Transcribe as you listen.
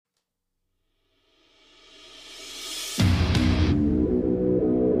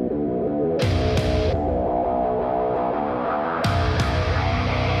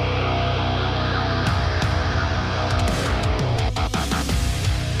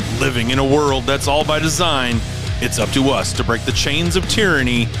Living in a world that's all by design, it's up to us to break the chains of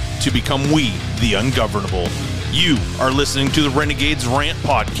tyranny to become we, the ungovernable. You are listening to the Renegades Rant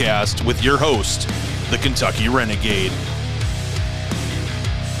Podcast with your host, the Kentucky Renegade.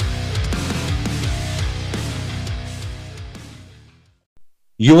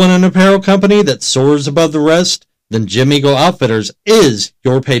 You want an apparel company that soars above the rest? Then Jim Eagle Outfitters is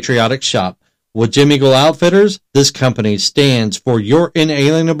your patriotic shop. With Jim Eagle Outfitters, this company stands for your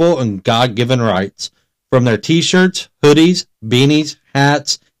inalienable and God-given rights. From their t-shirts, hoodies, beanies,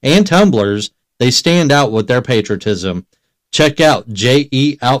 hats, and tumblers, they stand out with their patriotism. Check out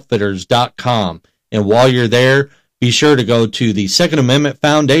jeoutfitters.com. And while you're there, be sure to go to the Second Amendment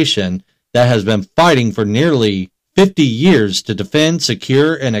Foundation that has been fighting for nearly 50 years to defend,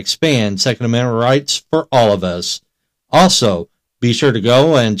 secure, and expand Second Amendment rights for all of us. Also, be sure to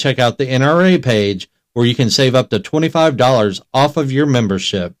go and check out the NRA page where you can save up to $25 off of your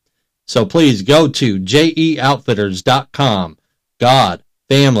membership. So please go to jeoutfitters.com. God,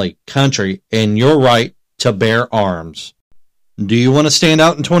 family, country, and your right to bear arms. Do you want to stand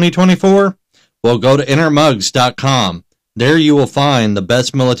out in 2024? Well, go to innermugs.com. There you will find the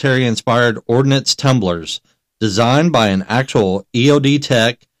best military-inspired ordnance tumblers. Designed by an actual EOD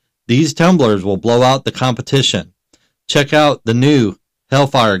tech, these tumblers will blow out the competition. Check out the new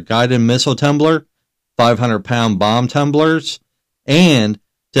Hellfire guided missile tumbler, 500-pound bomb tumblers, and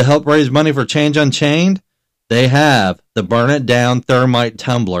to help raise money for Change Unchained, they have the Burn It Down Thermite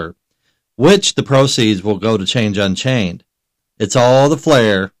tumbler, which the proceeds will go to Change Unchained. It's all the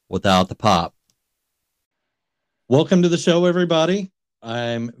flair without the pop. Welcome to the show, everybody.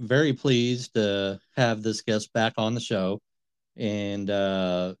 I'm very pleased to have this guest back on the show. And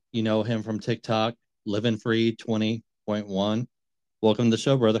you know him from TikTok, LivinFree20.1. Welcome to the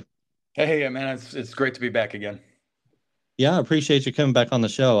show, brother. Hey, man, it's great to be back again. Yeah, I appreciate you coming back on the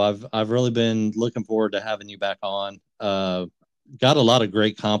show. I've really been looking forward to having you back on. Got a lot of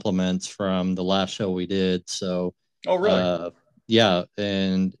great compliments from the last show we did. So, oh, really? Yeah,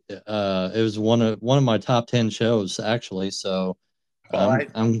 and it was one of my top 10 shows actually. So.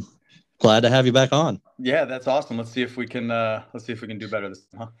 I'm glad to have you back on. Yeah, that's awesome. Let's see if we can do better this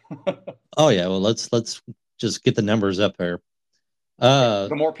time. Huh? Oh yeah, well let's just get the numbers up there.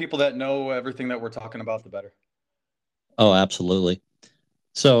 The more people that know everything that we're talking about, the better. Oh, absolutely.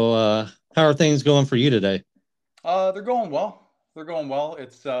 So, how are things going for you today? They're going well.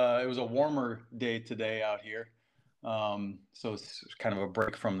 It was a warmer day today out here, so it's kind of a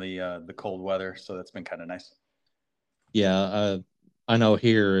break from the cold weather. So that's been kind of nice. Yeah, I know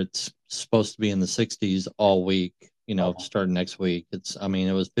here it's supposed to be in the 60s all week, starting next week. It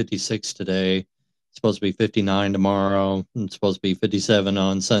was 56 today. It's supposed to be 59 tomorrow. And it's supposed to be 57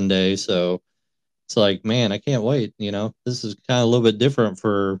 on Sunday. So it's like, man, I can't wait. This is kind of a little bit different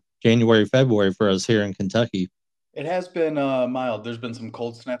for January, February for us here in Kentucky. It has been mild. There's been some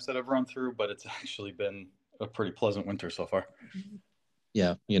cold snaps that have run through, but it's actually been a pretty pleasant winter so far.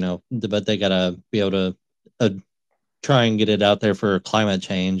 Yeah, but they got to be able to try and get it out there for climate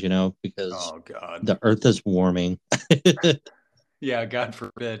change, because the earth is warming. Yeah, God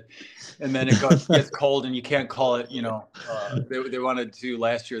forbid. And then it gets cold and you can't call it, they wanted to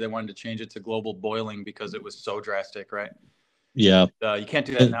last year, they wanted to change it to global boiling because it was so drastic, right? Yeah. You can't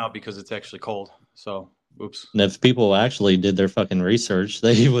do that now because it's actually cold. So, oops. And if people actually did their fucking research,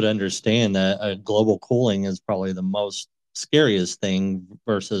 they would understand that global cooling is probably the most scariest thing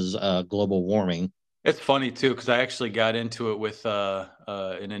versus global warming. It's funny too, because I actually got into it with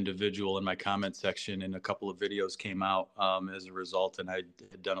an individual in my comment section, and a couple of videos came out as a result. And I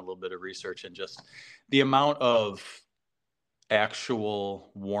had done a little bit of research, and just the amount of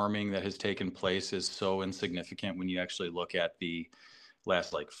actual warming that has taken place is so insignificant when you actually look at the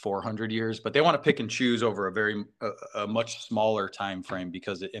last 400 years. But they want to pick and choose over a much smaller time frame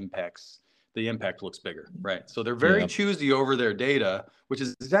because the impact looks bigger, right? So they're very choosy over their data, which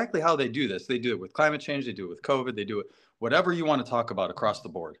is exactly how they do this. They do it with climate change. They do it with COVID. They do it, whatever you want to talk about across the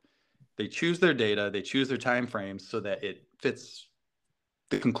board. They choose their data. They choose their time frames so that it fits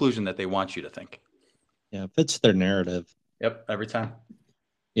the conclusion that they want you to think. Yeah, it fits their narrative. Yep, every time.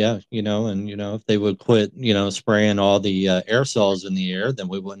 Yeah, if they would quit, spraying all the aerosols in the air, then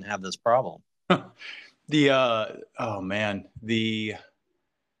we wouldn't have this problem.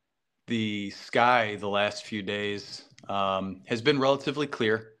 The sky the last few days has been relatively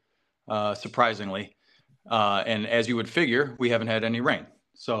clear, surprisingly. And as you would figure, we haven't had any rain.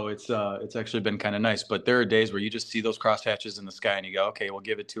 So it's actually been kind of nice. But there are days where you just see those crosshatches in the sky and you go, okay, we'll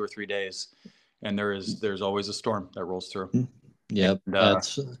give it 2 or 3 days. And there's always a storm that rolls through. Yep.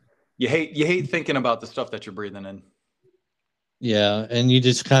 You hate thinking about the stuff that you're breathing in. Yeah, and you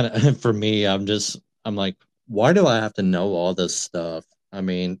just kind of, for me, I'm like, why do I have to know all this stuff? I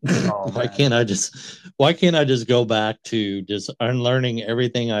mean, Oh why man. can't I just, why can't I just go back to just unlearning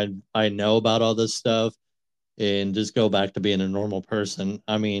everything I know about all this stuff and just go back to being a normal person?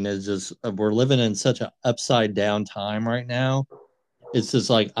 I mean, it's just we're living in such an upside down time right now. It's just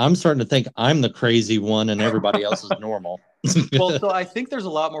like I'm starting to think I'm the crazy one and everybody else is normal. Well, so I think there's a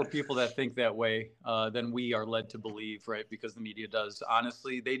lot more people that think that way than we are led to believe, right? Because the media does.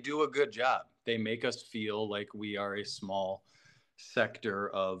 Honestly, they do a good job. They make us feel like we are a small sector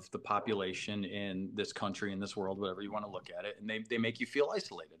of the population in this country, in this world, whatever you want to look at it, and they make you feel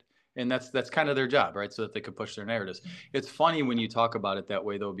isolated. And that's kind of their job, right? So that they could push their narratives. It's funny when you talk about it that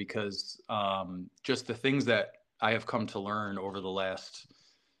way, though, because just the things that I have come to learn over the last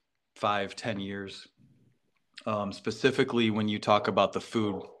 5, 10 years, specifically when you talk about the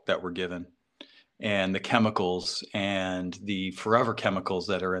food that we're given and the chemicals and the forever chemicals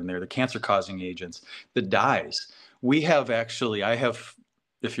that are in there, the cancer causing agents, the dyes. We have actually, I have,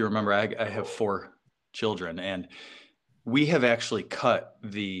 if you remember, I have 4 children, and we have actually cut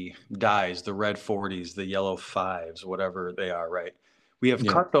the dyes, the red 40s, the yellow 5s, whatever they are, right? We have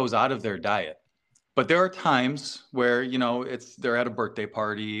Yeah. cut those out of their diet. But there are times where, they're at a birthday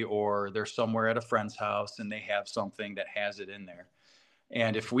party or they're somewhere at a friend's house and they have something that has it in there.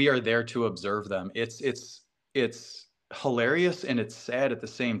 And if we are there to observe them, it's hilarious and it's sad at the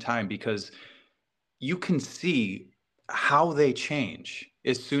same time, because you can see how they change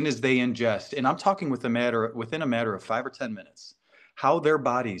as soon as they ingest. And I'm talking within a matter of 5 or 10 minutes, how their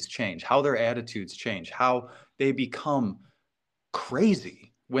bodies change, how their attitudes change, how they become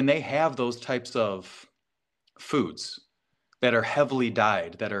crazy when they have those types of foods that are heavily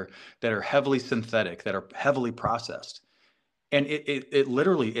dyed, that are heavily synthetic, that are heavily processed. And it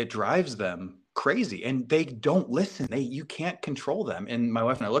literally, it drives them crazy, and they don't listen. You can't control them. And my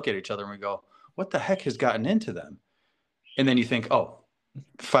wife and I look at each other and we go, what the heck has gotten into them? And then you think, oh,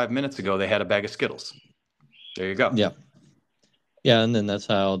 5 minutes ago they had a bag of Skittles. There you go. Yeah. Yeah, and then that's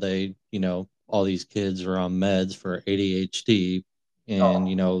how they, all these kids are on meds for ADHD,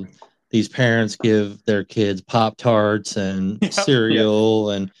 and Oh, these parents give their kids Pop Tarts and yeah, yeah.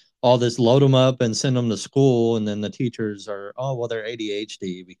 cereal and all this, load them up and send them to school, and then the teachers are, oh well, they're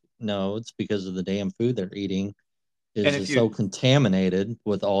ADHD. No, it's because of the damn food they're eating is And if just so you, contaminated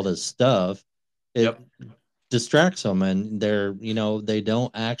with all this stuff. It yep. distracts them, and they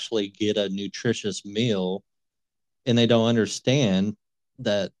don't actually get a nutritious meal, and they don't understand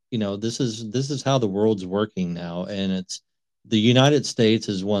that this is how the world's working now, and it's the United States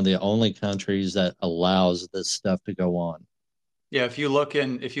is one of the only countries that allows this stuff to go on. Yeah, if you look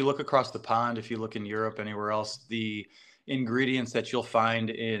across the pond, if you look in Europe, anywhere else, the ingredients that you'll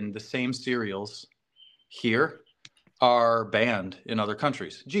find in the same cereals here are banned in other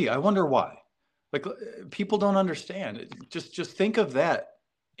countries. Gee, I wonder why. Like, people don't understand. Just think of that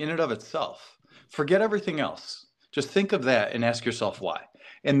in and of itself. Forget everything else. Just think of that and ask yourself why.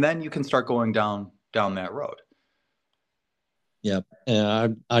 And then you can start going down that road. Yep.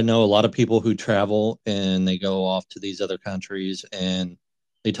 And I know a lot of people who travel and they go off to these other countries, and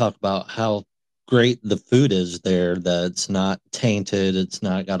they talk about how great the food is there, that it's not tainted, it's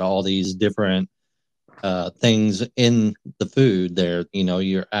not got all these different things in the food there.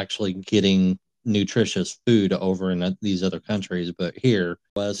 You're actually getting nutritious food over in these other countries. But here,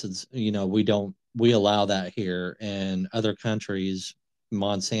 us, it's, we allow that here. And other countries,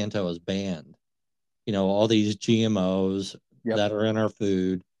 Monsanto is banned. All these GMOs Yep. that are in our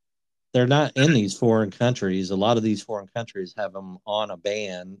food, they're not in these foreign countries. A lot of these foreign countries have them on a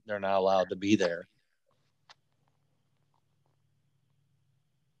ban. They're not allowed to be there.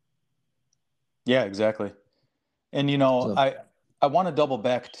 Yeah, exactly. And So I want to double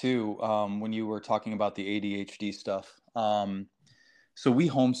back to when you were talking about the ADHD stuff. So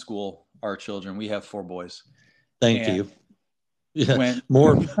we homeschool our children. We have 4 boys, thank and you. Yeah, when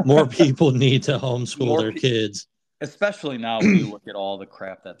more people need to homeschool more, their kids. especially now when you look at all the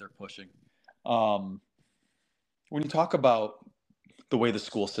crap that they're pushing, um, when you talk about the way the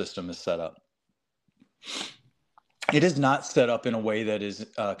school system is set up, it is not set up in a way that is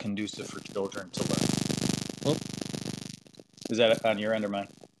conducive for children to learn. Oh, Is that on your end or mine?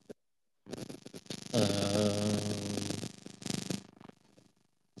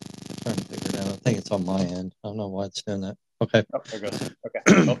 trying to figure it out. I think it's on my end. I don't know why it's doing that. Okay. Oh, there it goes.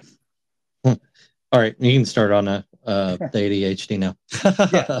 Okay. Oh, All right, you can start on the ADHD now.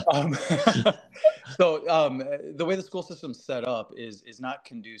 yeah. So the way the school system's set up is not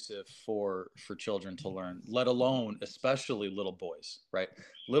conducive for children to learn, let alone especially little boys, right?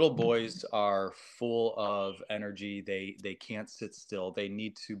 Little boys are full of energy. They can't sit still. They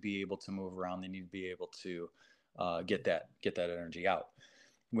need to be able to move around. They need to be able to get that energy out.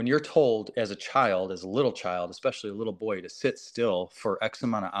 When you're told as a child, as a little child, especially a little boy, to sit still for X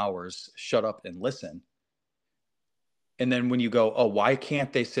amount of hours, shut up and listen. And then when you go, oh, why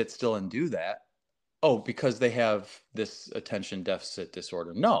can't they sit still and do that? Oh, because they have this attention deficit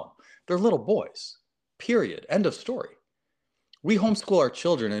disorder. No, they're little boys, period. End of story. We homeschool our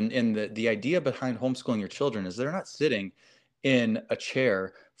children, and the idea behind homeschooling your children is they're not sitting in a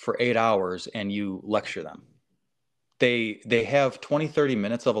chair for 8 hours and you lecture them. They have 20, 30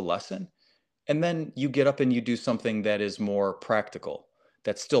 minutes of a lesson, and then you get up and you do something that is more practical,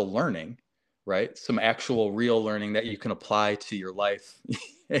 that's still learning, right? Some actual real learning that you can apply to your life,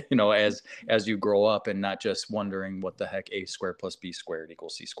 as you grow up, and not just wondering what the heck a squared plus b squared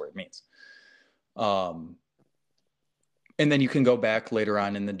equals c squared means. And then you can go back later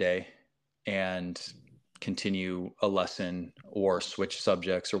on in the day and continue a lesson or switch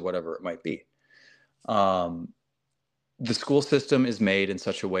subjects or whatever it might be. The school system is made in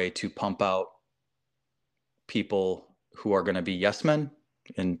such a way to pump out people who are going to be yes men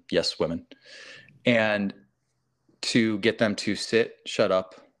and yes women, and to get them to sit, shut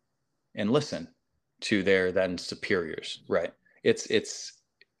up, and listen to their then superiors, right? It's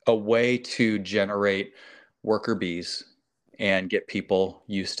a way to generate worker bees and get people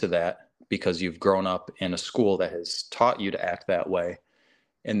used to that, because you've grown up in a school that has taught you to act that way.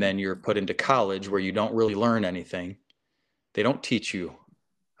 And then you're put into college where you don't really learn anything. They don't teach you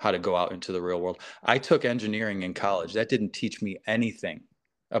how to go out into the real world. I took engineering in college. That didn't teach me anything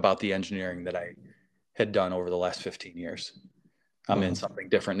about the engineering that I had done over the last 15 years. I'm in something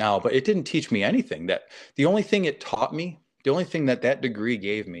different now, but it didn't teach me anything. That the only thing it taught me, the only thing that degree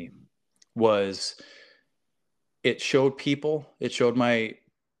gave me, was it showed people, it showed my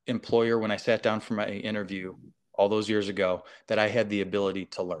employer when I sat down for my interview all those years ago, that I had the ability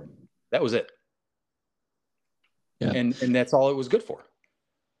to learn. That was it. Yeah. And that's all it was good for.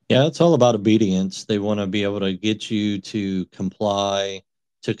 Yeah, it's all about obedience. They want to be able to get you to comply,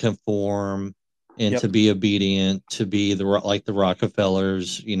 to conform, and to be obedient, to be like the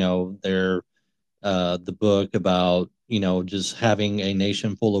Rockefellers, they're the book about, just having a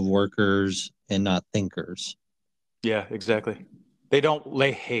nation full of workers and not thinkers. Yeah, exactly. They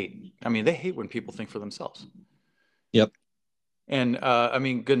hate. I mean, they hate when people think for themselves. Yep. And I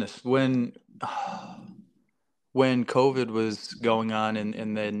mean, goodness, when COVID was going on,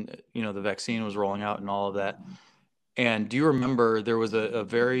 and then, the vaccine was rolling out and all of that. And do you remember there was a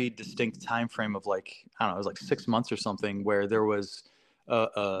very distinct time frame of, like, I don't know, it was like 6 months or something, where there was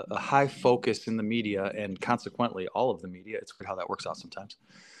a high focus in the media, and consequently all of the media. It's weird how that works out sometimes.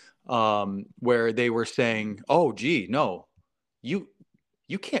 Where they were saying, "Oh, gee, no, you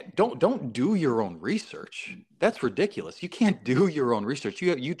can't, don't do your own research. That's ridiculous. You can't do your own research.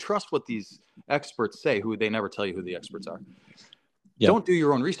 You trust what these experts say, who they never tell you who the experts are. Yep. Don't do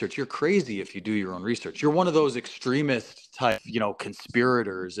your own research. You're crazy if you do your own research. You're one of those extremist type,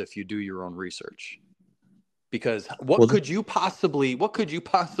 conspirators if you do your own research. Because what could you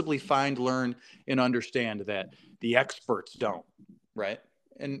possibly find, learn, and understand that the experts don't, right?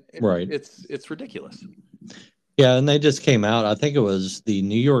 And right. It's ridiculous. Yeah, and they just came out. I think it was the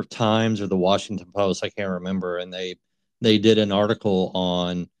New York Times or the Washington Post. I can't remember. And they did an article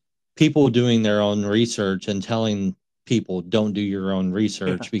on people doing their own research and telling people, don't do your own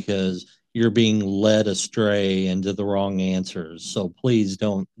research because you're being led astray into the wrong answers. So please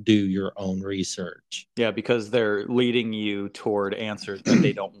don't do your own research. Yeah, because they're leading you toward answers that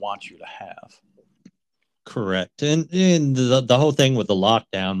they don't want you to have. Correct. And the whole thing with the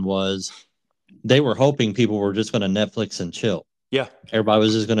lockdown was they were hoping people were just going to Netflix and chill. Yeah. Everybody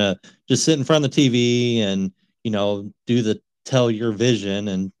was just going to just sit in front of the TV and, do the tell your vision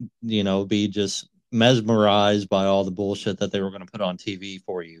and, be just mesmerized by all the bullshit that they were going to put on TV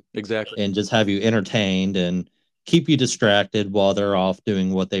for you. Exactly. And just have you entertained and keep you distracted while they're off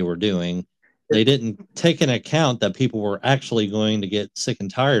doing what they were doing. They didn't take into account that people were actually going to get sick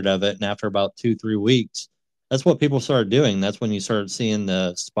and tired of it. And after about 2-3 weeks, that's what people started doing. That's when you started seeing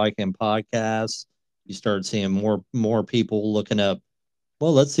the spike in podcasts. You started seeing more people looking up,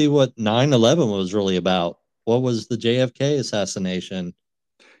 well, let's see what 9/11 was really about. What was the JFK assassination?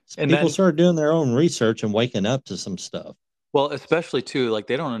 And people started doing their own research and waking up to some stuff. Well, especially too, like,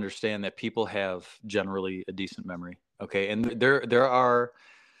 they don't understand that people have generally a decent memory. Okay. And there are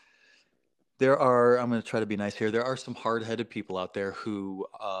I'm going to try to be nice here. There are some hard-headed people out there who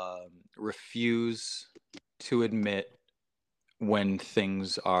refuse to admit when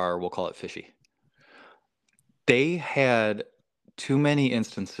things are, we'll call it fishy. They had too many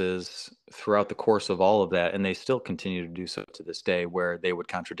instances throughout the course of all of that, and they still continue to do so to this day, where they would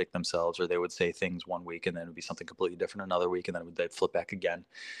contradict themselves, or they would say things one week and then it would be something completely different another week, and then they'd flip back again.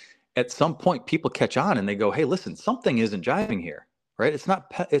 At some point, people catch on and they go, "Hey, listen, something isn't jiving here, right? It's not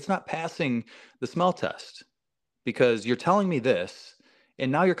passing the smell test, because you're telling me this,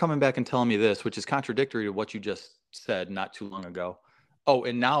 and now you're coming back and telling me this, which is contradictory to what you just said not too long ago. Oh,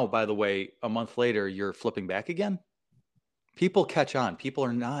 and now, by the way, a month later, you're flipping back again." People catch on. People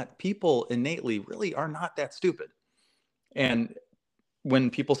innately really are not that stupid. And when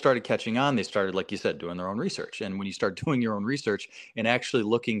people started catching on, they started, like you said, doing their own research. And when you start doing your own research and actually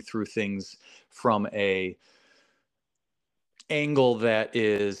looking through things from a angle that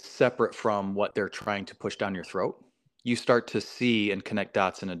is separate from what they're trying to push down your throat, you start to see and connect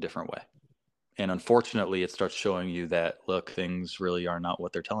dots in a different way. And unfortunately, it starts showing you that, look, things really are not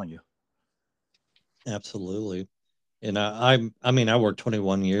what they're telling you. Absolutely. And I worked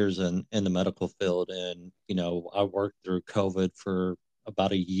 21 years in the medical field, and I worked through COVID for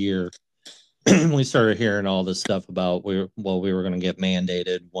about a year. We started hearing all this stuff about we were going to get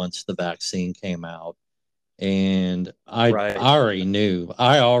mandated once the vaccine came out, and Right. I already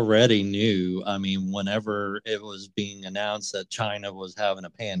knew. I mean, whenever it was being announced that China was having a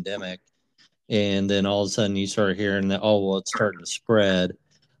pandemic, and then all of a sudden you start hearing that, oh well, it's starting to spread.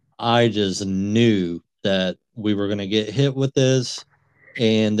 I just knew that we were going to get hit with this,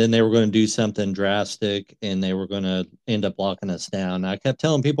 and then they were going to do something drastic, and they were going to end up locking us down. I kept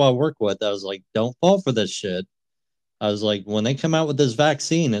telling people I work with, I was like, don't fall for this shit. I was like, when they come out with this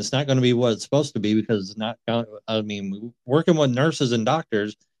vaccine, it's not going to be what it's supposed to be, because it's not. I mean, working with nurses and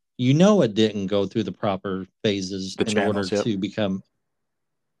doctors, it didn't go through the proper phases The in order channels, yep. to become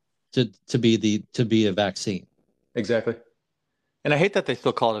to be a vaccine. Exactly. And I hate that they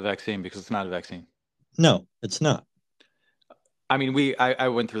still call it a vaccine, because it's not a vaccine. No, it's not. I mean, I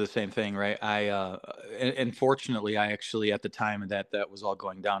went through the same thing, right? And fortunately, I actually, at the time that was all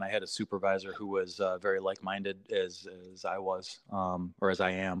going down, I had a supervisor who was very like-minded as I was, or as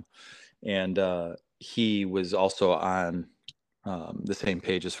I am. And he was also on the same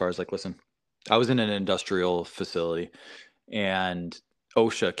page as far as, like, listen, I was in an industrial facility, and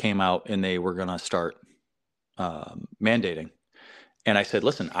OSHA came out and they were going to start mandating. And I said,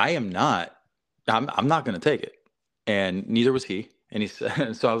 listen, I'm not going to take it. And neither was he. And he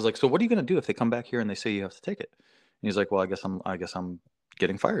said, so I was like, so what are you going to do if they come back here and they say you have to take it? And he's like, well, I guess I'm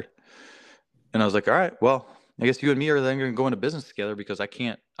getting fired. And I was like, all right, well, I guess you and me are then going to go into business together, because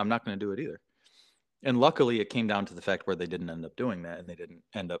I'm not going to do it either. And luckily it came down to the fact where they didn't end up doing that, and they didn't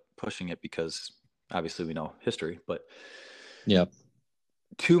end up pushing it, because obviously we know history, but yeah,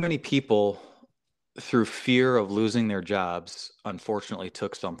 too many people, through fear of losing their jobs, unfortunately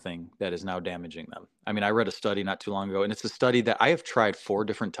took something that is now damaging them. I mean, I read a study not too long ago, and it's a study that I have tried 4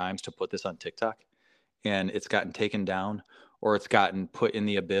 different times to put this on TikTok, and it's gotten taken down, or it's gotten put in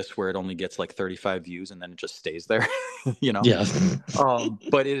the abyss where it only gets like 35 views and then it just stays there, yeah.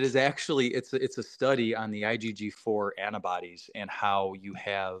 But it is actually, it's a study on the IgG4 antibodies, and how you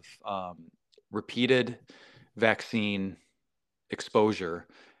have repeated vaccine exposure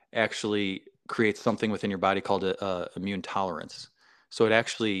actually creates something within your body called immune tolerance. So it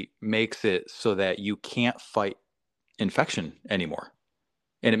actually makes it so that you can't fight infection anymore.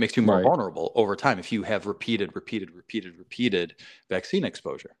 And it makes you more Right. vulnerable over time if you have repeated vaccine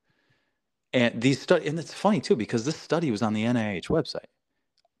exposure. And and it's funny too, because this study was on the NIH website.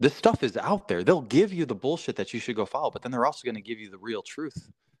 This stuff is out there. They'll give you the bullshit that you should go follow, but then they're also going to give you the real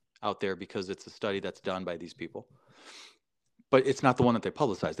truth out there, because it's a study that's done by these people. But it's not the one that they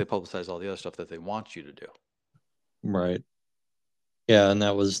publicize. They publicize all the other stuff that they want you to do. Right. Yeah, and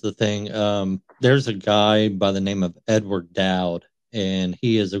that was the thing. There's a guy by the name of Edward Dowd, and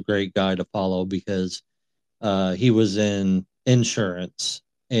he is a great guy to follow, because he was in insurance,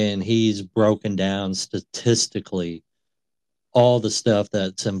 and he's broken down statistically all the stuff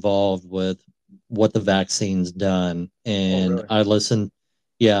that's involved with what the vaccine's done. And Really? I listen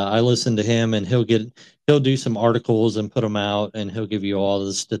to him, and he'll do some articles and put them out, and he'll give you all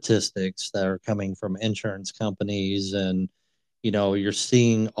the statistics that are coming from insurance companies. And you're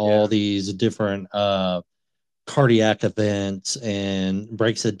seeing all these different cardiac events, and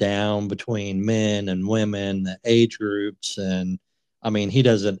breaks it down between men and women, the age groups. And I mean, he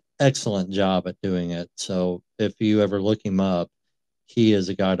does an excellent job at doing it. So if you ever look him up, he is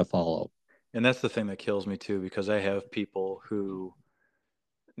a guy to follow. And that's the thing that kills me too, because I have people who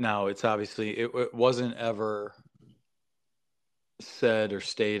Now, it's obviously, it wasn't ever said or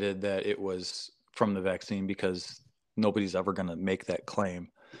stated that it was from the vaccine because nobody's ever going to make that claim.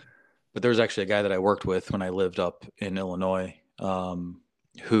 But there's actually a guy that I worked with when I lived up in Illinois,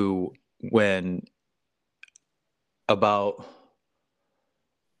 who, when about,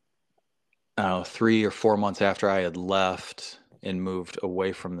 I don't know, 3 or 4 months after I had left and moved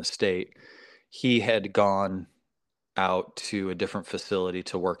away from the state, he had gone out to a different facility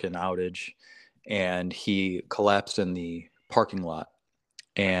to work in outage, and he collapsed in the parking lot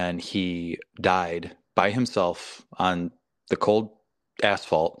and he died by himself on the cold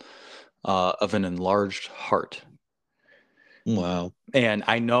asphalt of an enlarged heart. Wow. And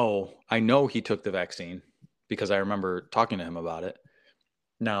I know he took the vaccine because I remember talking to him about it.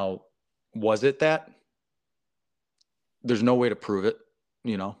 Now, was it that? There's no way to prove it,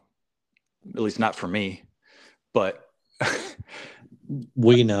 at least not for me, but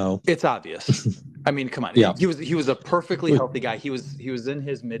We know. it's obvious. I mean, come on. Yeah. He was a perfectly healthy guy. He was in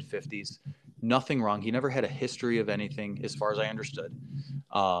his mid-50s. Nothing wrong. He never had a history of anything, as far as I understood.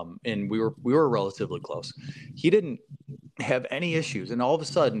 And we were relatively close. He didn't have any issues, and all of a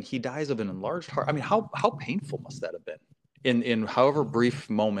sudden he dies of an enlarged heart. I mean, how painful must that have been? In however brief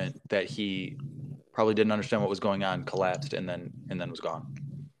moment that he probably didn't understand what was going on, collapsed, and then was gone.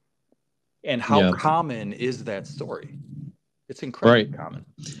 And how common is that story? It's incredibly common.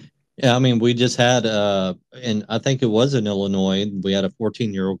 Yeah, I mean, we just had, and I think it was in Illinois, we had a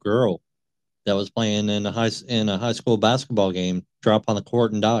 14-year-old girl that was playing in a high school basketball game, drop on the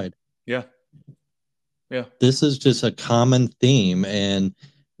court and died. Yeah. Yeah. This is just a common theme, and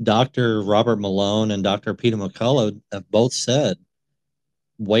Dr. Robert Malone and Dr. Peter McCullough have both said,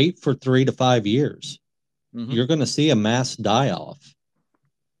 wait for 3 to 5 years. Mm-hmm. You're going to see a mass die-off.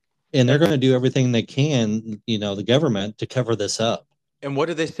 And they're going to do everything they can, the government, to cover this up. And what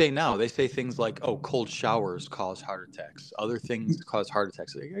do they say now? They say things like, oh, cold showers cause heart attacks. Other things cause heart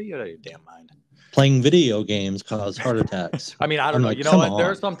attacks. Are you out of your damn mind? Playing video games cause heart attacks. I mean, I don't know. You know what?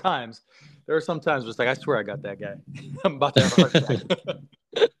 There are some times it's like, I swear I got that guy. I'm about to have a heart attack.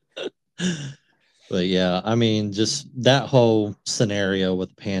 But yeah, I mean, just that whole scenario with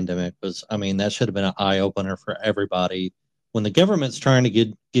the pandemic was, I mean, that should have been an eye-opener for everybody. When the government's trying to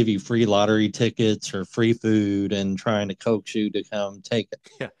give you free lottery tickets or free food and trying to coax you to come take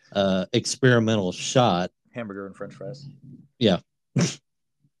experimental shot. Hamburger and french fries. Yeah.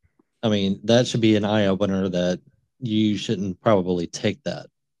 I mean, that should be an eye-opener that you shouldn't probably take that.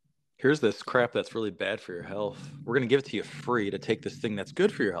 Here's this crap that's really bad for your health. We're going to give it to you free to take this thing that's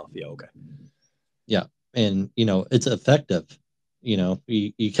good for your health. Yeah, okay. Yeah. And, it's effective.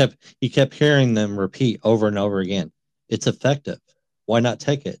 You kept hearing them repeat over and over again. It's effective. Why not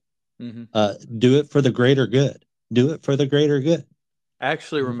take it? Mm-hmm. Do it for the greater good. Do it for the greater good. I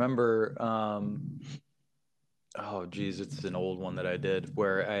actually remember, it's an old one that I did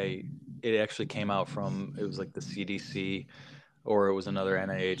where it actually came out from, it was like the CDC or it was another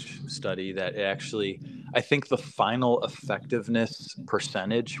NIH study that I think the final effectiveness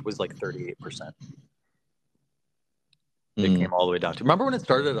percentage was like 38%. It came all the way down to. Remember when it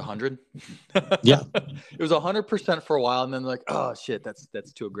started at 100? Yeah. It was 100% for a while, and then like, oh shit, that's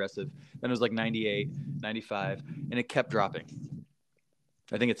too aggressive. Then it was like 98, 95, and it kept dropping.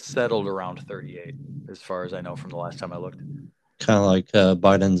 I think it's settled around 38, as far as I know from the last time I looked. Kind of like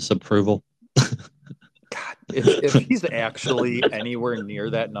Biden's approval. God, if he's actually anywhere near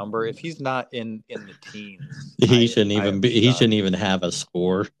that number, if he's not in the teens, he shouldn't even have a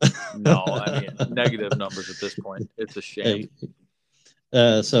score. No, I mean negative numbers at this point. It's a shame.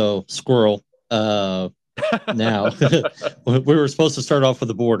 So squirrel. Now we were supposed to start off with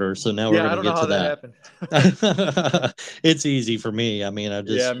the border, so now we're going to get to that. It's easy for me. I mean,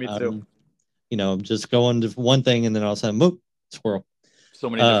 me too. I'm just going to one thing, and then all of a sudden, boop, squirrel. So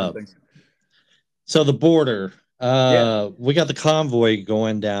many different things. So the border, we got the convoy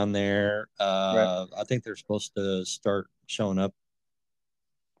going down there. Right. I think they're supposed to start showing up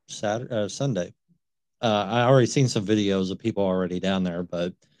Sunday. I already seen some videos of people already down there,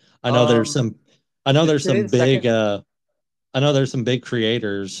 but I know there's some big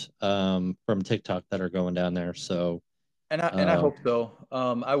creators from TikTok that are going down there. So, and I hope so.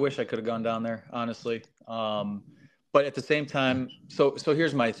 I wish I could have gone down there, honestly. But at the same time, so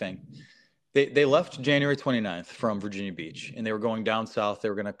here's my thing. They left January 29th from Virginia Beach, and they were going down south. They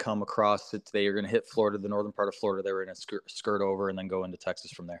were going to come across it. They were going to hit Florida, the northern part of Florida. They were going to skirt over and then go into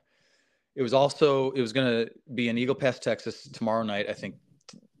Texas from there. It was going to be in Eagle Pass, Texas tomorrow night. I think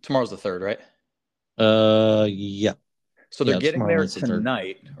tomorrow's the 3rd, right? Yeah. So they're getting there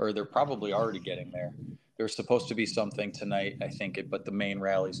tonight, or they're probably already getting there. There's supposed to be something tonight, I think, but the main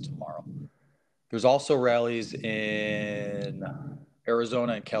rally's tomorrow. There's also rallies in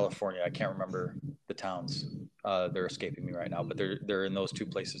Arizona and California. I can't remember the towns. They're escaping me right now, but they're in those two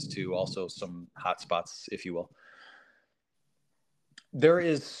places too. Also some hot spots, if you will. There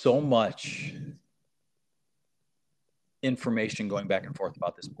is so much information going back and forth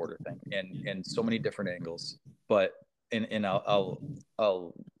about this border thing and so many different angles, but and I'll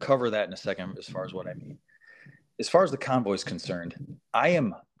cover that in a second as far as what I mean. As far as the convoy is concerned, I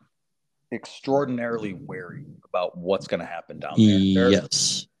am extraordinarily wary about what's going to happen down there.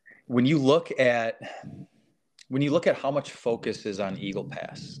 Yes. When you look at how much focus is on Eagle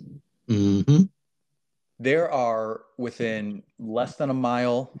Pass, Mm-hmm. there are within less than a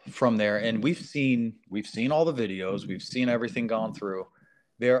mile from there, and we've seen all the videos, we've seen everything gone through.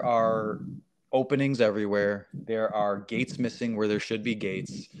 There are openings everywhere. There are gates missing where there should be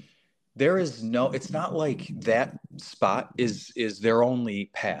gates. There is it's not like that spot is their only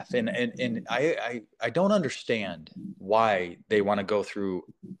path. And I don't understand why they want to go through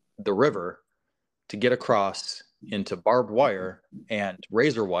the river to get across into barbed wire and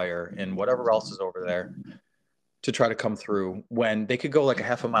razor wire and whatever else is over there to try to come through, when they could go like a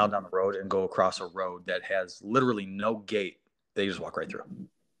half a mile down the road and go across a road that has literally no gate. They just walk right through.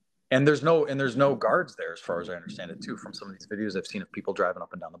 And there's no guards there, as far as I understand it too, from some of these videos I've seen of people driving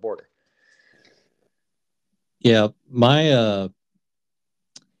up and down the border. Yeah,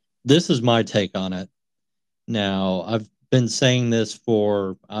 this is my take on it. Now, I've been saying this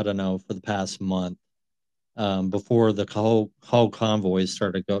for, I don't know, for the past month, before the whole convoy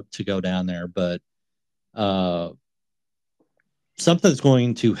started to go down there, but something's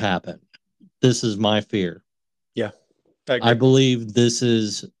going to happen. This is my fear. Yeah, I believe this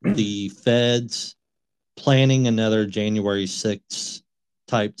is the feds planning another January 6th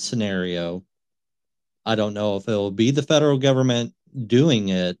type scenario. I don't know if it will be the federal government doing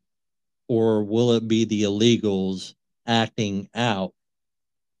it, or will it be the illegals acting out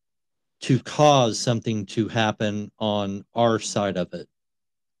to cause something to happen on our side of it.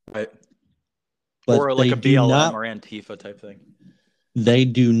 Right. But or like they a do BLM not, or Antifa type thing. They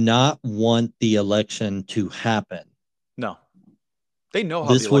do not want the election to happen. No. They know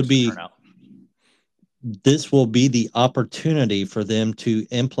how This the would election be turn out. this will be the opportunity for them to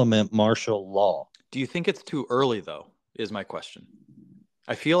implement martial law. Do you think it's too early though, is my question.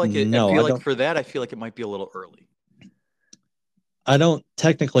 I feel like No, I don't. for that, I feel like it might be a little early. I don't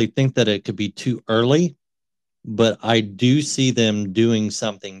technically think that it could be too early, but I do see them doing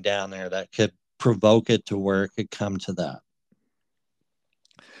something down there that could provoke it to where it could come to that.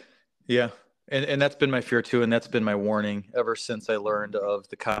 Yeah. And that's been my fear too. And that's been my warning ever since I learned of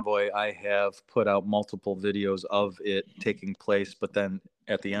the convoy. I have put out multiple videos of it taking place, but then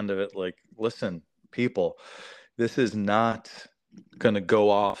at the end of it, like, listen, people, this is not going to go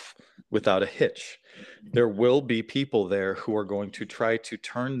off without a hitch. There will be people there who are going to try to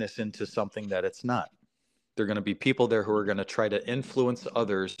turn this into something that it's not. There are going to be people there who are going to try to influence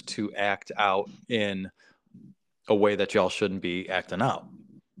others to act out in a way that y'all shouldn't be acting out.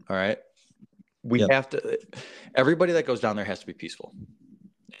 All right. We have to, everybody that goes down there has to be peaceful.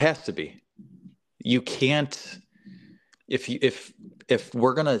 It has to be. You can't, if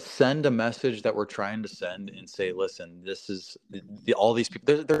we're going to send a message that we're trying to send and say, listen, this is all these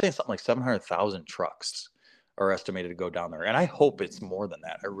people, they're saying something like 700,000 trucks are estimated to go down there. And I hope it's more than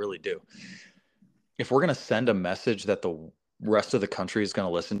that. I really do. If we're going to send a message that the rest of the country is going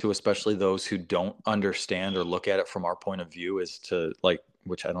to listen to, especially those who don't understand or look at it from our point of view, is to, like,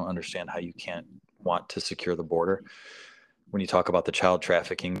 which I don't understand how you can't want to secure the border. When you talk about the child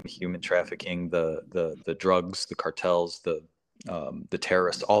trafficking, human trafficking, the drugs, the cartels, the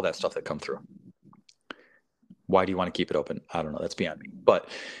terrorists, all that stuff that come through. Why do you want to keep it open? I don't know. That's beyond me. But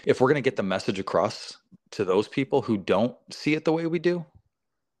if we're going to get the message across to those people who don't see it the way we do,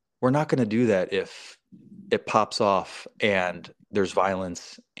 we're not going to do that if it pops off and there's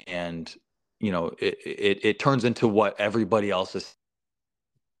violence and, you know, it turns into what everybody else is.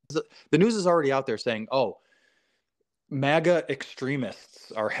 The news is already out there saying, oh, MAGA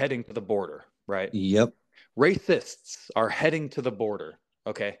extremists are heading to the border, right? Yep. Racists are heading to the border.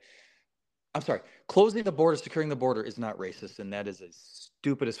 Okay. I'm sorry. Closing the border, securing the border is not racist. And that is the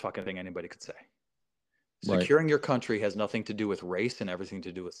stupidest fucking thing anybody could say. Right. Securing your country has nothing to do with race and everything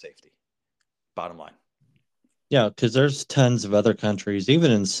to do with safety. Bottom line. Yeah, because there's tons of other countries,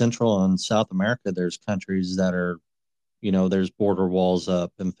 even in Central and South America, there's countries that are, you know, there's border walls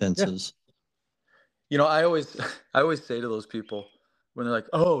up and fences. Yeah. You know, I always say to those people when they're like,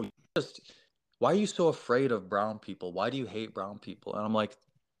 oh, why are you so afraid of brown people? Why do you hate brown people? And I'm like,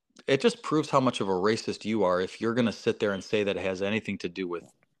 it just proves how much of a racist you are if you're going to sit there and say that it has anything to do with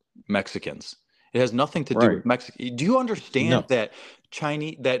Mexicans. It has nothing to do Right. with Mexico. Do you understand No. that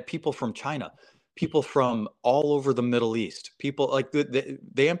that people from China, people from all over the Middle East, people like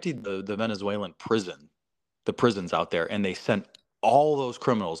they emptied the Venezuelan the prisons out there, and they sent all those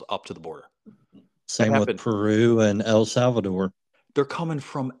criminals up to the border. That Same with happened. Peru and El Salvador. They're coming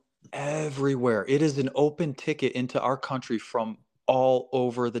from everywhere. It is an open ticket into our country from all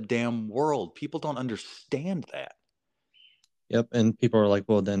over the damn world. People don't understand that. Yep. And people are like,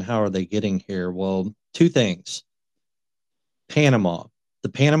 well, then how are they getting here? Well, two things. Panama. The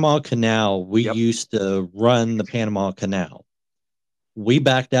Panama Canal, we Yep. used to run the Panama Canal. We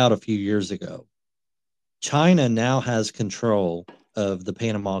backed out a few years ago. China now has control of the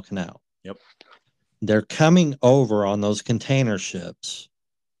Panama Canal. Yep. They're coming over on those container ships,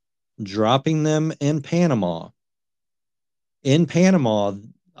 dropping them in Panama. In Panama,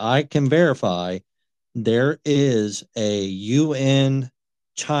 I can verify there is a UN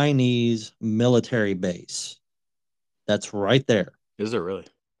Chinese military base. That's right there. Is there really?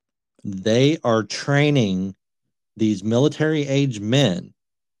 They are training these military age men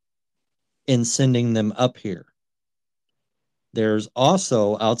and sending them up here. There's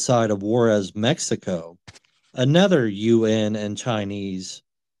also outside of Juarez, Mexico, another UN and Chinese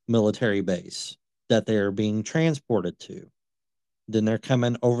military base that they are being transported to. Then they're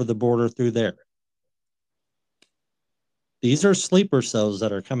coming over the border through there. These are sleeper cells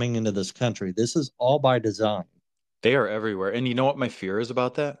that are coming into this country. This is all by design. They are everywhere. And you know what my fear is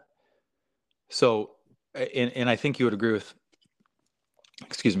about that? So, and I think you would agree with,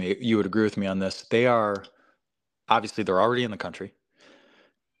 excuse me, you would agree with me on this. They are, obviously, they're already in the country.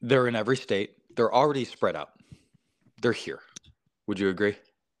 They're in every state. They're already spread out. They're here. Would you agree?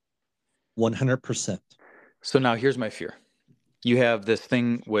 100%. So now here's my fear. You have this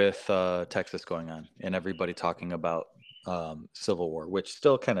thing with Texas going on and everybody talking about civil war, which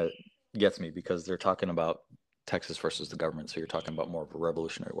still kind of gets me because they're talking about Texas versus the government. So you're talking about more of a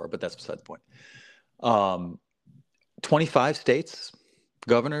revolutionary war, but that's beside the point. 25 states,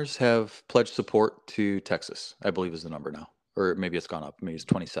 governors have pledged support to Texas, I believe is the number now. Or maybe it's gone up. Maybe it's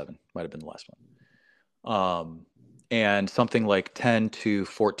 27. Might have been the last one. And something like 10 to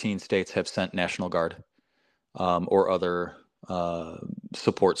 14 states have sent National Guard or other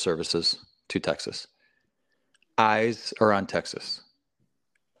support services to Texas. Eyes are on Texas.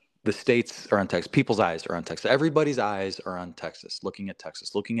 The states are on Texas. People's eyes are on Texas. Everybody's eyes are on Texas, looking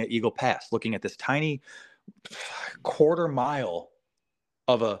at Eagle Pass, looking at this tiny quarter mile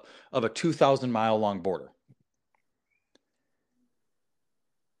of a 2,000-mile long border.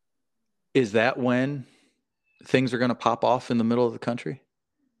 Is that when things are going to pop off in the middle of the country?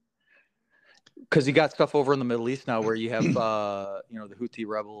 Because you got stuff over in the Middle East now where you have, the Houthi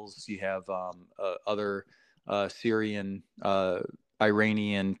rebels, you have other Syrian,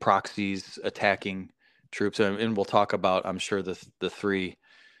 Iranian proxies attacking troops. And we'll talk about, I'm sure, the three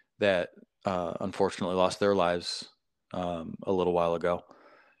that unfortunately lost their lives a little while ago.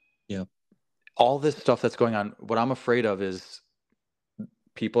 Yeah. All this stuff that's going on, what I'm afraid of is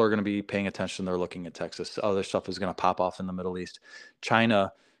people are going to be paying attention. They're looking at Texas. Other stuff is going to pop off in the Middle East.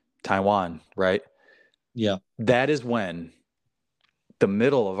 China, Taiwan, right? Yeah. That is when the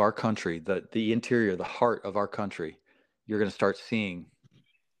middle of our country, the interior, the heart of our country, you're going to start seeing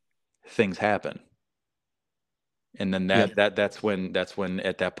things happen. And then that's when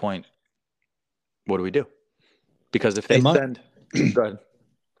at that point, what do we do? Because if they send, go ahead.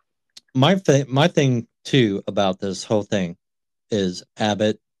 My thing too about this whole thing is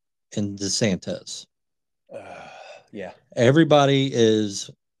Abbott and DeSantis. Yeah. Everybody is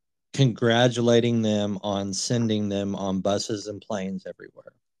congratulating them on sending them on buses and planes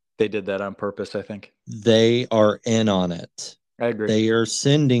everywhere. They did that on purpose, I think. They are in on it. I agree. They are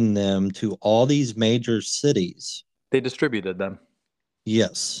sending them to all these major cities. They distributed them.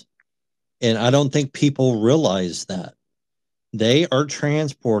 Yes. And I don't think people realize that. They are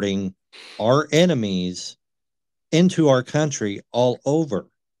transporting our enemies into our country all over.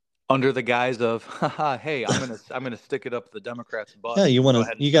 Under the guise of, hey, I'm gonna stick it up the Democrats' butt. Yeah, you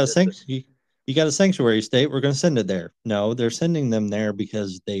got a sanctuary state. We're going to send it there. No, they're sending them there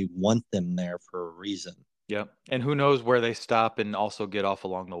because they want them there for a reason. Yeah, and who knows where they stop and also get off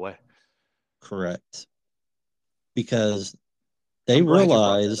along the way. Correct. Because they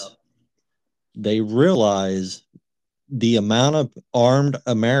realize the amount of armed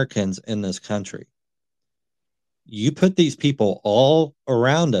Americans in this country. You put these people all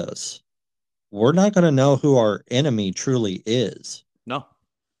around us, we're not going to know who our enemy truly is. No.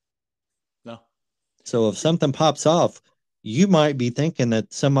 So if something pops off, you might be thinking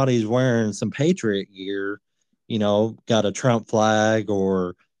that somebody's wearing some Patriot gear, got a Trump flag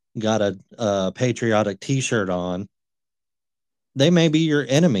or got a patriotic T-shirt on. They may be your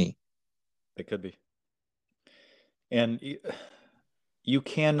enemy. They could be. And you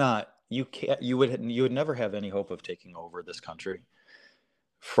cannot, you would never have any hope of taking over this country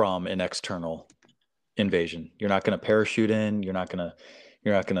from an external invasion. You're not going to parachute in. You're not going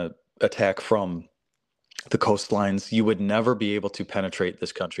to attack from the coastlines. You would never be able to penetrate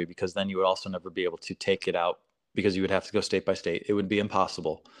this country, because then you would also never be able to take it out, because you would have to go state by state. It would be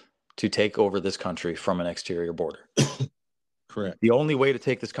impossible to take over this country from an exterior border. Correct. The only way to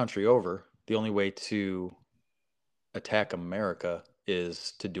take this country over, the only way to attack America,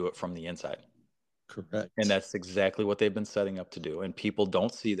 is to do it from the inside. Correct. And that's exactly what they've been setting up to do. And people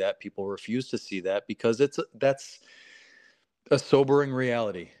don't see that. People refuse to see that, because that's a sobering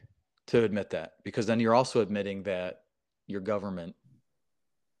reality to admit that, because then you're also admitting that your government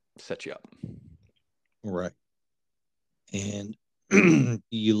set you up. Right. And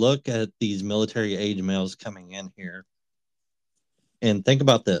you look at these military age males coming in here, and think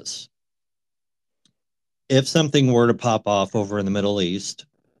about this. If something were to pop off over in the Middle East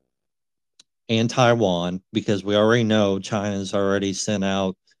and Taiwan, because we already know China's already sent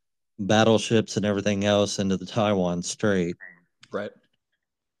out battleships and everything else into the Taiwan Strait. Right.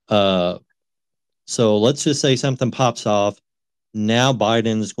 So let's just say something pops off. Now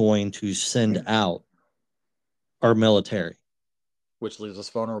Biden's going to send out our military. Which leaves us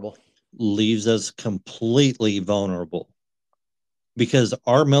vulnerable. Leaves us completely vulnerable, because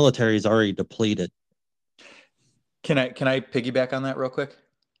our military is already depleted. Can I piggyback on that real quick?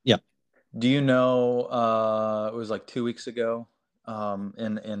 Yeah. Do you know, it was like 2 weeks ago,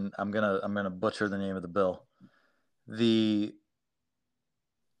 and I'm gonna butcher the name of the bill.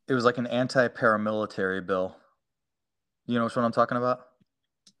 It was like an anti-paramilitary bill. You know which one I'm talking about?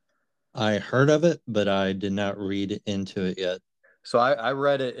 I heard of it, but I did not read into it yet. So I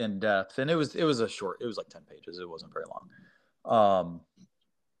read it in depth, and it was like 10 pages. It wasn't very long.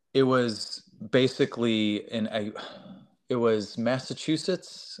 It was basically it was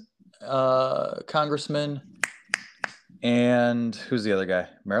Massachusetts congressman, and who's the other guy?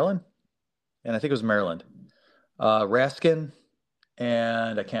 Maryland? And I think it was Maryland. Raskin,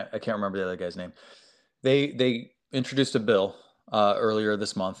 and I can't remember the other guy's name. They introduced a bill earlier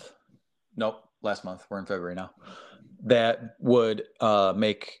this month. Nope, last month. We're in February now. That would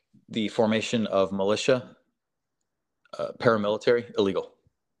make the formation of militia, paramilitary, illegal.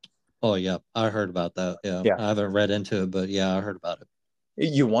 Oh, yeah. I heard about that. Yeah. I haven't read into it, but yeah, I heard about it.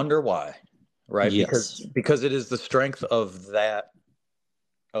 You wonder why, right? Yes. Because it is the strength of that,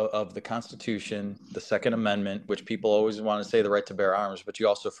 of the Constitution, the Second Amendment, which people always want to say the right to bear arms, but you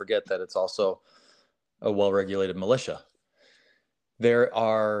also forget that it's also a well-regulated militia. There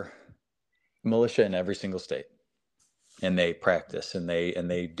are militia in every single state, and they practice and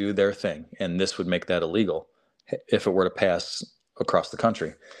they do their thing, and this would make that illegal if it were to pass across the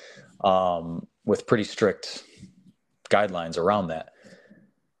country, with pretty strict guidelines around that.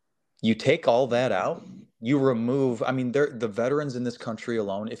 You take all that out, you remove, I mean, the veterans in this country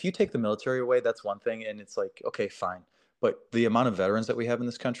alone, if you take the military away, that's one thing, and it's like, okay, fine. But the amount of veterans that we have in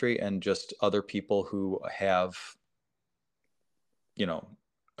this country, and just other people who have,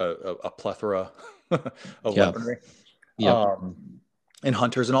 a plethora of weaponry, and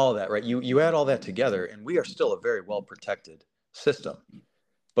hunters and all of that, right? You add all that together, and we are still a very well protected system.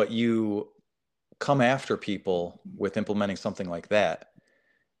 But you come after people with implementing something like that,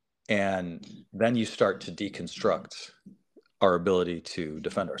 and then you start to deconstruct our ability to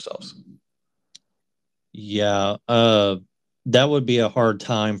defend ourselves. Yeah, that would be a hard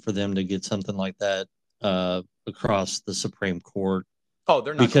time for them to get something like that across the Supreme Court. Oh,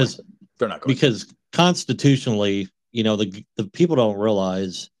 they're not going to. Because constitutionally, the people don't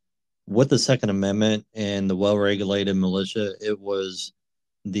realize, with the Second Amendment and the well-regulated militia, it was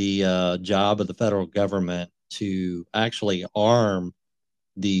the job of the federal government to actually arm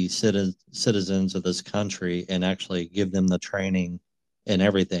the citizens of this country and actually give them the training and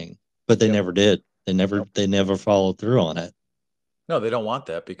everything. But they never did. They never followed through on it. No, they don't want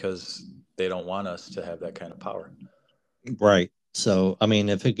that, because they don't want us to have that kind of power. Right. So, I mean,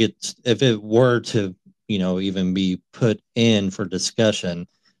 if it were to, even be put in for discussion,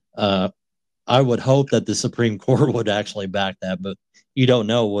 I would hope that the Supreme Court would actually back that, but you don't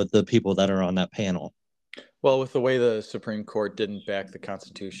know with the people that are on that panel. Well, with the way the Supreme Court didn't back the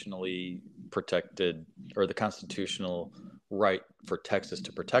constitutionally protected, or the constitutional right for Texas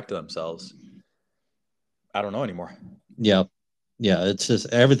to protect themselves, I don't know anymore. Yeah. Yeah. It's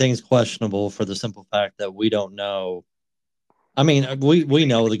just, everything's questionable for the simple fact that we don't know I mean, we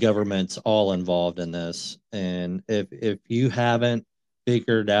know the government's all involved in this, and if you haven't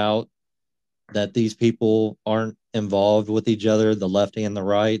figured out that these people aren't involved with each other, the left and the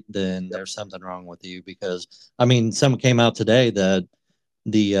right, then there's something wrong with you. Because I mean, some came out today that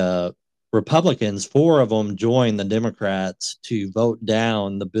the Republicans, four of them, joined the Democrats to vote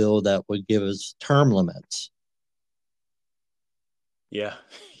down the bill that would give us term limits. Yeah.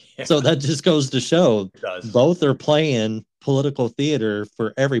 Yeah, So that just goes to show it does. both are playing political theater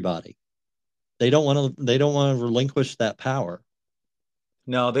for everybody. They don't want to. They don't want to relinquish that power.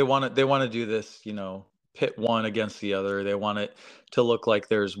 No, they want to do this, pit one against the other. They want it to look like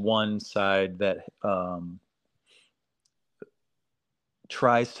there's one side that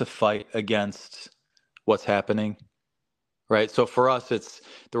tries to fight against what's happening. Right. So for us, it's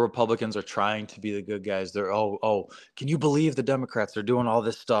the Republicans are trying to be the good guys. They're, can you believe the Democrats are doing all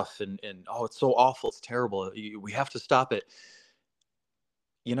this stuff? And oh, it's so awful. It's terrible. We have to stop it.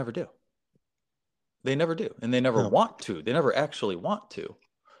 You never do. They never do. And they never No. want to. They never actually want to.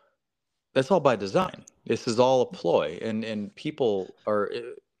 That's all by design. This is all a ploy. And people are,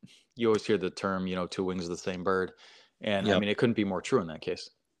 you always hear the term, two wings of the same bird. And I Yep. mean, it couldn't be more true in that case.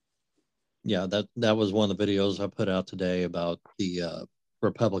 Yeah, that was one of the videos I put out today about the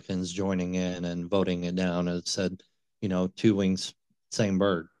Republicans joining in and voting it down. It said, two wings, same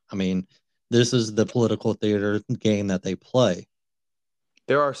bird. I mean, this is the political theater game that they play.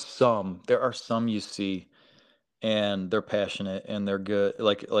 There are some you see, and they're passionate and they're good.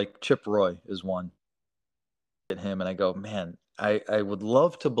 Like Chip Roy is one. At him and I go, man, I would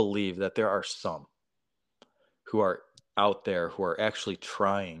love to believe that there are some who are out there who are actually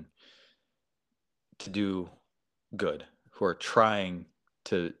trying to do good, who are trying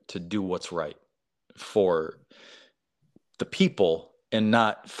to do what's right for the people and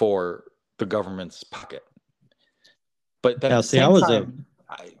not for the government's pocket. But then Now, at the see, I same was time,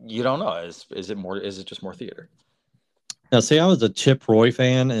 you don't know. Is it just more theater? I was a Chip Roy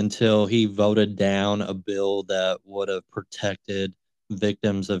fan until he voted down a bill that would have protected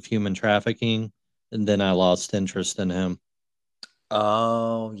victims of human trafficking, and then I lost interest in him.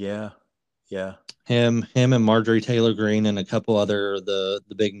 Oh, yeah. Yeah. Him and Marjorie Taylor Greene and a couple other the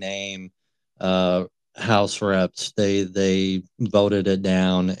big name uh, House reps, they voted it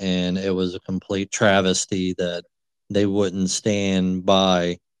down, and it was a complete travesty that they wouldn't stand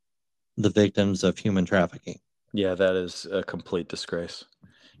by the victims of human trafficking. Yeah, that is a complete disgrace.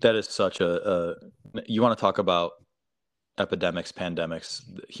 That is such a you want to talk about epidemics, pandemics,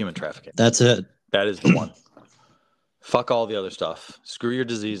 human trafficking. That's it. That is the one. Fuck all the other stuff. Screw your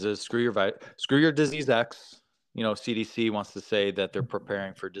diseases. Screw your disease X. CDC wants to say that they're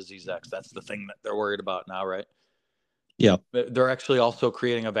preparing for disease X. That's the thing that they're worried about now, right? Yeah. They're actually also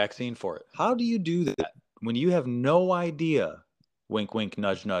creating a vaccine for it. How do you do that when you have no idea, wink, wink,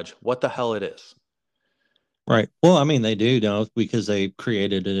 nudge, nudge, what the hell it is? Right. Well, I mean, they do know because they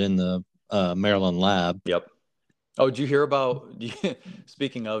created it in the Maryland lab. Yep. Oh, did you hear about,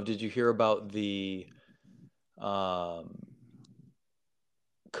 speaking of, did you hear about the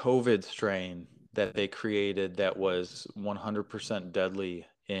COVID strain that they created that was 100% deadly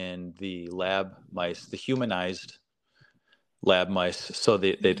in the lab mice, the humanized lab mice? So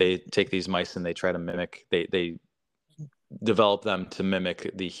they take these mice and they try to mimic, they develop them to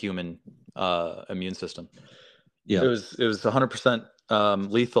mimic the human immune system. Yeah. It was 100%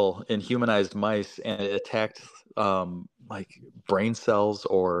 lethal in humanized mice, and it attacked like brain cells,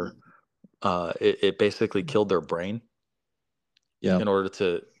 or it basically killed their brain. Yeah. In order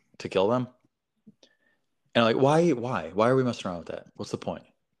to kill them. And like, why are we messing around with that? What's the point?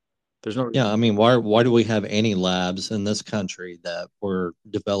 There's no. Yeah. I mean, why do we have any labs in this country that were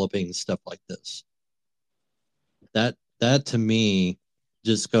developing stuff like this? That to me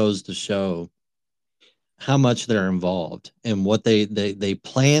just goes to show how much they're involved and what they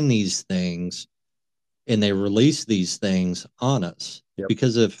plan these things and they release these things on us. Yep.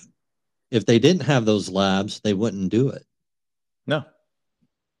 Because if they didn't have those labs, they wouldn't do it. No.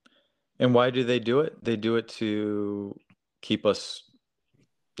 And why do they do it? They do it to keep us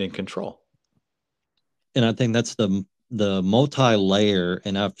in control. And I think that's the multi-layer,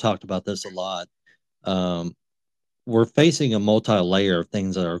 and I've talked about this a lot. We're facing a multi-layer of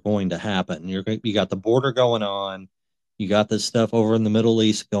things that are going to happen. You got the border going on, you got this stuff over in the Middle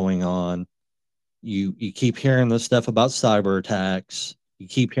East going on. You keep hearing this stuff about cyber attacks. You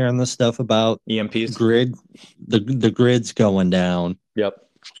keep hearing this stuff about EMPs, the grid's going down. Yep.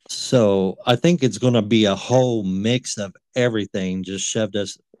 So I think it's going to be a whole mix of everything just shoved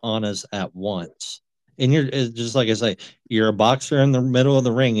on us at once. And it's just like I say, you're a boxer in the middle of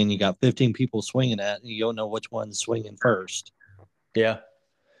the ring and you got 15 people swinging at it, and you don't know which one's swinging first. Yeah.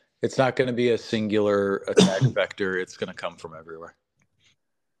 It's not going to be a singular attack vector. It's going to come from everywhere.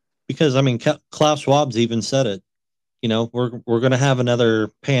 Because I mean, Klaus Schwab's even said it. You know, we're going to have another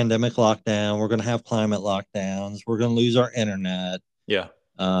pandemic lockdown. We're going to have climate lockdowns. We're going to lose our internet. Yeah.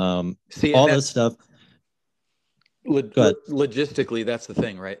 See, All this stuff. Logistically, that's the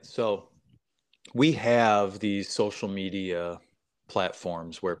thing, right? So we have these social media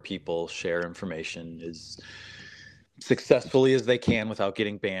platforms where people share information as successfully as they can without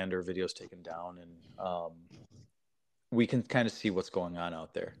getting banned or videos taken down. And we can kind of see what's going on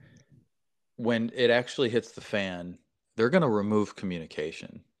out there. When it actually hits the fan, they're going to remove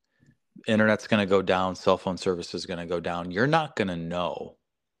communication. Internet's going to go down. Cell phone service is going to go down. You're not going to know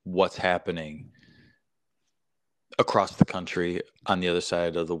what's happening across the country on the other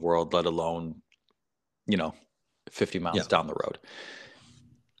side of the world, let alone, 50 miles down the road.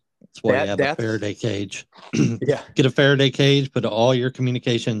 That's why you have a Faraday cage. Yeah. Get a Faraday cage, put all your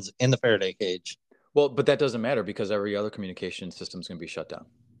communications in the Faraday cage. Well, but that doesn't matter because every other communication system is going to be shut down.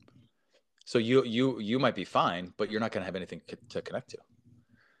 So you might be fine, but you're not going to have anything to connect to.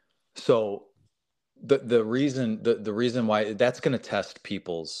 So the reason why that's going to test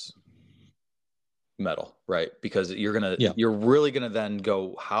people's metal, right? Because you're really going to then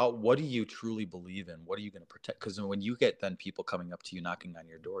go, what do you truly believe in? What are you going to protect? Because when you get then people coming up to you, knocking on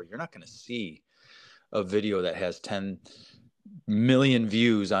your door, you're not going to see a video that has 10 million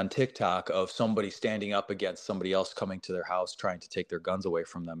views on TikTok of somebody standing up against somebody else coming to their house trying to take their guns away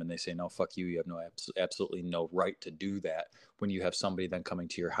from them, and they say, no, fuck you, you have absolutely no right to do that. When you have somebody then coming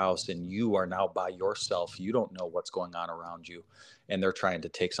to your house and you are now by yourself, you don't know what's going on around you, and they're trying to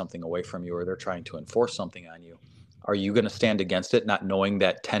take something away from you, or they're trying to enforce something on you. Are you going to stand against it, not knowing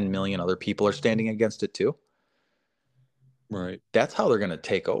that 10 million other people are standing against it too? Right. That's how they're going to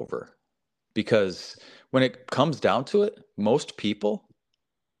take over. Because when it comes down to it, most people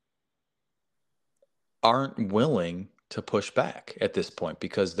aren't willing to push back at this point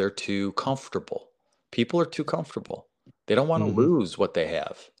because they're too comfortable. People are too comfortable. They don't want to lose what they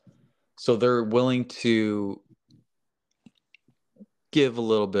have. So they're willing to give a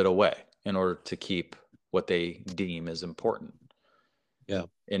little bit away in order to keep what they deem as important. Yeah.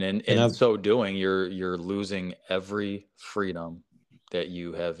 And in so doing, you're losing every freedom that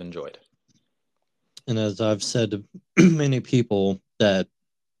you have enjoyed. And as I've said to many people that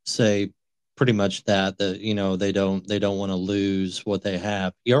say pretty much that they don't want to lose what they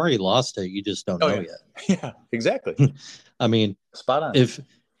have. You already lost it. You just don't know yet. Yeah, exactly. I mean, spot on.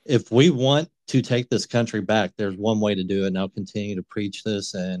 If we want to take this country back, there's one way to do it. And I'll continue to preach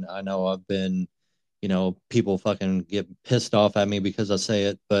this. And I know I've been, people fucking get pissed off at me because I say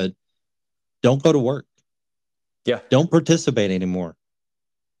it, but don't go to work. Yeah. Don't participate anymore.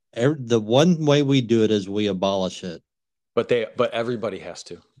 The one way we do it is we abolish it. But everybody has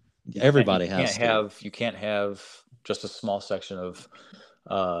to. Everybody has to. You can't have just a small section of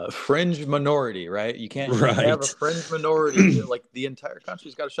fringe minority, right? You can't have a fringe minority. Like the entire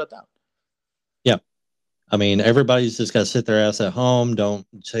country's got to shut down. Yeah. I mean, everybody's just got to sit their ass at home. Don't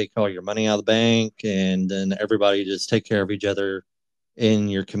take all your money out of the bank. And then everybody just take care of each other in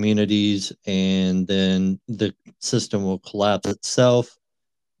your communities. And then the system will collapse itself.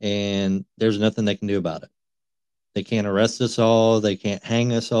 And there's nothing they can do about it. They can't arrest us all. They can't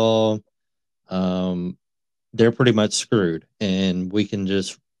hang us all. They're pretty much screwed. And we can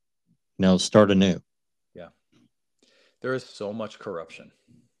just, start anew. Yeah. There is so much corruption.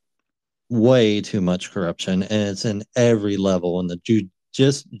 Way too much corruption. And it's in every level in the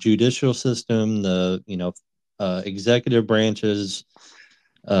judicial system, the, executive branches,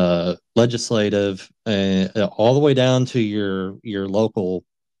 legislative, all the way down to your local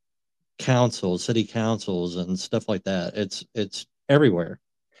councils, city councils, and stuff like that. It's everywhere.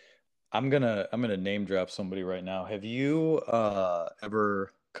 I'm gonna name drop somebody right now. Have you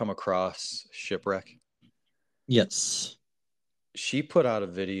ever come across Shipwreck? Yes. She put out a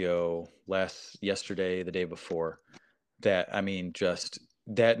video yesterday, the day before, that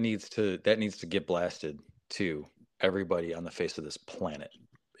that needs to get blasted to everybody on the face of this planet,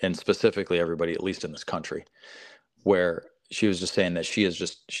 and specifically everybody, at least in this country, where she was just saying that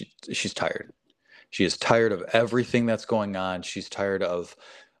she's tired. She is tired of everything that's going on. She's tired of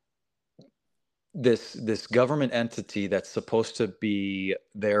this government entity that's supposed to be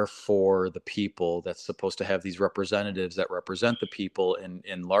there for the people, that's supposed to have these representatives that represent the people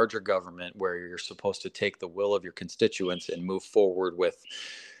in larger government, where you're supposed to take the will of your constituents and move forward with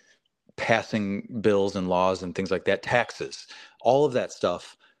passing bills and laws and things like that, taxes, all of that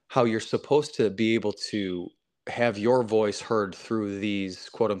stuff, how you're supposed to be able to have your voice heard through these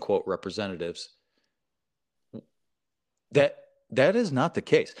quote unquote representatives. That That is not the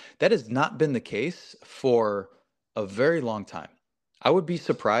case. That has not been the case for a very long time. I would be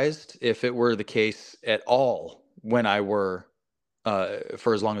surprised if it were the case at all when I were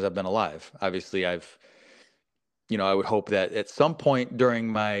for as long as I've been alive. Obviously, I would hope that at some point during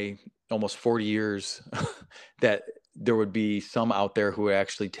my almost 40 years that there would be some out there who are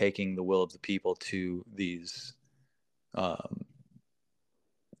actually taking the will of the people um,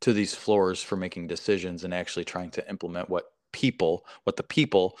 to these floors for making decisions and actually trying to implement what the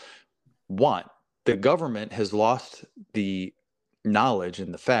people want. The government has lost the knowledge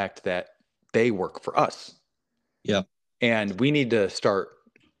and the fact that they work for us. Yeah. And they need to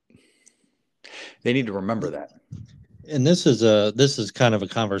remember that. And this is kind of a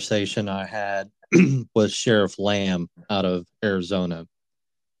conversation I had with Sheriff Lamb out of Arizona,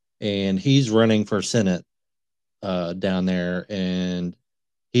 and he's running for Senate down there, and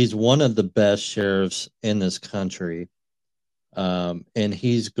he's one of the best sheriffs in this country. And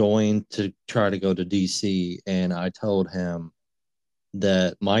he's going to try to go to DC. And I told him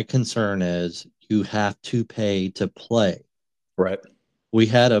that my concern is you have to pay to play. Right. We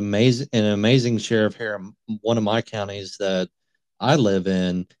had an amazing sheriff here in one of my counties that I live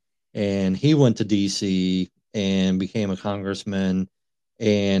in, and he went to DC and became a congressman,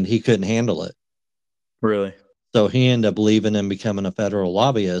 and he couldn't handle it. Really? So he ended up leaving and becoming a federal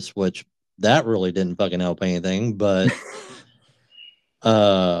lobbyist, which that really didn't fucking help anything. But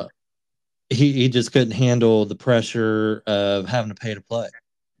he just couldn't handle the pressure of having to pay to play.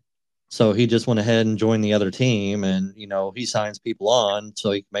 So he just went ahead and joined the other team, and he signs people on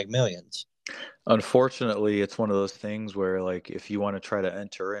so he can make millions. Unfortunately, it's one of those things where, like, if you want to try to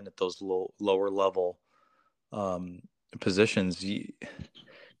enter in at those lower level positions, you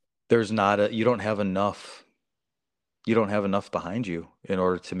don't have enough. You don't have enough behind you in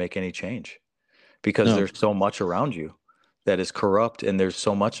order to make any change, because there's so much around you that is corrupt, and there's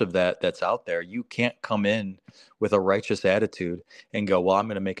so much of that's out there. You can't come in with a righteous attitude and go, well, I'm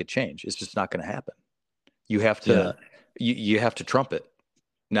going to make a change. It's just not going to happen. You have to, you have to trump it.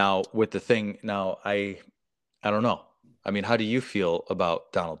 Now with the thing now, I don't know. I mean, how do you feel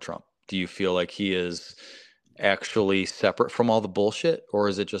about Donald Trump? Do you feel like he is actually separate from all the bullshit, or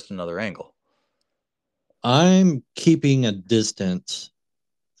is it just another angle? I'm keeping a distance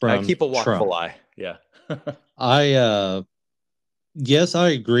from I keep a watchful Trump. eye. Yeah. Yes,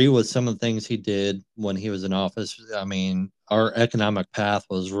 I agree with some of the things he did when he was in office. I mean, our economic path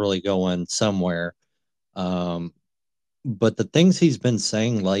was really going somewhere. But the things he's been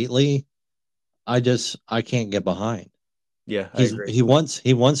saying lately, I can't get behind. Yeah, I agree. He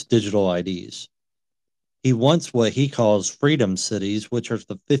wants digital IDs. He wants what he calls freedom cities, which are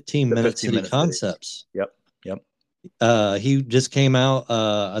the 15-minute city concepts. Yep. He just came out,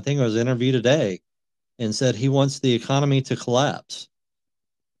 I think it was an interview today, and said he wants the economy to collapse.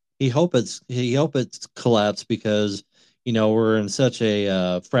 He hope it's collapsed because we're in such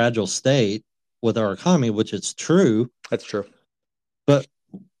a fragile state with our economy, which it's true. That's true. But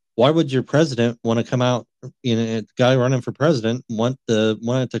why would your president want to come out? The guy running for president want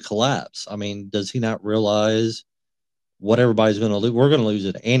it to collapse? I mean, does he not realize what everybody's going to lose? We're going to lose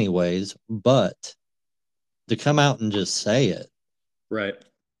it anyways. But to come out and just say it, right?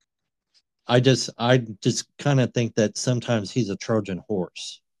 I just kind of think that sometimes he's a Trojan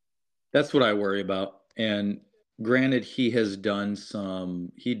horse. That's what I worry about. And granted, he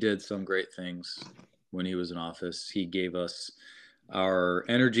did some great things when he was in office. He gave us our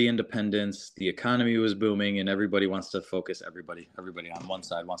energy independence. The economy was booming, and everybody on one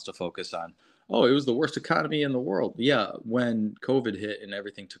side wants to focus on, oh, it was the worst economy in the world. Yeah, when COVID hit and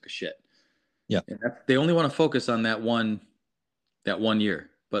everything took a shit. Yeah. And they only want to focus on that one year.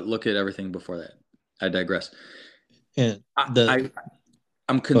 But look at everything before that. I digress. And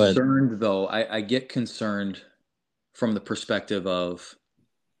I'm concerned, though. I get concerned from the perspective of,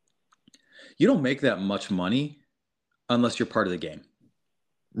 you don't make that much money unless you're part of the game.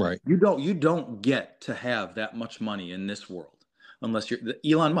 Right. You don't get to have that much money in this world unless you're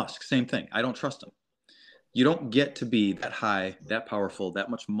Elon Musk. Same thing. I don't trust him. You don't get to be that high, that powerful, that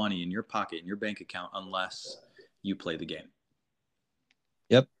much money in your pocket, in your bank account, unless you play the game.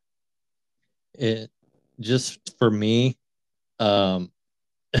 Yep. It just, for me, a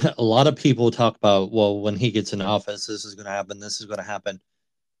lot of people talk about, well, when he gets in office, this is going to happen. This is going to happen.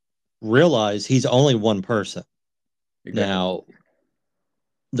 Realize he's only one person. Exactly. Now,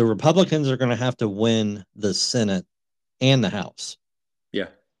 the Republicans are going to have to win the Senate and the House. Yeah.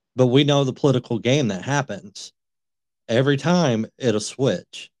 But we know the political game that happens. Every time it'll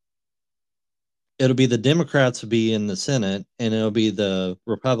switch. It'll be the Democrats will be in the Senate, and it'll be the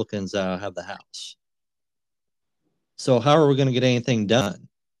Republicans that have the House. So how are we going to get anything done?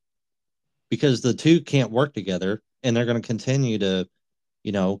 Because the two can't work together, and they're going to continue to,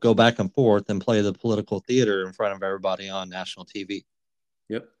 go back and forth and play the political theater in front of everybody on national TV.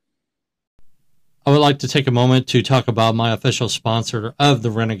 Yep. I would like to take a moment to talk about my official sponsor of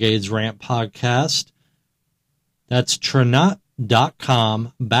the Renegades Rant podcast. That's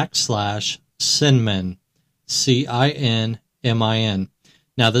Trinot.com/Sinmin, CINMIN.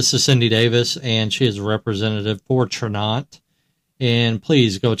 Now, this is Cindy Davis, and she is a representative for Trinot. And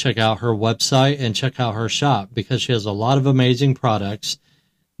please go check out her website and check out her shop because she has a lot of amazing products.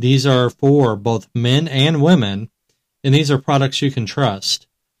 These are for both men and women, and these are products you can trust.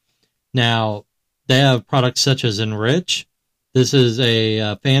 Now, they have products such as Enrich. This is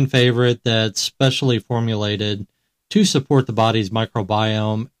a fan favorite that's specially formulated to support the body's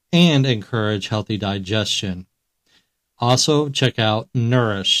microbiome and encourage healthy digestion. Also, check out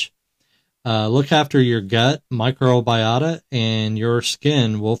Nourish. Look after your gut microbiota and your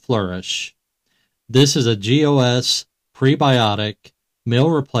skin will flourish. This is a GOS prebiotic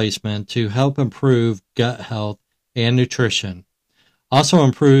meal replacement to help improve gut health and nutrition. Also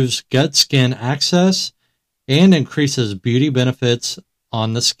improves gut-skin access and increases beauty benefits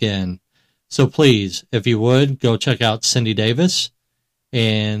on the skin. So please, if you would, go check out Cindy Davis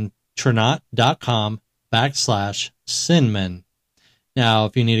and Trinot.com/Sinmin. Now,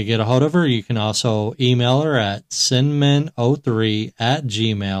 if you need to get a hold of her, you can also email her at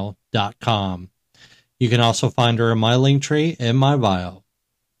sinmin03@gmail.com. You can also find her in my link tree in my bio.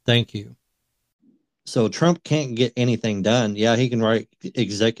 Thank you. So Trump can't get anything done. Yeah, he can write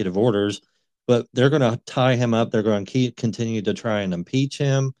executive orders, but they're going to tie him up. They're going to continue to try and impeach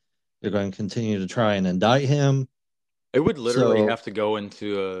him. They're going to continue to try and indict him. It would literally have to go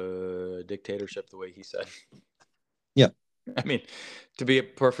into a dictatorship the way he said. Yeah. I mean, to be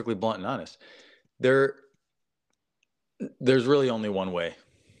perfectly blunt and honest, there's really only one way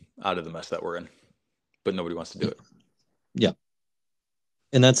out of the mess that we're in, but nobody wants to do it. Yeah.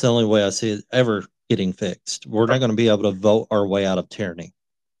 And that's the only way I see it ever getting fixed. We're not going to be able to vote our way out of tyranny.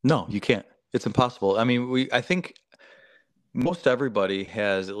 No, you can't. It's impossible. I mean, I think most everybody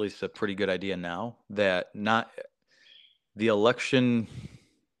has at least a pretty good idea now that not the election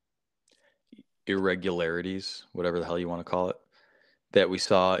irregularities, whatever the hell you want to call it, that we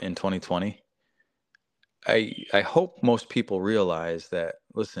saw in 2020. I hope most people realize that,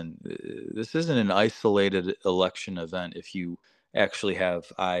 listen, this isn't an isolated election event if you actually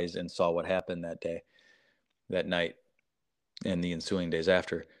have eyes and saw what happened that day, that night, and the ensuing days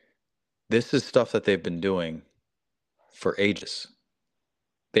after. This is stuff that they've been doing for ages.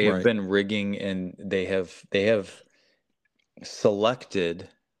 They have been rigging, and they have selected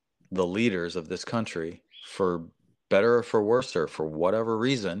the leaders of this country, for better or for worse or for whatever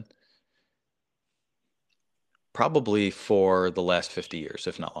reason, probably for the last 50 years,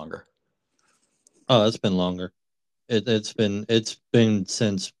 if not longer. Oh, it's been longer. It's been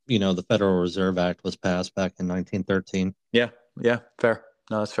since, the Federal Reserve Act was passed back in 1913. Yeah, fair.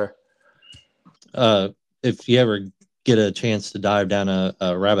 No, that's fair. If you ever get a chance to dive down a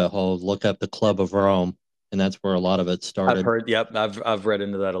rabbit hole, look up the Club of Rome, and that's where a lot of it started. I've heard. Yep, I've read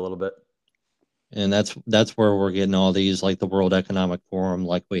into that a little bit. And that's where we're getting all these, like the World Economic Forum,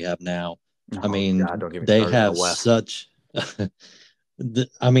 like we have now. I mean, they have such.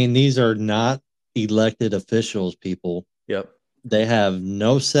 I mean, these are not elected officials, people. Yep. They have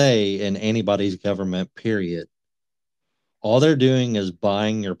no say in anybody's government, period. All they're doing is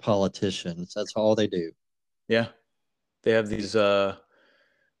buying your politicians. That's all they do. Yeah. They have these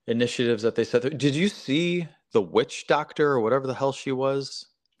initiatives that they set. Did you see the witch doctor or whatever the hell she was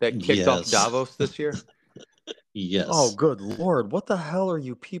that kicked off Davos this year? Yes. Oh, good Lord. What the hell are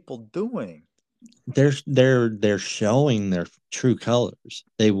you people doing? They're showing their true colors.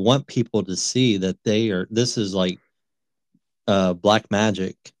 They want people to see that this is like black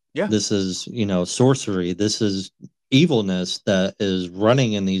magic. Yeah. This is, sorcery. This is evilness that is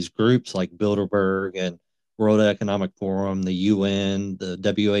running in these groups like Bilderberg and World Economic Forum, the UN, the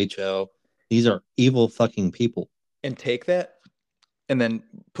WHO. These are evil fucking people. And take that and then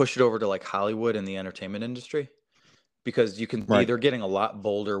push it over to like Hollywood and the entertainment industry, because you can see they're getting a lot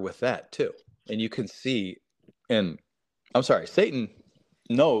bolder with that too. And you can see, and I'm sorry, Satan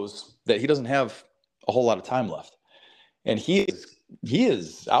knows that he doesn't have a whole lot of time left. And he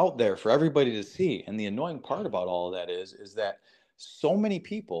is out there for everybody to see. And the annoying part about all of that is that so many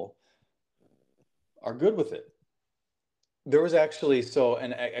people are good with it. There was actually,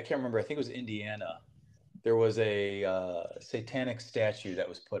 and I can't remember, I think it was Indiana. There was a satanic statue that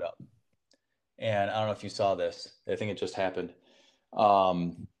was put up. And I don't know if you saw this. I think it just happened.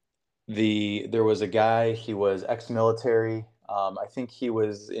 There was a guy, he was ex-military. I think he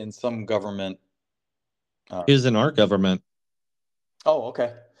was in some government. He was in our government. Oh,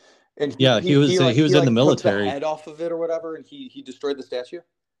 okay. And Yeah, he was he in the like took the military. head off of it or whatever, and he destroyed the statue.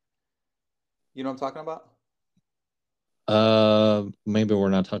 You know what I'm talking about? Maybe we're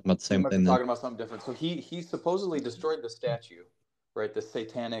not talking about the We same might be thing then. talking about something different. So he supposedly destroyed the statue, right? The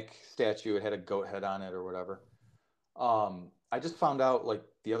satanic statue. It had a goat head on it or whatever. I just found out like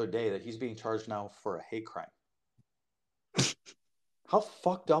the other day that he's being charged now for a hate crime. How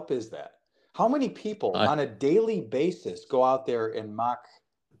fucked up is that? How many people I on a daily basis go out there and mock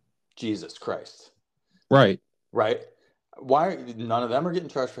Jesus Christ? right. Right? Why none of them are getting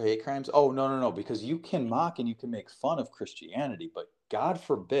charged for hate crimes? Oh, no, no, no, because you can mock and you can make fun of Christianity, but God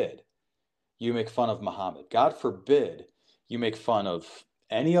forbid you make fun of Muhammad. God forbid you make fun of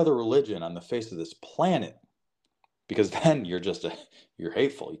any other religion on the face of this planet, because then you're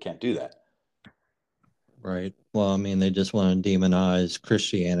hateful. You can't do that. Right. Well, I mean, they just want to demonize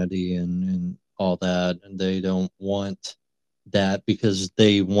Christianity and all that, and they don't want that because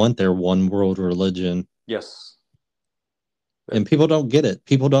they want their one world religion. Yes. And people don't get it.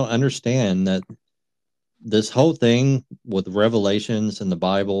 People don't understand that this whole thing with Revelations and the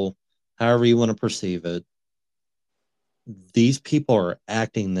Bible, however you want to perceive it, these people are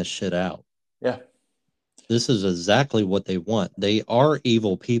acting this shit out. Yeah. This is exactly what they want. They are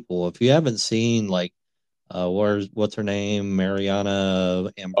evil people. If you haven't seen like what's her name? Mariana Oh,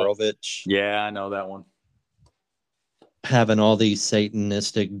 Ambrovich yeah, I know that one. having all these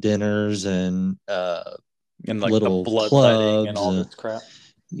satanistic dinners and And like the little bloodletting and clubs. all this crap.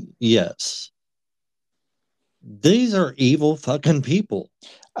 Yes. These are evil fucking people.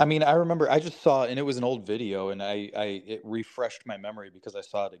 I mean, I remember I just saw, and it was an old video, and it refreshed my memory because I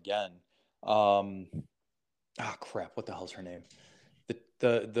saw it again. Crap, what the hell's her name?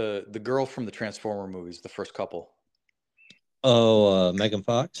 The girl from the Transformer movies, the first couple. Oh, Megan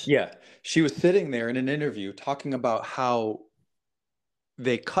Fox? Yeah, she was sitting there in an interview talking about how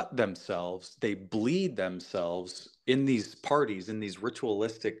they cut themselves, they bleed themselves in these parties, in these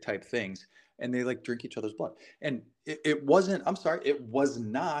ritualistic type things, and they like drink each other's blood. And it wasn't, I'm sorry, it was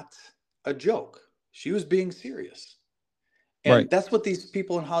not a joke. She was being serious. And Right. that's what these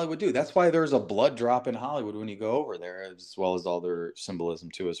people in Hollywood do. That's why there's a blood drop in Hollywood when you go over there, as well as all their symbolism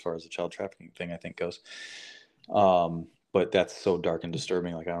too, as far as the child trafficking thing, I think goes. But that's so dark and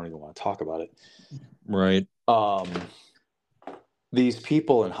disturbing. Like I don't even want to talk about it. Right. These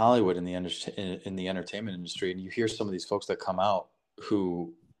people in Hollywood in the entertainment industry, and you hear some of these folks that come out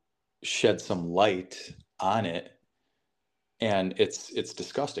who shed some light on it, and it's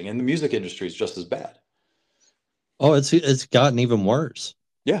disgusting. And the music industry is just as bad. Oh, it's gotten even worse.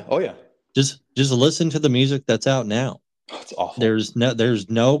 Yeah. Oh yeah. Just listen to the music that's out now. Oh, it's awful. There's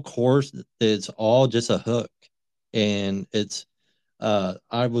no chorus. It's all just a hook, and it's.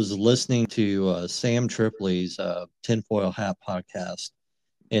 I was listening to Sam Tripoli's Tinfoil Hat podcast,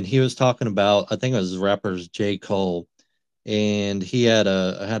 and he was talking about, I think it was rappers J. Cole, and he had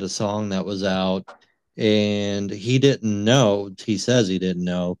a song that was out, and he didn't know. He says he didn't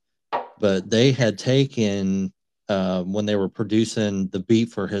know, but they had taken when they were producing the beat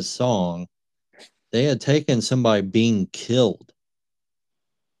for his song, they had taken somebody being killed,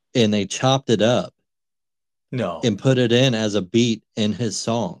 and they chopped it up No. and put it in as a beat in his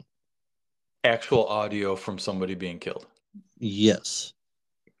song. Actual audio from somebody being killed. Yes.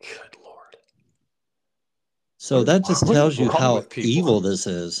 Good Lord. So that just tells you how people? evil this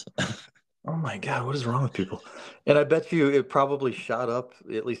is. Oh my God, what is wrong with people? And I bet you it probably shot up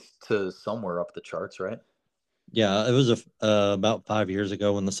at least to somewhere up the charts, right? Yeah, it was about 5 years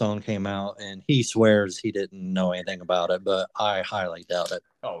ago when the song came out, and he swears he didn't know anything about it, but I highly doubt it.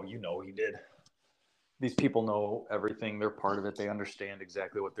 Oh, you know he did. These people know everything. They're part of it. They understand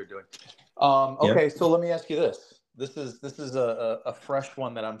exactly what they're doing. Okay, so let me ask you this. This is a fresh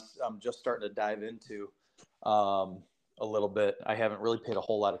one that I'm just starting to dive into a little bit. I haven't really paid a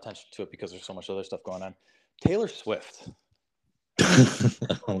whole lot of attention to it because there's so much other stuff going on. Taylor Swift.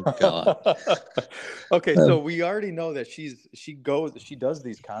 Oh God. Okay, so we already know that she does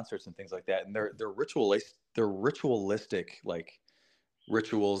these concerts and things like that, and they're ritualistic, like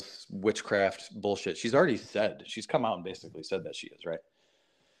rituals, witchcraft bullshit. She's come out and basically said that she is, right?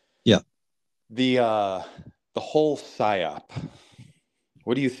 Yeah. The whole psyop.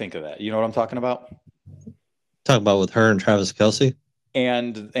 What do you think of that? You know what I'm talking about? Talk about with her and Travis Kelce.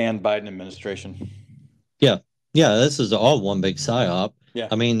 And Biden administration. Yeah. Yeah, this is all one big psyop. Yeah.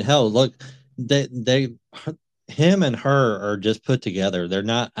 I mean, hell, look, him and her are just put together. They're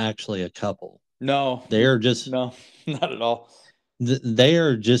not actually a couple. No. They're just no, not at all. They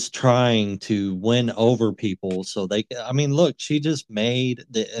are just trying to win over people so they can. I mean, look, she just made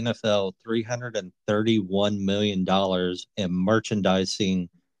the NFL $331 million in merchandising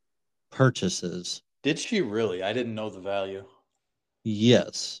purchases. Did she really? I didn't know the value.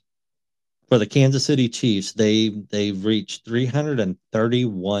 Yes. For the Kansas City Chiefs, they've reached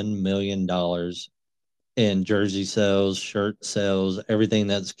 $331 million in jersey sales, shirt sales, everything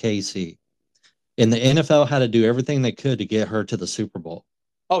that's KC. And the NFL had to do everything they could to get her to the Super Bowl.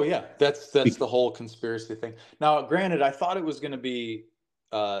 Oh yeah, that's the whole conspiracy thing. Now, granted, I thought it was going to be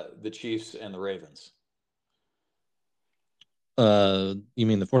the Chiefs and the Ravens. You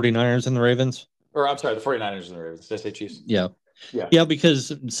mean the 49ers and the Ravens? Or I'm sorry, the 49ers and the Ravens. Did I say Chiefs? Yeah. Yeah. Yeah,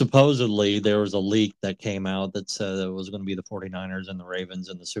 because supposedly there was a leak that came out that said it was going to be the 49ers and the Ravens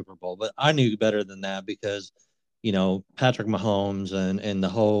in the Super Bowl. But I knew better than that because, Patrick Mahomes and the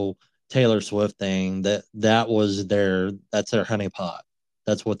whole Taylor Swift thing, that's their honeypot.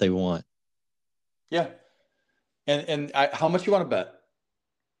 That's what they want. Yeah. And how much you want to bet?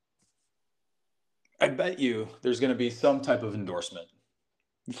 I bet you there's going to be some type of endorsement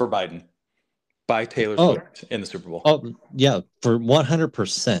for Biden by Taylor Swift in the Super Bowl. Oh, yeah, for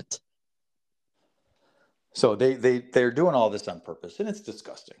 100%. So they're doing all this on purpose, and it's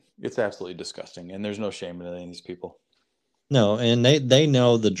disgusting. It's absolutely disgusting, and there's no shame in any of these people. No, and they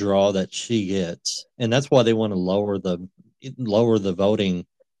know the draw that she gets, and that's why they want to lower the voting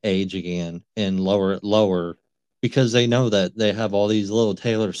age again and lower it lower because they know that they have all these little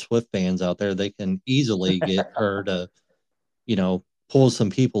Taylor Swift fans out there. They can easily get her to, pull some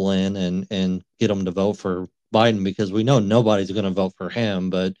people in and get them to vote for Biden because we know nobody's going to vote for him,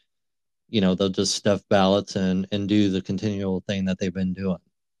 but they'll just stuff ballots and do the continual thing that they've been doing.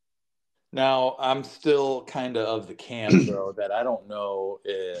 Now, I'm still kind of the camp, though, that I don't know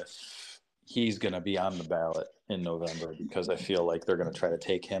if he's going to be on the ballot in November because I feel like they're going to try to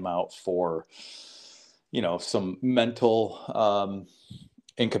take him out for, some mental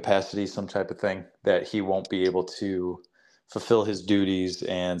incapacity, some type of thing that he won't be able to fulfill his duties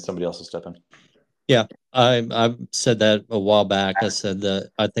and somebody else will step in. Yeah, I said that a while back. I said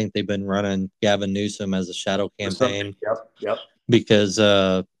that I think they've been running Gavin Newsom as a shadow campaign. Yep. Because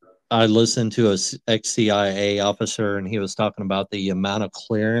I listened to a ex-CIA officer, and he was talking about the amount of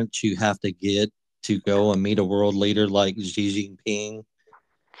clearance you have to get to go and meet a world leader like Xi Jinping,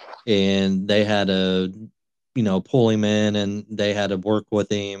 and they had to, pull him in, and they had to work with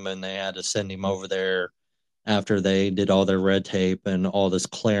him, and they had to send him over there after they did all their red tape and all this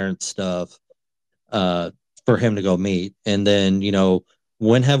clearance stuff for him to go meet. And then,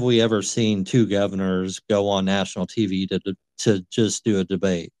 when have we ever seen two governors go on national TV to just do a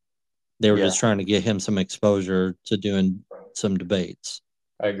debate? They were just trying to get him some exposure to doing some debates.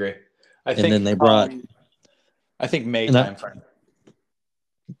 I agree. And then they brought. I think May timeframe.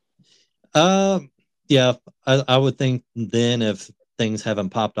 Yeah, I would think then if things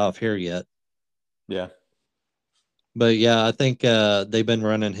haven't popped off here yet. Yeah. But yeah, I think they've been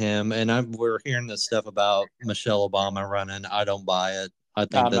running him, and we're hearing this stuff about Michelle Obama running. I don't buy it. I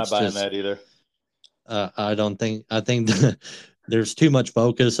think I'm not buying that either. I don't think. I think there's too much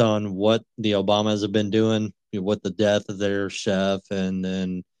focus on what the Obamas have been doing with the death of their chef, and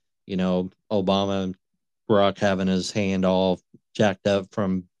then Obama and Barack having his hand all jacked up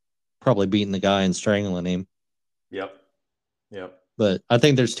from probably beating the guy and strangling him. Yep. But I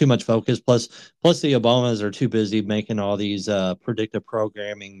think there's too much focus. Plus the Obamas are too busy making all these predictive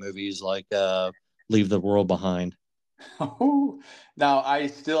programming movies like Leave the World Behind. Now, I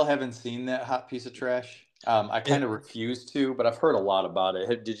still haven't seen that hot piece of trash. I kind of refuse to, but I've heard a lot about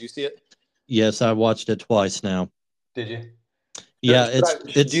it. Did you see it? Yes, I watched it twice now. Did you? Yeah,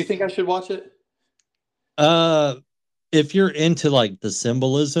 do you think I should watch it? If you're into like the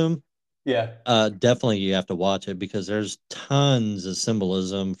symbolism, yeah, definitely you have to watch it because there's tons of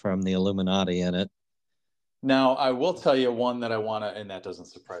symbolism from the Illuminati in it. Now, I will tell you one that I want to, and that doesn't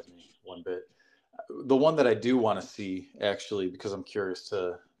surprise me one bit. The one that I do want to see, actually, because I'm curious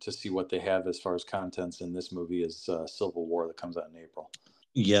to see what they have as far as contents in this movie, is Civil War that comes out in April.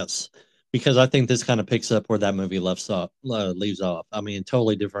 Yes, because I think this kind of picks up where that movie leaves off. I mean,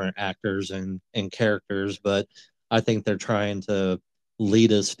 totally different actors and characters, but I think they're trying to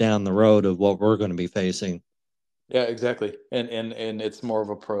lead us down the road of what we're going to be facing. Yeah, exactly. And it's more of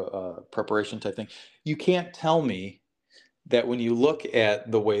a preparation type thing. You can't tell me that when you look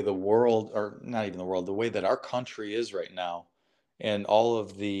at the way the world, or not even the world, the way that our country is right now, and all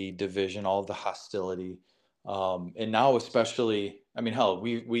of the division, all of the hostility, and now especially, I mean, hell,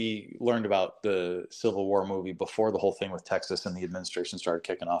 we learned about the Civil War movie before the whole thing with Texas and the administration started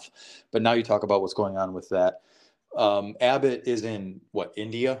kicking off. But now you talk about what's going on with that. Abbott is in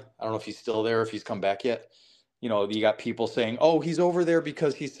India? I don't know if he's still there, if he's come back yet. You got people saying, "Oh, he's over there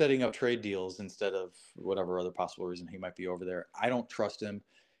because he's setting up trade deals instead of whatever other possible reason he might be over there." I don't trust him.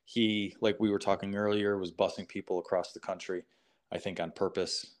 He, like we were talking earlier, was busing people across the country, I think on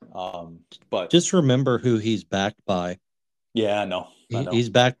purpose. But Just remember who he's backed by. yeah, I know. He's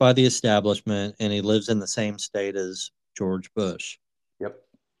backed by the establishment, and he lives in the same state as George Bush. Yep.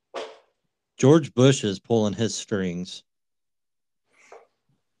 George Bush is pulling his strings.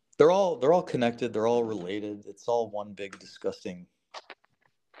 They're all connected. They're all related. It's all one big disgusting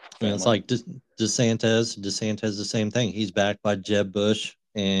family. It's like DeSantis. DeSantis, the same thing. He's backed by Jeb Bush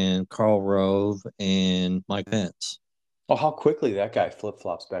and Karl Rove and Mike Pence. Oh, how quickly that guy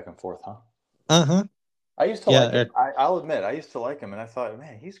flip-flops back and forth, huh? Uh-huh. I used to like him. I'll admit, I used to like him, and I thought,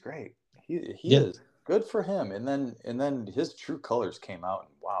 man, he's great. He is good for him. And then his true colors came out,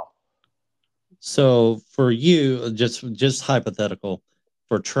 and wow. So for you, just hypothetical,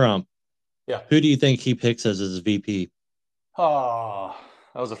 for Trump, who do you think he picks as his VP? Oh,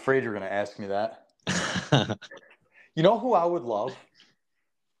 I was afraid you were going to ask me that. You know who I would love?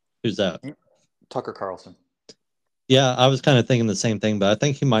 Who's that? Tucker Carlson. Yeah, I was kind of thinking the same thing, but I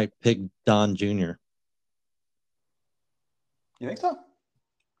think he might pick Don Jr. You think so?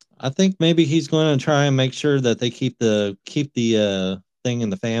 I think maybe he's going to try and make sure that they keep the thing in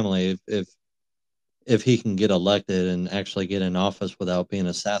the family if he can get elected and actually get in office without being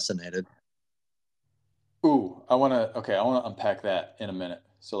assassinated. Ooh, I want to unpack that in a minute.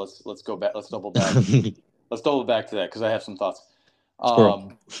 So let's go back. Let's double back. Let's double back to that because I have some thoughts. Yeah,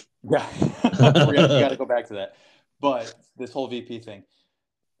 we got to go back to that. But this whole VP thing,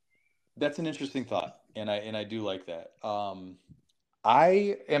 that's an interesting thought, and I do like that.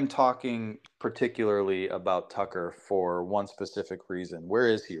 I am talking particularly about Tucker for one specific reason. Where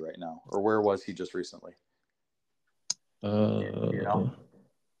is he right now, or where was he just recently? No,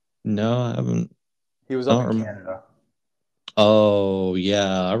 I haven't. He was up in Canada. Oh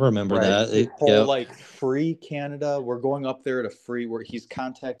yeah, I remember that. The whole free Canada. We're going up there to free. Where he's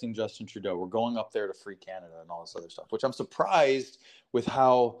contacting Justin Trudeau. We're going up there to free Canada and all this other stuff. Which I'm surprised with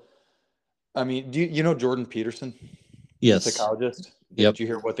how. I mean, do you know Jordan Peterson? Yes, the psychologist. Did you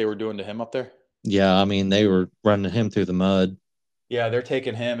hear what they were doing to him up there? Yeah, I mean they were running him through the mud. Yeah, they're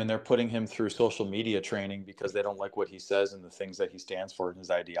taking him and they're putting him through social media training because they don't like what he says and the things that he stands for and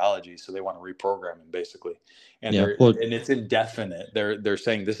his ideology. So they want to reprogram him basically. And and it's indefinite. They're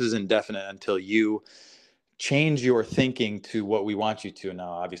saying this is indefinite until you change your thinking to what we want you to. Now,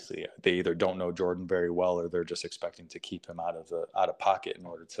 obviously, they either don't know Jordan very well or they're just expecting to keep him out of pocket in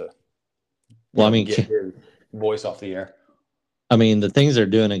order to get his voice off the air. I mean, the things they're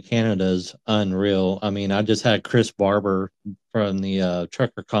doing in Canada is unreal. I mean, I just had Chris Barber from the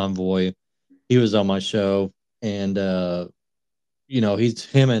Trucker Convoy. He was on my show, and he's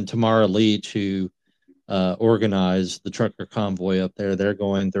him and Tamara Leach who organized the Trucker Convoy up there. They're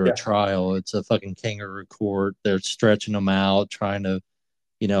going through a trial. It's a fucking kangaroo court. They're stretching them out, trying to,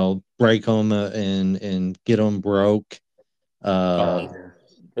 break them and get them broke.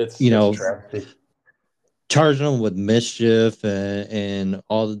 It's travesty. Charging them with mischief and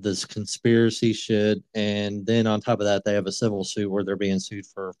all of this conspiracy shit. And then on top of that, they have a civil suit where they're being sued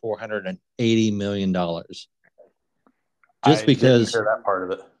for $480 million. Just because didn't hear that part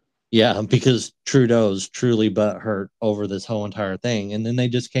of it. Yeah, because Trudeau's truly butthurt over this whole entire thing. And then they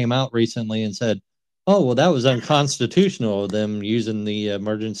just came out recently and said, oh, well, that was unconstitutional, them using the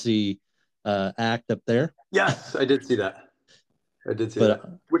emergency act up there. Yes, I did see that.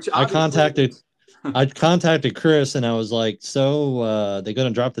 Which I contacted Chris and I was like, so they going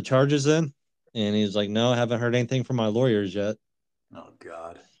to drop the charges then? And he was like, no, I haven't heard anything from my lawyers yet. Oh,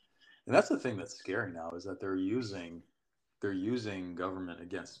 God. And that's the thing that's scary now is that they're using government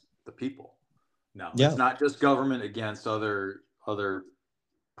against the people. Now, it's not just government against other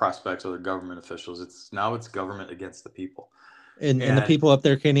prospects, other government officials. It's government against the people. And the people up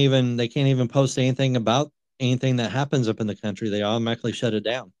there can't even post anything about anything that happens up in the country. They automatically shut it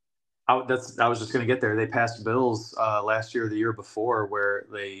down. I was just going to get there. They passed bills last year or the year before where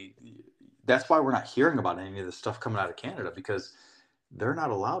that's why we're not hearing about any of this stuff coming out of Canada because they're not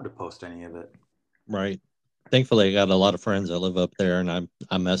allowed to post any of it. Right. Thankfully, I got a lot of friends that live up there, and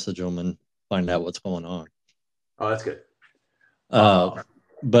I message them and find out what's going on. Oh, that's good. But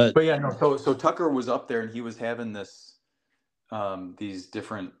yeah, no. So Tucker was up there, and he was having these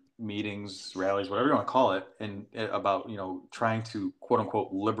different meetings, rallies, whatever you want to call it, and about trying to quote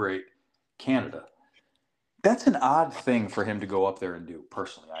unquote liberate Canada. That's an odd thing for him to go up there and do,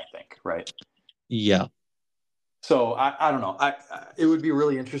 personally. I think, right? Yeah. So I don't know. It would be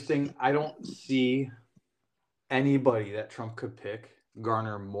really interesting. I don't see anybody that Trump could pick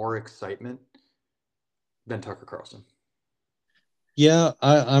garner more excitement than Tucker Carlson. Yeah,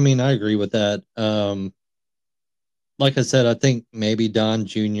 I mean, I agree with that. Like I said, I think maybe Don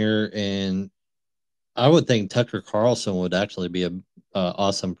Jr. and I would think Tucker Carlson would actually be a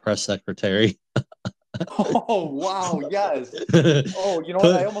awesome press secretary. Oh, wow. Yes. Oh, you know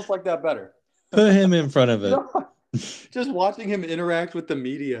what? I put almost like that better. put him in front of You it. know, just watching him interact with the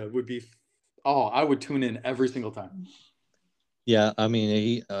media would be, oh, I would tune in every single time. Yeah, I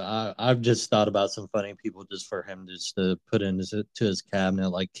mean, I've just thought about some funny people just for him just to put into his cabinet,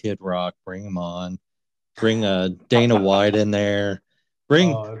 like Kid Rock, bring him on, bring Dana White in there,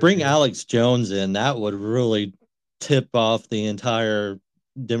 Oh, that'd be bring good. Alex Jones in. That would really tip off the entire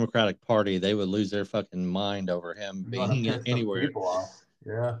Democratic Party. They would lose their fucking mind over him You want to being piss some anywhere. people off.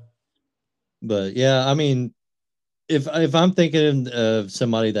 Yeah. But yeah, I mean, if I'm thinking of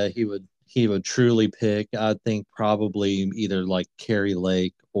somebody that he would truly pick, I think probably either like Carrie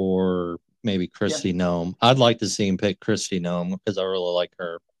Lake or maybe Yeah. Christy Nome. I'd like to see him pick Christy Nome because I really like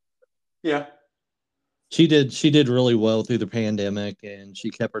her. Yeah. She did really well through the pandemic and she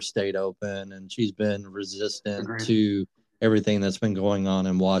kept her state open and she's been resistant Agreed. to everything that's been going on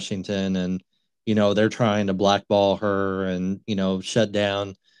in Washington and they're trying to blackball her and shut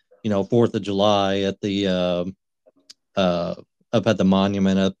down 4th of July at the uh, up at the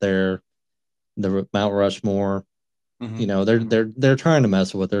monument up there, the Mount Rushmore. They're trying to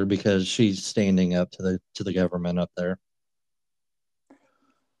mess with her because she's standing up to the government up there.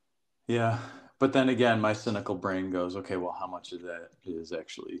 Yeah. But then again, my cynical brain goes, okay, well, how much of that is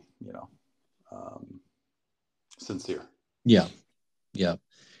actually, um, sincere? Yeah, yeah,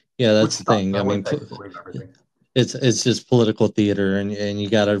 yeah. That's Which the sucks. thing. I I wish mean, I could believe everything. it's just political theater, and you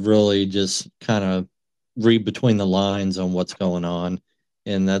got to really just kind of read between the lines on what's going on,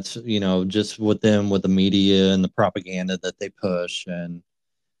 and that's just with them with the media and the propaganda that they push, and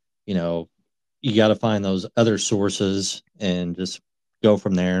you know you got to find those other sources and just go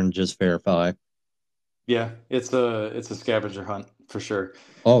from there and just verify. Yeah, it's a scavenger hunt for sure.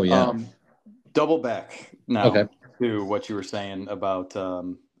 Oh yeah. Um, Double back Okay. now to what you were saying about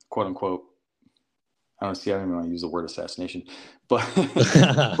quote unquote. I don't see. I don't even want to use the word assassination, but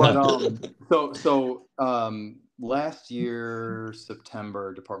but last year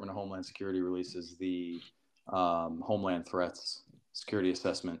September, Department of Homeland Security releases the Homeland Threats Security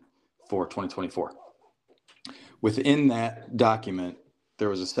Assessment for 2024. Within that document, there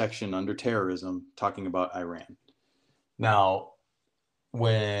was a section under terrorism talking about Iran. Now,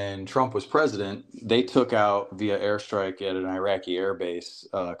 when Trump was president, they took out via airstrike at an Iraqi airbase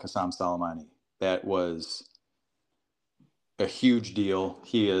Qasem Soleimani. That was a huge deal.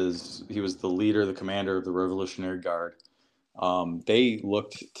 He was the leader, the commander of the Revolutionary Guard. They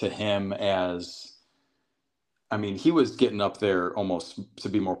looked to him as, I mean, he was getting up there almost to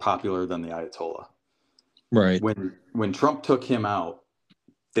be more popular than the Ayatollah. Right. When Trump took him out,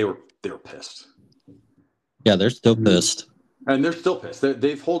 they were pissed. Yeah, they're still pissed. And they're still pissed.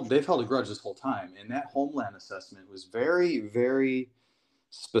 They've held a grudge this whole time. And that Homeland assessment was very, very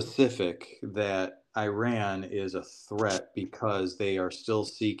specific that Iran is a threat because they are still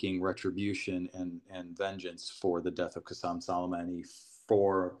seeking retribution and vengeance for the death of Qasem Soleimani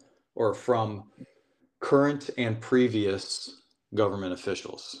from current and previous government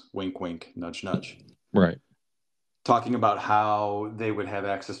officials. Wink, wink, nudge, nudge. Right. Talking about how they would have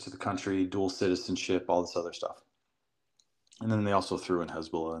access to the country, dual citizenship, all this other stuff. And then they also threw in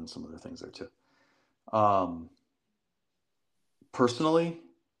Hezbollah and some other things there too. Personally,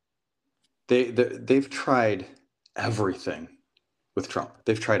 they've tried everything with Trump.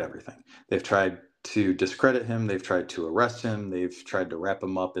 They've tried everything. They've tried to discredit him. They've tried to arrest him. They've tried to wrap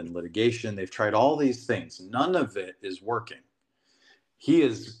him up in litigation. They've tried all these things. None of it is working. He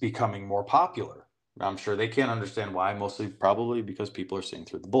is becoming more popular. I'm sure they can't understand why, mostly probably because people are seeing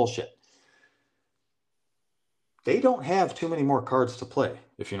through the bullshit. They don't have too many more cards to play,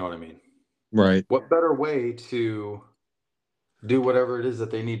 if you know what I mean. Right. What better way to do whatever it is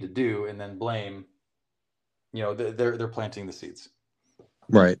that they need to do and then blame, they're planting the seeds.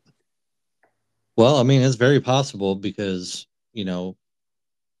 Right. Well, I mean, it's very possible because,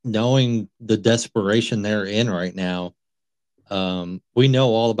 knowing the desperation they're in right now, we know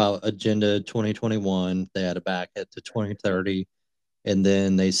all about Agenda 2021. They had to back it to 2030, and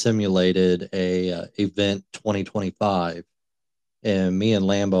then they simulated a event 2025. And me and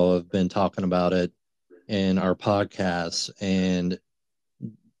Lambo have been talking about it in our podcasts, and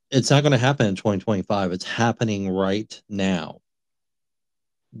it's not going to happen in 2025. It's happening right now.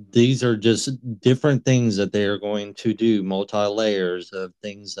 These are just different things that they are going to do, multi layers of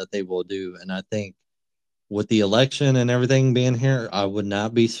things that they will do. And I think with the election and everything being here, I would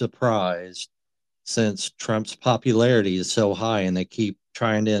not be surprised, since Trump's popularity is so high and they keep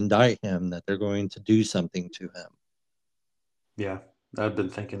trying to indict him, that they're going to do something to him. Yeah, I've been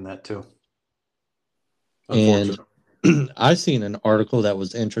thinking that too. And Unfortunately. I seen an article that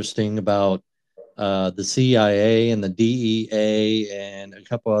was interesting about the CIA and the DEA and a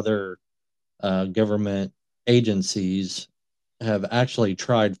couple other government agencies have actually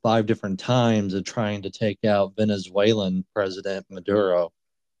tried 5 different times of trying to take out Venezuelan President Maduro.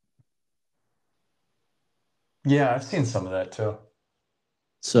 Yeah, I've seen some of that too.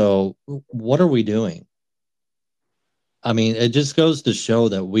 So what are we doing? I mean, it just goes to show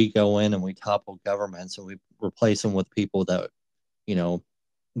that we go in and we topple governments and we replace them with people that, you know,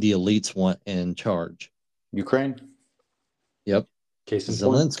 the elites want in charge. Ukraine. Yep. Case in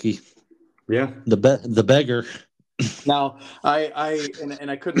point. Zelensky, Yeah. the beggar. Now, I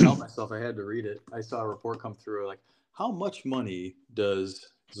I couldn't help myself. I had to read it. I saw a report come through like, how much money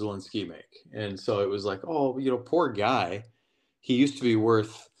does Zelensky make? And so it was like, oh, poor guy. He used to be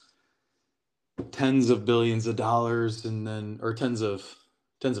worth tens of billions of dollars, and then, or tens of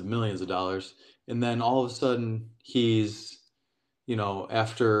millions of dollars, and then all of a sudden he's,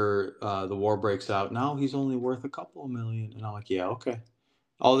 after the war breaks out, now he's only worth a couple of million. And I'm like, yeah, okay.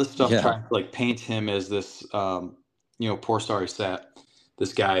 All this stuff Yeah. trying to like paint him as this, poor sorry sat,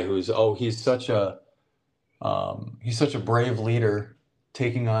 this guy who's, he's such a brave leader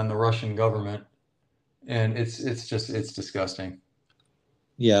taking on the Russian government, and it's disgusting.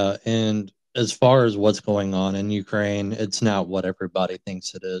 Yeah. And as far as what's going on in Ukraine, it's not what everybody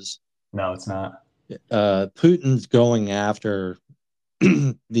thinks it is. No, it's not. Putin's going after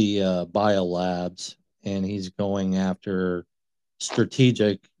the biolabs, and he's going after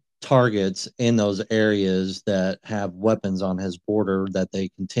strategic targets in those areas that have weapons on his border that they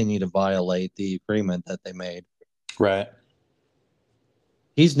continue to violate the agreement that they made. Right.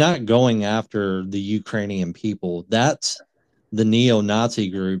 He's not going after the Ukrainian people. That's the neo-Nazi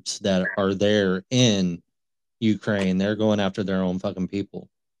groups that are there in Ukraine. They're going after their own fucking people.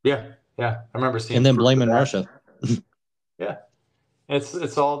 Yeah. I remember seeing And then proof of blaming that. Russia. Yeah.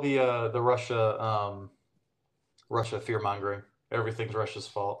 It's all the Russia fear mongering. Everything's Russia's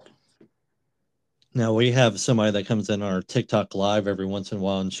fault. Now we have somebody that comes in our TikTok live every once in a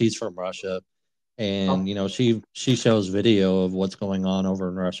while, and she's from Russia. And she shows video of what's going on over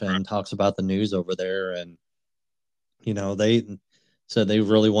in Russia and talks about the news over there. And they said they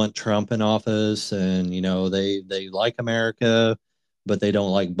really want Trump in office, and they like America, but they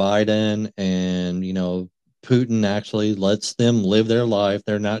don't like Biden. And Putin actually lets them live their life.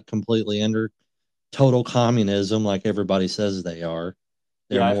 They're not completely under total communism like everybody says they are.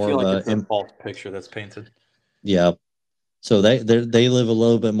 They're I more feel of like it's a false picture that's painted. yeah. So they live a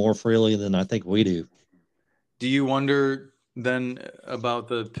little bit more freely than I think we do. Do you wonder then about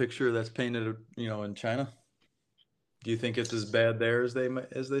the picture that's painted, in China? Do you think it's as bad there as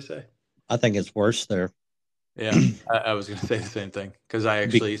they say? I think it's worse there. Yeah, I was going to say the same thing, because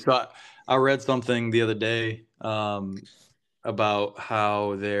I read something the other day about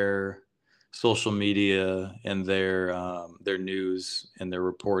how their social media and their news and their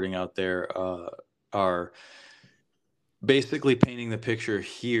reporting out there are basically painting the picture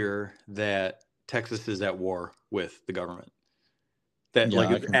here that Texas is at war with the government. That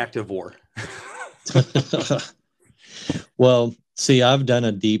it's active war. Well, see, I've done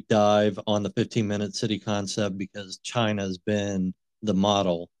a deep dive on the 15-minute city concept because China's been the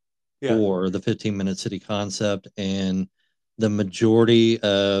model for the 15-minute city concept, and the majority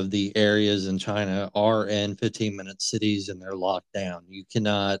of the areas in China are in 15-minute cities, and they're locked down. You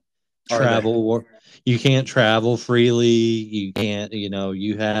cannot travel. You can't travel freely. You can't,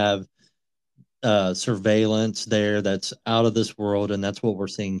 you have surveillance there that's out of this world, and that's what we're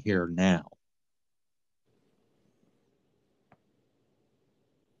seeing here now.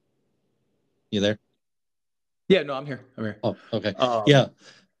 You there? Yeah, no, I'm here. Oh, okay.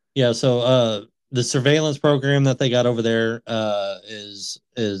 Yeah. So the surveillance program that they got over there is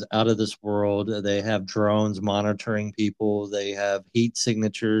out of this world. They have drones monitoring people. They have heat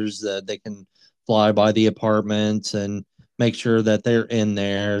signatures that they can fly by the apartments and make sure that they're in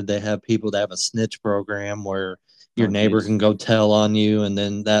there. They have people that have a snitch program where your neighbor can go tell on you, and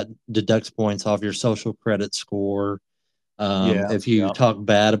then that deducts points off your social credit score. If you talk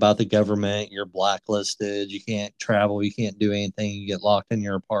bad about the government, you're blacklisted. You can't travel. You can't do anything. You get locked in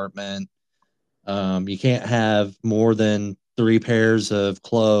your apartment. You can't have more than 3 pairs of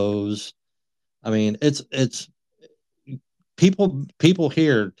clothes. I mean, it's people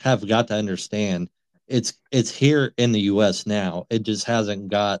here have got to understand it's here in the U.S. now. It just hasn't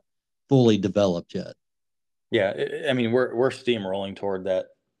got fully developed yet. Yeah, I mean, we're steamrolling toward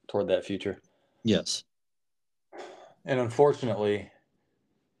that future, Yes. and unfortunately,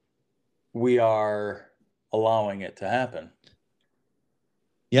 we are allowing it to happen.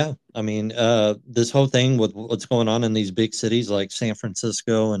 Yeah. I mean, this whole thing with what's going on in these big cities like San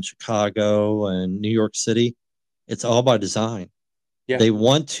Francisco and Chicago and New York City, it's all by design. Yeah. They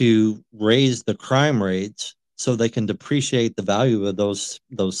want to raise the crime rates so they can depreciate the value of those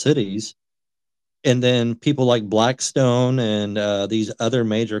cities. And then people like Blackstone and these other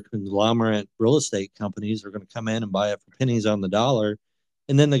major conglomerate real estate companies are going to come in and buy it for pennies on the dollar.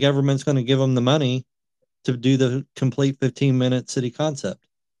 And then the government's going to give them the money to do the complete 15-minute city concept.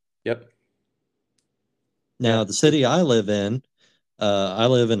 Yep. Now, Yeah. the city I live in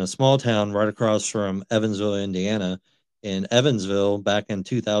a small town right across from Evansville, Indiana. And Evansville, back in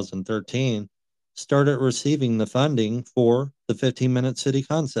 2013, started receiving the funding for the 15-minute city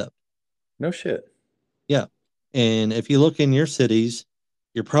concept. No shit. Yeah. And if you look in your cities,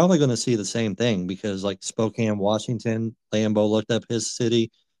 you're probably going to see the same thing because, like Spokane, Washington, Lambo looked up his city,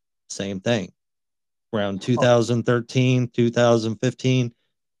 same thing. Around Oh, 2013, 2015,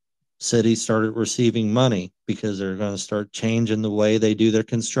 cities started receiving money because they're going to start changing the way they do their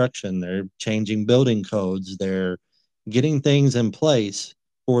construction. They're changing building codes. They're getting things in place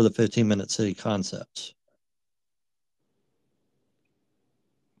for the 15-minute city concepts.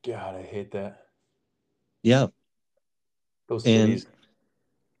 God, I hate that. Yeah. Those And cities.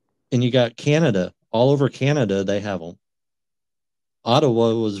 and you got Canada. All over Canada, they have them.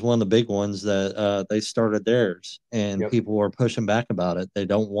 Ottawa was one of the big ones that they started theirs, and Yep. people were pushing back about it. They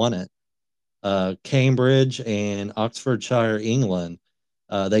don't want it. Cambridge and Oxfordshire, England,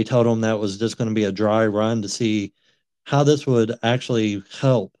 they told them that was just going to be a dry run to see how this would actually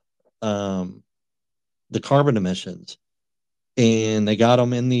help um, the carbon emissions. And they got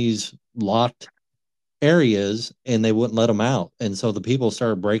them in these locked areas and they wouldn't let them out. And so the people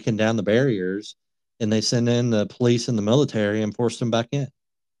started breaking down the barriers and they sent in the police and the military and forced them back in.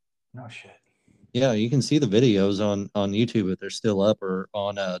 No shit. Yeah, you can see the videos on YouTube if they're still up or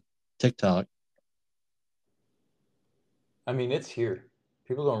on TikTok. I mean, it's here.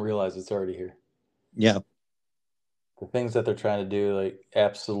 People don't realize it's already here. Yeah, The things that they're trying to do, like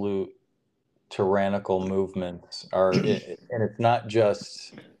absolute tyrannical movements, and it's not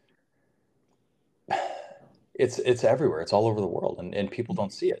just. It's everywhere. It's all over the world, and people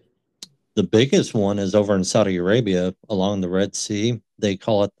don't see it. the biggest one is over in Saudi Arabia along the Red Sea. They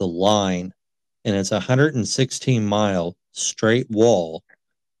call it the Line, and it's a 116-mile straight wall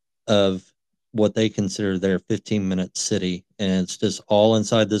of what they consider their 15-minute city, and it's just all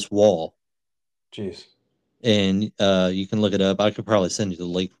inside this wall. Jeez. And you can look it up. I could probably send you the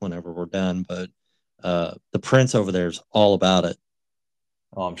link whenever we're done, but the prince over there is all about it.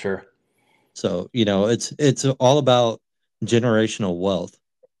 Oh, I'm sure. So it's all about generational wealth.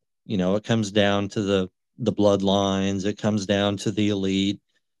 It comes down to the bloodlines. It comes down to the elite.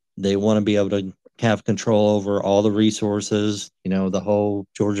 They want to be able to have control over all the resources. The whole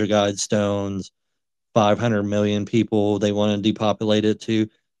Georgia Guidestones, 500 million people. They want to depopulate it too.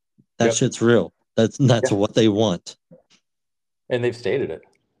 That Yep. shit's real. That's Yeah. what they want. And they've stated it.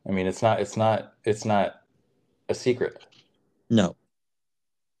 I mean, it's not a secret. No.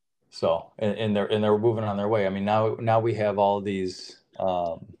 So, and they're moving on their way. I mean, now we have all these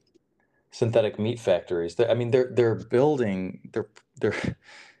synthetic meat factories. I mean, they're building they're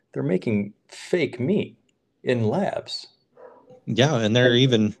they're making fake meat in labs. Yeah, and they're And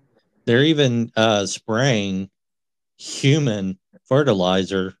even they're even spraying human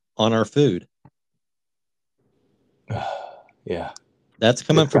fertilizer on our food. yeah, That's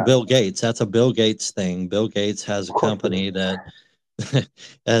coming it's from got Bill Gates. That's a Bill Gates thing. Bill Gates has a of course it company is. that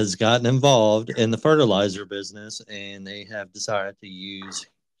has gotten involved in the fertilizer business, and they have decided to use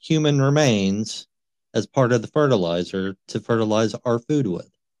human remains as part of the fertilizer to fertilize our food with.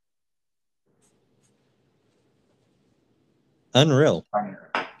 Unreal. I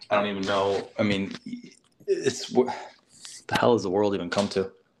don't even know. I mean, it's what the hell has the world even come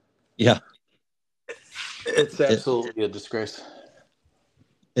to? Yeah. It's It, absolutely a disgrace.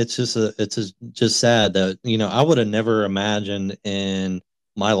 it's just sad that I would have never imagined in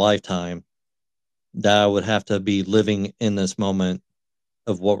my lifetime that I would have to be living in this moment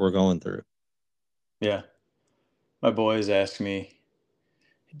of what we're going through. Yeah, my boys ask me,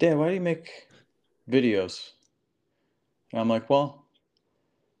 Dad, why do you make videos? And I'm like, well,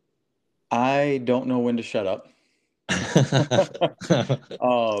 I don't know when to shut up.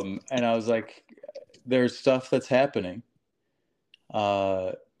 And I was like, there's stuff that's happening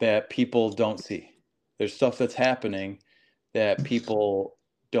that people don't see. There's stuff that's happening that people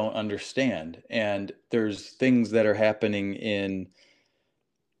don't understand. And there's things that are happening in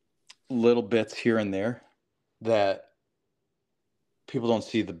little bits here and there that people don't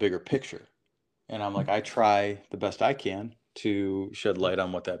see the bigger picture. And I'm like, I try the best I can to shed light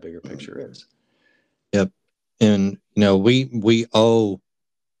on what that bigger picture is. Yep. And we owe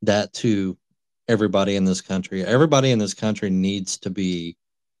that to everybody in this country. Everybody in this country needs to be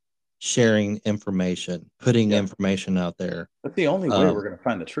sharing information, putting information out there. That's the only way we're going to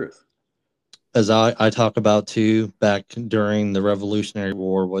find the truth. As I talk about too, back during the Revolutionary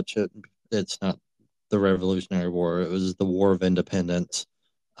War, which it's not the Revolutionary War, it was the War of Independence.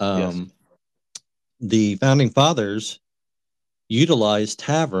 Yes. The founding fathers utilized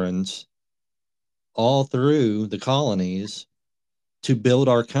taverns all through the colonies to build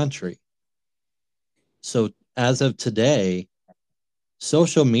our country. So as of today,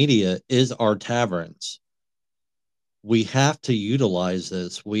 social media is our taverns. We have to utilize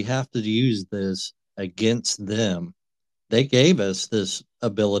this. We have to use this against them. They gave us this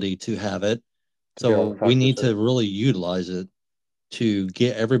ability to have it. So we need to really utilize it to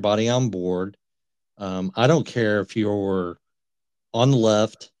get everybody on board. I don't care if you're on the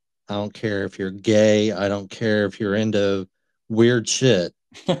left. I don't care if you're gay. I don't care if you're into weird shit.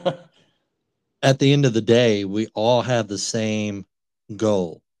 At the end of the day, we all have the same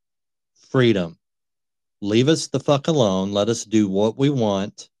goal: freedom. Leave us the fuck alone. Let us do what we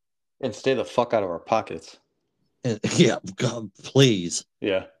want. And stay the fuck out of our pockets. Yeah, God, please.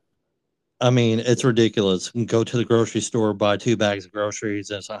 Yeah. I mean, it's ridiculous. You can go to the grocery store, buy 2 bags of groceries,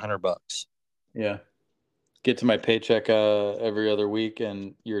 and it's $100. Yeah. Get to my paycheck every other week,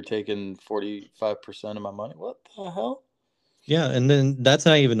 and you're taking 45% of my money. What the hell? Yeah, and then that's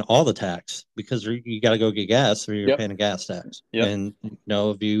not even all the tax, because you got to go get gas, or you're paying a gas tax. Yep. And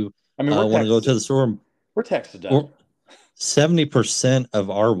if you want to go to the store, we're taxed to death. 70%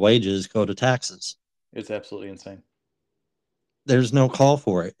 of our wages go to taxes. It's absolutely insane. There's no call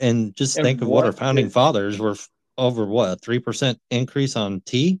for it. And just think of what our founding fathers were over, what, a 3% increase on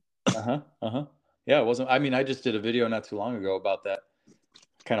tea? Yeah, it wasn't. I mean, I just did a video not too long ago about that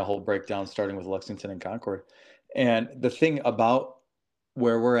kind of whole breakdown, starting with Lexington and Concord. And the thing about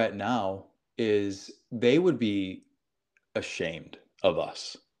where we're at now is they would be ashamed of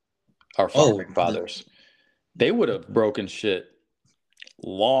us, our founding fathers. They would have broken shit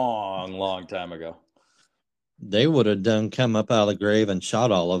long time ago. They would have come up out of the grave and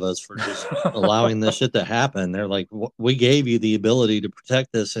shot all of us for just allowing this shit to happen. They're like, we gave you the ability to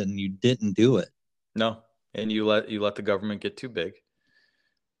protect this, and you didn't do it. No, and you let the government get too big,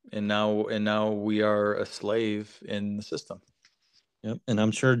 and now we are a slave in the system. Yep, and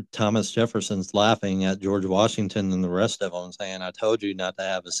I'm sure Thomas Jefferson's laughing at George Washington and the rest of them, saying, "I told you not to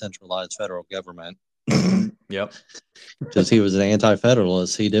have a centralized federal government." Yep, because he was an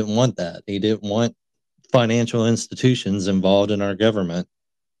anti-federalist. He didn't want that. He didn't want financial institutions involved in our government.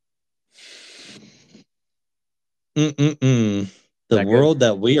 The world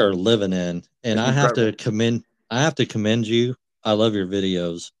that we are living in, and I have to commend you. I love your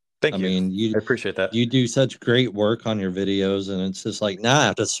videos. Thank you. I mean, I appreciate that. You do such great work on your videos, and it's just like, now I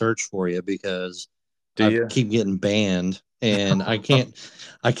have to search for you because I keep getting banned, and I can't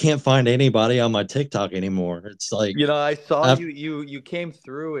find anybody on my TikTok anymore. It's like, I saw you came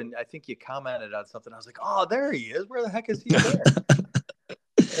through, and I think you commented on something. I was like, oh, there he is. Where the heck is he there?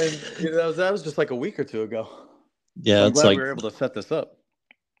 And that was just like a week or two ago. Yeah, so I'm glad we were able to set this up.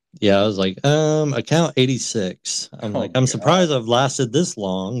 Yeah, I was like, account 86. I'm surprised I've lasted this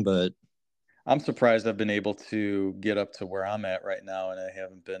long, but I'm surprised I've been able to get up to where I'm at right now, and I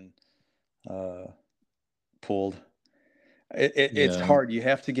haven't been pulled. It's hard. You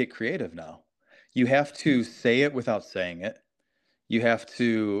have to get creative now. You have to say it without saying it. You have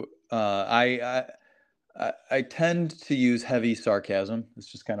to. I tend to use heavy sarcasm. It's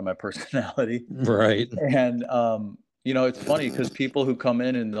just kind of my personality, right? And it's funny because people who come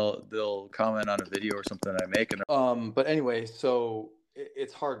in and they'll comment on a video or something I make, and but anyway, so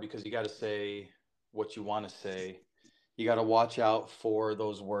it's hard because you got to say what you want to say. You got to watch out for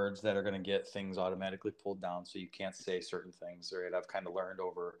those words that are going to get things automatically pulled down, so you can't say certain things. Right? I've kind of learned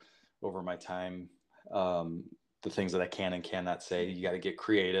over my time the things that I can and cannot say. You got to get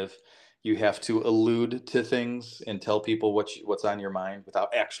creative. You have to allude to things and tell people what's on your mind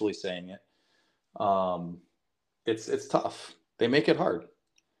without actually saying it. It's tough. They make it hard.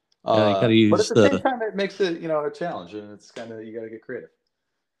 You gotta use but at the same time, it makes it a challenge, and it's kind of, you got to get creative.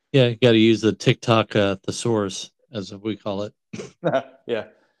 Yeah, you got to use the TikTok thesaurus, as we call it. Yeah.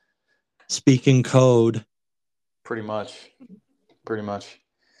 Speaking code. Pretty much.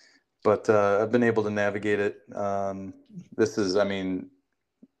 But I've been able to navigate it. This is,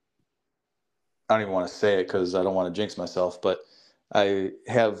 I don't even want to say it because I don't want to jinx myself, but I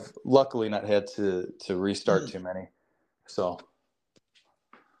have luckily not had to restart too many. So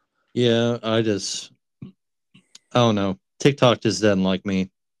Yeah, I don't know. TikTok just doesn't like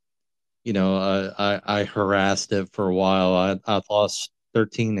me. I harassed it for a while. I lost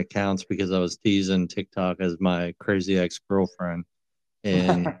 13 accounts because I was teasing TikTok as my crazy ex-girlfriend.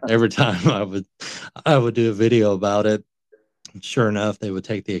 And every time I would do a video about it, sure enough, they would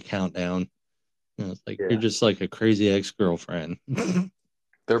take the account down. It's like, you're yeah, just like a crazy ex-girlfriend.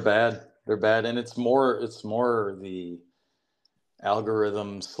 they're bad. They're bad, and it's more the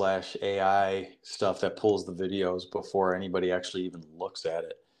algorithm slash AI stuff that pulls the videos before anybody actually even looks at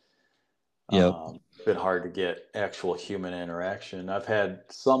it. Yep. It's been hard to get actual human interaction. I've had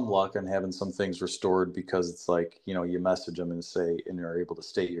some luck on having some things restored because it's like, you message them and say, and you're able to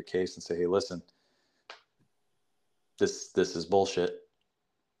state your case and say, hey, listen, this is bullshit.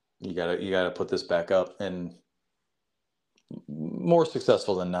 You gotta put this back up, and more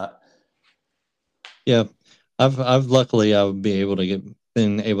successful than not. Yeah. I've luckily I would be able to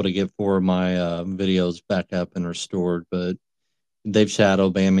been able to get 4 of my videos back up and restored, but they've shadow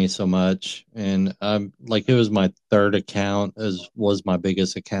banned me so much, and I'm like, it was my third account, as was my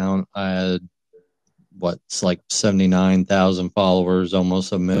biggest account. I had what's like 79,000 followers,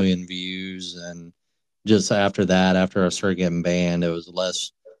 almost a million views, and just after that, after I started getting banned, it was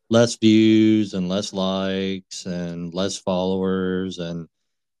less views and less likes and less followers. And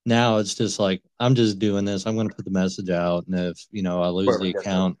now it's just like, I'm just doing this, I'm going to put the message out, and if I lose Whoever the gets it.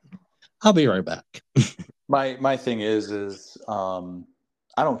 account, I'll be right back. My thing is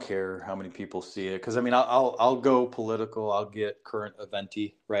I don't care how many people see it, because I mean I'll go political, I'll get current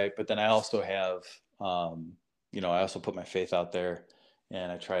eventy, right? But then I also have I also put my faith out there,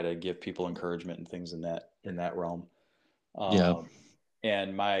 and I try to give people encouragement and things in that realm. Yeah. Um,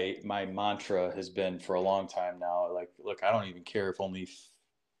 and my mantra has been for a long time now, like, look, I don't even care if only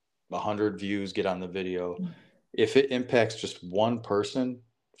 100 views get on the video. If it impacts just one person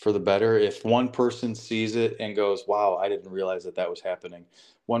for the better, if one person sees it and goes, wow, I didn't realize that was happening.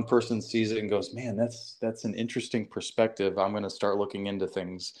 One person sees it and goes, man, that's an interesting perspective, I'm going to start looking into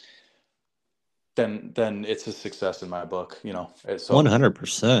things. Then it's a success in my book. So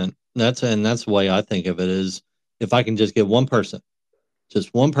 100%. That's the way I think of it, is if I can just get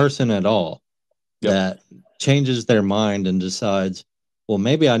just one person at all, yep, that changes their mind and decides, well,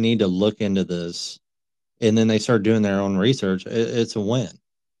 maybe I need to look into this, and then they start doing their own research, it's a win.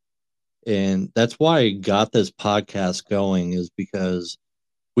 And that's why I got this podcast going, is because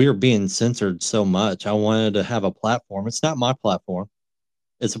we are being censored so much. I wanted to have a platform. It's not my platform.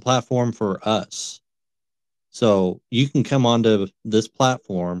 It's a platform for us. So you can come onto this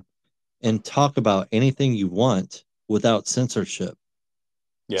platform and talk about anything you want without censorship.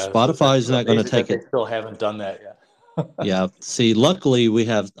 yeah, Spotify that's is not going to amazing that take they it. still haven't done that yet. Yeah. See, luckily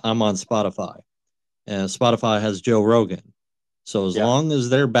I'm on Spotify, and Spotify has Joe Rogan. So as Yeah, long as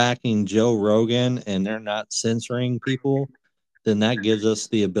they're backing Joe Rogan and they're not censoring people, then that gives us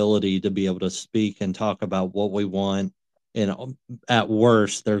the ability to be able to speak and talk about what we want. And at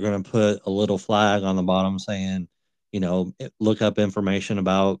worst, they're going to put a little flag on the bottom saying, look up information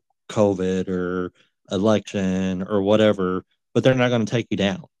about COVID or election or whatever, but they're not going to take you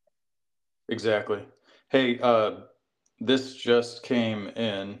down. exactly. Hey, this just came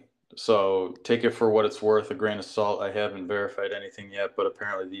in, so take it for what it's worth, a grain of salt. I haven't verified anything yet, but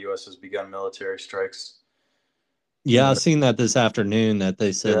apparently the U.S. has begun military strikes in Yeah, the I seen that this afternoon, that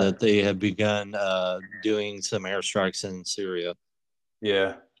they said Yeah, that they have begun doing some airstrikes in Syria.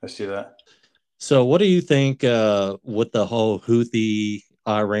 yeah, I see that. So, what do you think with the whole Houthi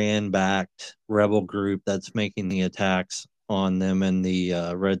Iran backed rebel group that's making the attacks on them in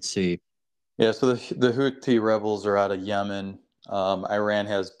the Red Sea? Yeah, so the Houthi rebels are out of Yemen. Iran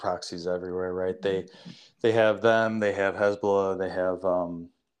has proxies everywhere, right? They have them. They have Hezbollah. They have um,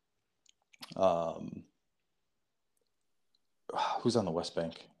 who's on the West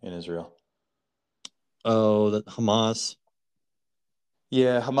Bank in Israel? Oh, that Hamas.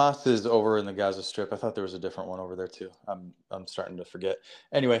 Yeah, Hamas is over in the Gaza Strip. I thought there was a different one over there too. I'm starting to forget.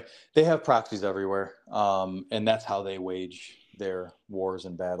 Anyway, they have proxies everywhere, and that's how they wage their wars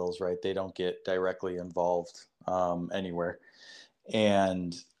and battles, right? They don't get directly involved anywhere.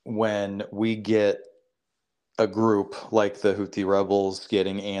 And when we get a group like the Houthi rebels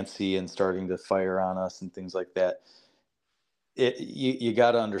getting antsy and starting to fire on us and things like that, you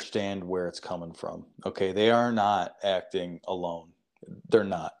got to understand where it's coming from. Okay, they are not acting alone. They're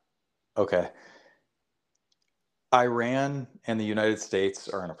not. Okay, Iran and the United States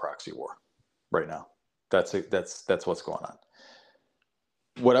are in a proxy war right now. That's it. That's what's going on.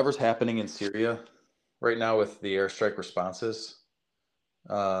 whatever's happening in Syria right now with the airstrike responses,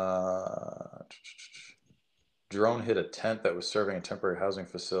 drone hit a tent that was serving a temporary housing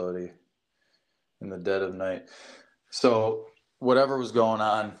facility in the dead of night. So whatever was going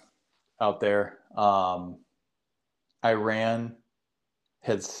on out there, Iran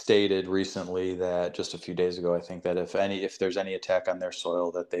had stated recently that just a few days ago, I think, that if there's any attack on their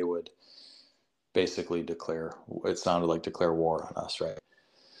soil, that they would basically declare, it sounded like declare war on us, right?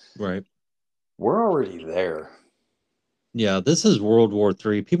 Right. We're already there. Yeah, this is World War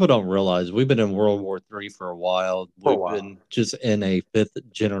III. People don't realize we've been in World War III for a while. For a We've while. been just in a fifth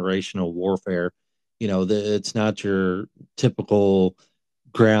generational warfare. It's not your typical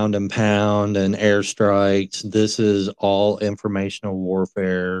ground and pound and airstrikes. This is all informational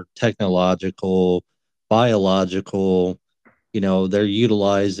warfare, technological, biological. They're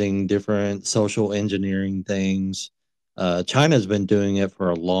utilizing different social engineering things. China's been doing it for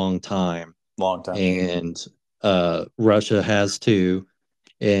a long time, Long time. and Russia has too.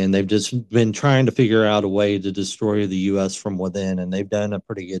 And they've just been trying to figure out a way to destroy the U.S. from within, and they've done a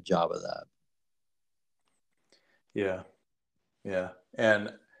pretty good job of that. Yeah. Yeah.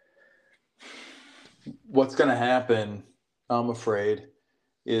 And what's going to happen, I'm afraid,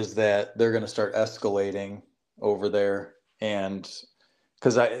 is that they're going to start escalating over there. And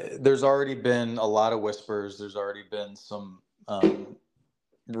because there's already been a lot of whispers, there's already been some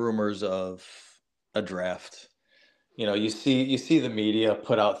rumors of a draft. You see the media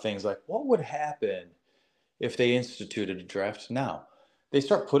put out things like, what would happen if they instituted a draft now? They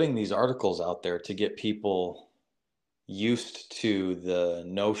start putting these articles out there to get people used to the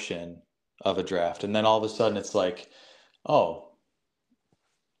notion of a draft. And then all of a sudden it's like, oh,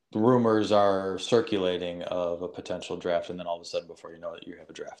 the rumors are circulating of a potential draft. And then all of a sudden, before you know it, you have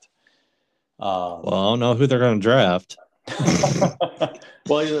a draft. Well, I don't know who they're going to draft.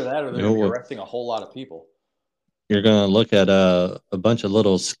 Well, either that or they're going to be arresting a whole lot of people. You're going to look at a bunch of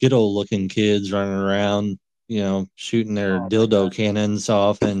little Skittle-looking kids running around, shooting their dildo cannons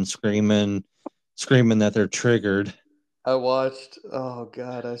off and screaming that they're triggered. I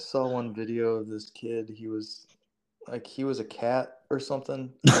saw one video of this kid. He was a cat or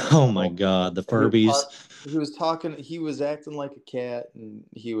something. Oh my God, the Furbies. He was talking, he was acting like a cat, and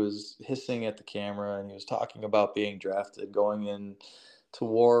he was hissing at the camera, and he was talking about being drafted, going in to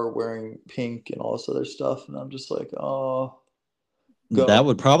war wearing pink and all this other stuff. And I'm just like, oh, go. That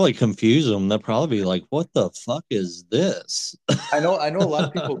would probably confuse them. They'd probably be like, what the fuck is this? I know a lot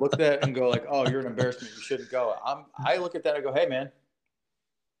of people look at that and go like, oh, you're an embarrassment, you shouldn't go. I look at that and go, hey man,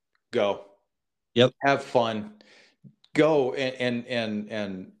 go. Yep. Have fun. Go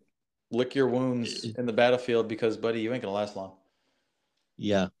and lick your wounds in the battlefield, because buddy, you ain't gonna last long.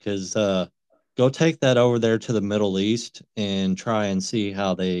 Yeah, because go take that over there to the Middle East and try and see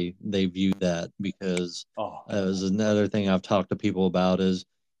how they view that, because that was another thing I've talked to people about, is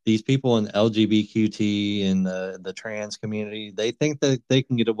these people in LGBTQ and the trans community, they think that they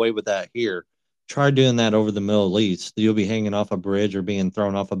can get away with that here. Try doing that over the Middle East. You'll be hanging off a bridge or being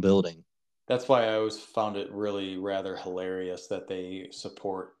thrown off a building. That's why I always found it really rather hilarious that they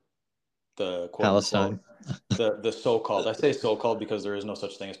support the quote Palestine. Unquote, the so-called, I say so-called because there is no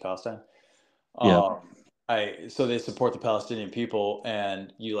such thing as Palestine. Yeah. So they support the Palestinian people,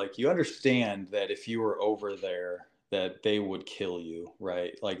 and you understand that if you were over there, that they would kill you,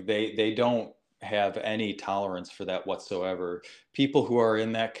 right? Like they don't have any tolerance for that whatsoever. People who are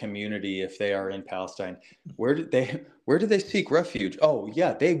in that community, if they are in Palestine, where do they seek refuge? Oh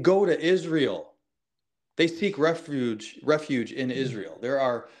yeah, they go to Israel. They seek refuge in Israel.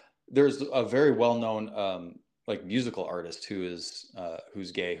 There's a very well-known musical artist who's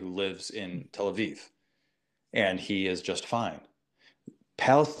gay, who lives in Tel Aviv, and he is just fine.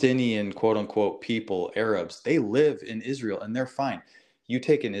 Palestinian quote unquote people, Arabs, they live in Israel and they're fine. You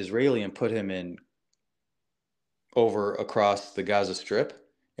take an Israeli and put him in over across the Gaza Strip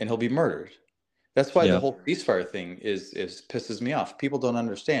and he'll be murdered. That's why the whole ceasefire thing is pisses me off. People don't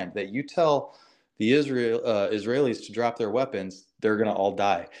understand that you tell the Israelis to drop their weapons, they're going to all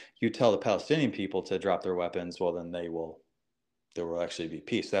die. You tell the Palestinian people to drop their weapons, well, then there will actually be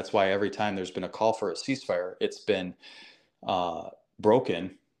peace. That's why every time there's been a call for a ceasefire, it's been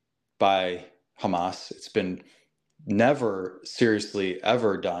broken by Hamas. It's been never seriously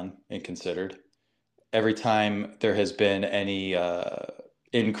ever done and considered. Every time there has been any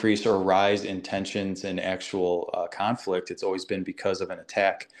increase or rise in tensions and actual conflict, it's always been because of an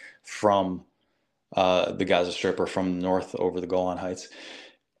attack from the Gaza Strip or from north over the Golan Heights.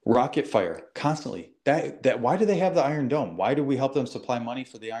 Rocket fire constantly. Why do they have the Iron Dome? Why do we help them supply money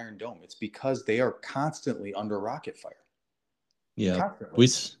for the Iron Dome? It's because they are constantly under rocket fire. Yeah. Constantly.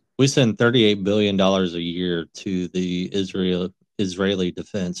 We send $38 billion a year to the Israeli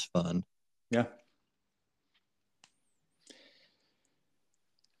Defense Fund. Yeah.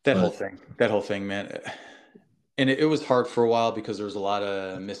 That whole thing, man. And it was hard for a while because there was a lot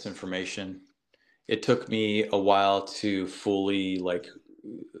of misinformation. It took me a while to fully like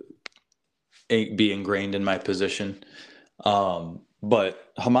be ingrained in my position.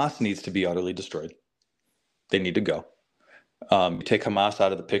 But Hamas needs to be utterly destroyed. They need to go. You take Hamas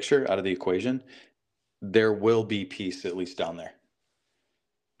out of the picture, out of the equation, there will be peace at least down there.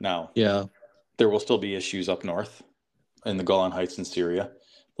 Now, Yeah. there will still be issues up north in the Golan Heights in Syria.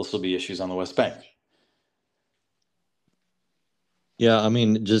 There'll still be issues on the West Bank. Yeah, I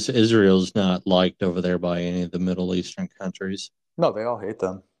mean, just Israel's not liked over there by any of the Middle Eastern countries. No, they all hate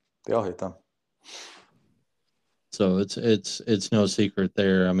them. They all hate them. So it's no secret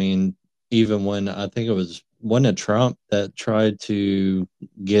there. I mean, even when I think wasn't it Trump that tried to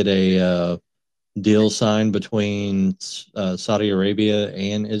get a deal signed between Saudi Arabia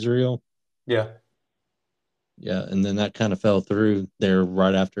and Israel. Yeah. Yeah, and then that kind of fell through there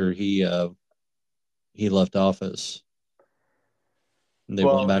right after he left office. And they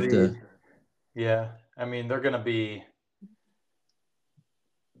went back to yeah. I mean,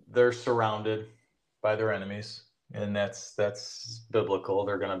 they're surrounded by their enemies, and that's biblical.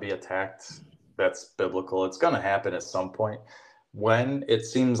 They're going to be attacked. That's biblical. It's going to happen at some point. When it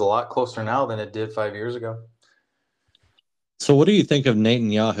seems a lot closer now than it did 5 years ago. So what do you think of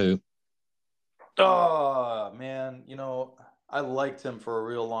Netanyahu? Oh, man, I liked him for a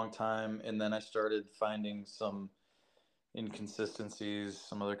real long time, and then I started finding some inconsistencies,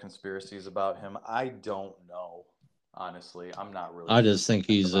 some other conspiracies about him. I don't know, honestly. I'm not really I sure just think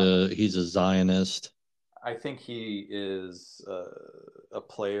he's a Zionist. I think he is a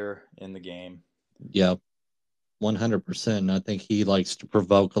player in the game. Yeah, 100%. I think he likes to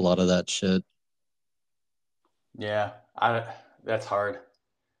provoke a lot of that shit. Yeah, that's hard.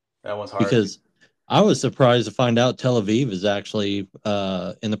 That one's hard. Because I was surprised to find out Tel Aviv is actually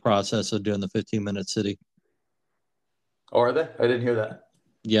in the process of doing the 15-minute city. Oh, are they? I didn't hear that.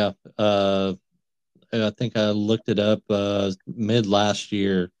 Yeah, I think I looked it up mid last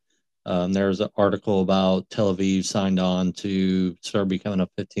year. There was an article about Tel Aviv signed on to start becoming a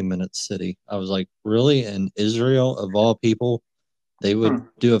 15-minute city. I was like, really? In Israel, of all people, they would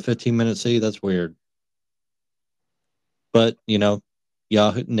do a 15-minute city? That's weird. But,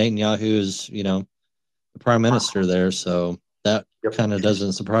 Netanyahu is, the prime minister there, so that kind of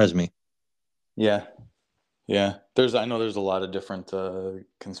doesn't surprise me. Yeah. Yeah. I know there's a lot of different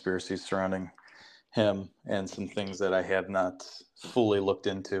conspiracies surrounding him and some things that I have not fully looked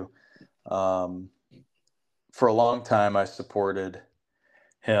into. For a long time, I supported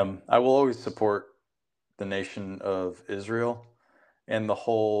him. I will always support the nation of Israel, and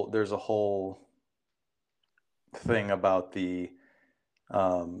there's a whole thing about the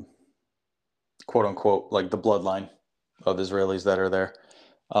quote unquote like the bloodline of Israelis that are there.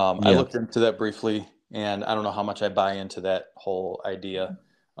 I looked into that briefly, and I don't know how much I buy into that whole idea.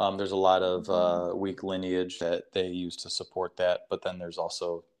 There's a lot of weak lineage that they use to support that, but then there's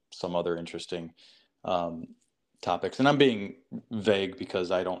also some other interesting topics. And I'm being vague because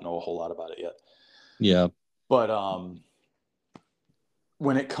I don't know a whole lot about it yet. Yeah. But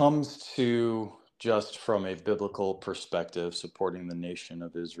when it comes to just from a biblical perspective, supporting the nation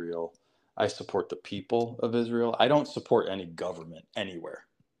of Israel, I support the people of Israel. I don't support any government anywhere.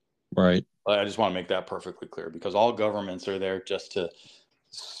 Right. I just want to make that perfectly clear because all governments are there just to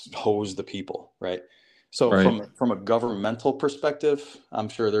hose the people, right? So from a governmental perspective, I'm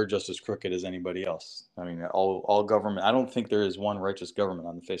sure they're just as crooked as anybody else. I mean, all government. I don't think there is one righteous government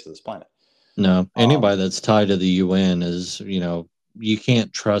on the face of this planet. No, anybody that's tied to the UN is, you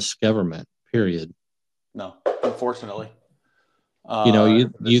can't trust government. Period. No, unfortunately. You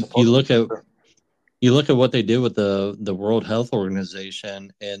look at what they did with the World Health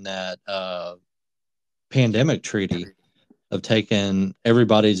Organization in that pandemic treaty of taking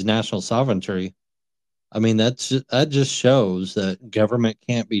everybody's national sovereignty. I mean, that just shows that government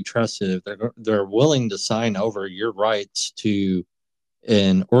can't be trusted if they're willing to sign over your rights to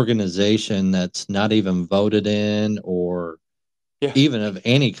an organization that's not even voted in or even of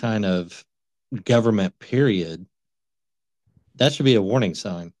any kind of government period. That should be a warning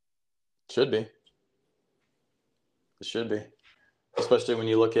sign. Should be. It should be, especially when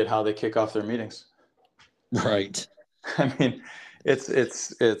you look at how they kick off their meetings. Right. I mean, it's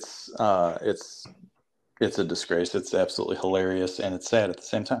a disgrace. It's absolutely hilarious, and it's sad at the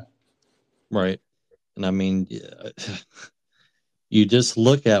same time. Right. And I mean, you just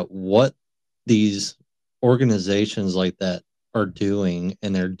look at what these organizations like that are doing,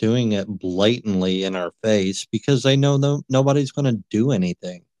 and they're doing it blatantly in our face because they know nobody's going to do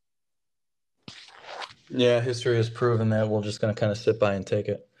anything. Yeah, history has proven that we're just going to kind of sit by and take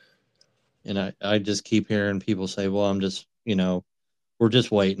it. And I just keep hearing people say, well, I'm just, we're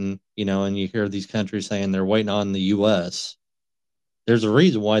just waiting, and you hear these countries saying they're waiting on the U.S. There's a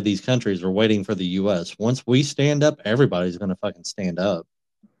reason why these countries are waiting for the U.S. Once we stand up, everybody's going to fucking stand up.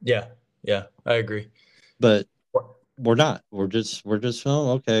 Yeah, I agree. But we're not. We're just,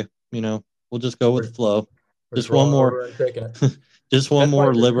 oh, okay, we'll just go with the flow. We're Just one rolling more, over and taking it. just one That's why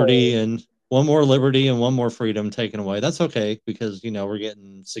more this liberty whole and one more liberty and one more freedom taken away. That's okay because we're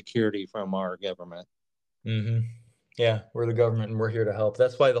getting security from our government. Mm-hmm. Yeah, we're the government and we're here to help.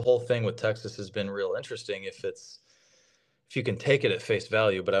 That's why the whole thing with Texas has been real interesting if you can take it at face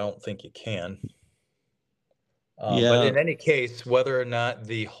value, but I don't think you can. But Yeah, in any case, whether or not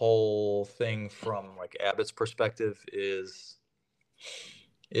the whole thing from like Abbott's perspective is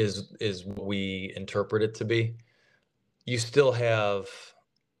what we interpret it to be, you still have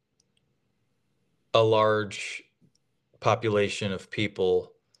a large population of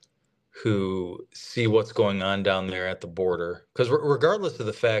people who see what's going on down there at the border. Because regardless of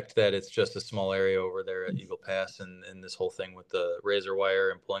the fact that it's just a small area over there at Eagle Pass and this whole thing with the razor wire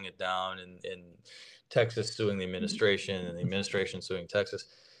and pulling it down and Texas suing the administration and the administration suing Texas,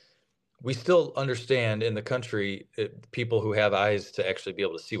 we still understand in the country, people who have eyes to actually be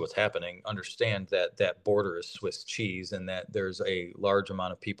able to see what's happening understand that that border is Swiss cheese and that there's a large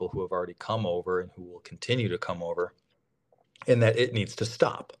amount of people who have already come over and who will continue to come over and that it needs to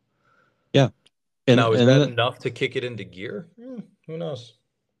stop. yeah. And Now, is that and enough to kick it into gear? Who knows?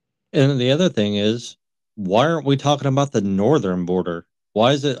 and the other thing is, why aren't we talking about the northern border?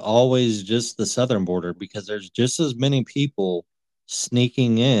 Why is it always just the southern border? Because there's just as many people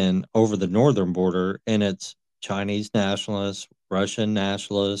sneaking in over the northern border, and it's Chinese nationalists, Russian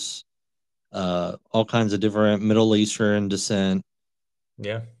nationalists, all kinds of different Middle Eastern descent.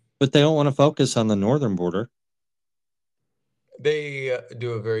 Yeah. But they don't want to focus on the northern border. They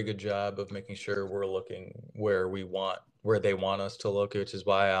do a very good job of making sure we're looking where they want us to look, which is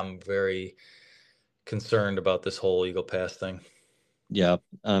why I'm very concerned about this whole Eagle Pass thing. Yeah,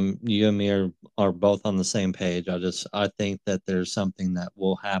 you and me are both on the same page. I think that there's something that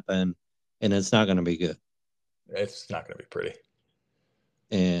will happen, and it's not going to be good. It's not going to be pretty.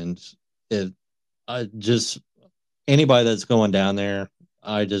 And it, I just anybody that's going down there,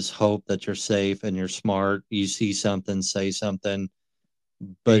 I just hope that you're safe and you're smart. You see something, say something,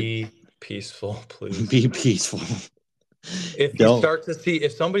 but Be peaceful, please. be peaceful. If you Don't start to see,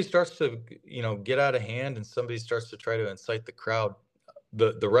 if somebody starts to, get out of hand and somebody starts to try to incite the crowd,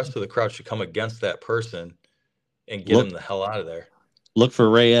 the rest of the crowd should come against that person and get him look the hell out of there. look for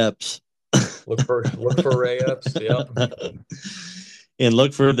Ray Epps. Look for Ray Epps. Yep. And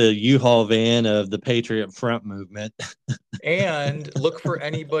look for the U-Haul van of the Patriot Front movement. And look for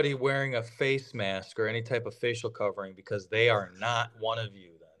anybody wearing a face mask or any type of facial covering because they are not one of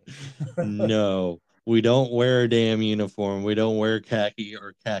you then. No, we don't wear a damn uniform. We don't wear khaki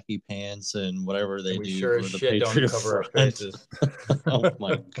or khaki pants and whatever they And we do sure as for the shit don't Patriot cover our Front. faces. Oh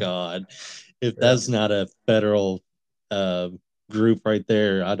my God. If Yeah. that's not a federal group right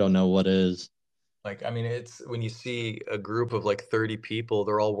there, I don't know what is. Like, I mean, it's when you see a group of like 30 people,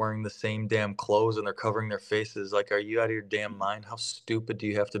 they're all wearing the same damn clothes and they're covering their faces. Like, are you out of your damn mind? How stupid do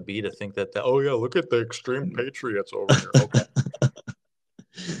you have to be to think oh, yeah, look at the extreme patriots over here. Okay.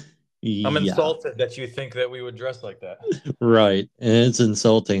 I'm Yeah, insulted that you think that we would dress like that. right. And it's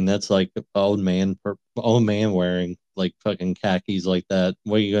insulting. That's like old man wearing like fucking khakis like that.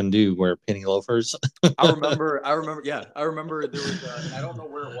 What are you gonna do? Wear penny loafers? I remember, yeah, I remember there was, and I don't know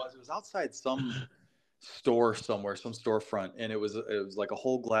where it was. It was outside some store somewhere, some storefront, and it was like a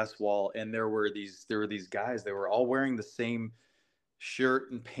whole glass wall, and there were these guys. They were all wearing the same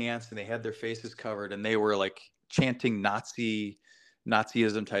shirt and pants, and they had their faces covered, and they were like chanting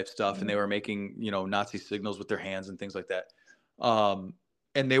Nazism type stuff, and they were making Nazi signals with their hands and things like that.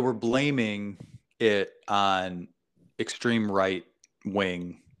 And they were blaming it on extreme right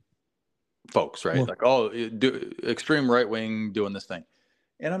wing folks, right? Well, Like, oh, extreme right wing doing this thing.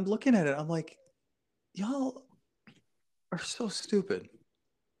 And I'm looking at it, I'm like, y'all are so stupid.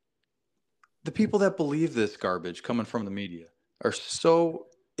 The people that believe this garbage coming from the media are so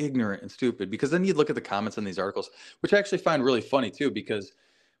ignorant and stupid, because then you look at the comments on these articles, which I actually find really funny too, because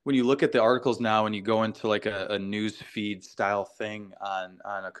when you look at the articles now and you go into like a news feed style thing on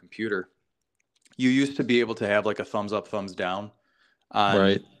a computer, you used to be able to have like a thumbs up, thumbs down on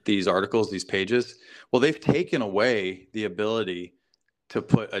right. these articles, these pages. Well, they've taken away the ability to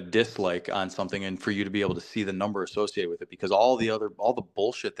put a dislike on something and for you to be able to see the number associated with it, because all the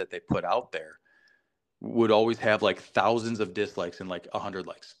bullshit that they put out there would always have like thousands of dislikes and like 100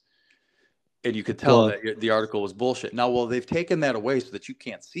 likes. And you could tell Well, that the article was bullshit. Now, well, they've taken that away so that you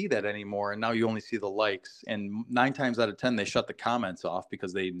can't see that anymore. And now you only see the likes. And 9 times out of 10, they shut the comments off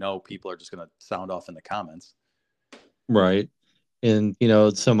because they know people are just going to sound off in the comments. right. And, you know,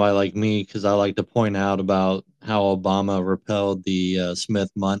 it's somebody like me, because I like to point out about how Obama repealed the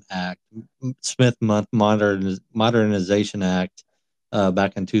Smith-Month Modernization Act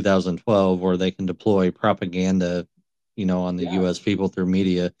back in 2012, where they can deploy propaganda, you know, on the Yeah. U.S. people through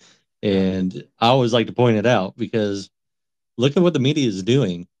media. And I always like to point it out because look at what the media is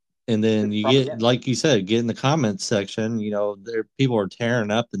doing. And then It's you get, propaganda. like you said, get in the comments section, you know, there people are tearing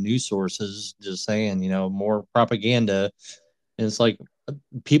up the news sources, just saying, you know, more propaganda. And it's like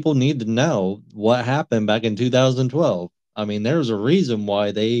people need to know what happened back in 2012. I mean, there's a reason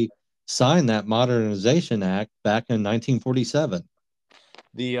why they signed that Modernization Act back in 1947.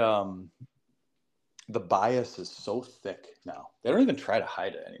 The bias is so thick now. They don't even try to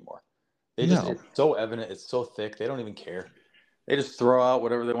hide it anymore. No. It's so evident, it's so thick, they don't even care. They just throw out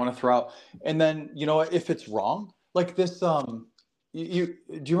whatever they want to throw out. And then, you know, if it's wrong, like this, do you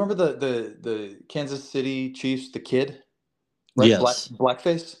remember the Kansas City Chiefs, the kid, right? Yes.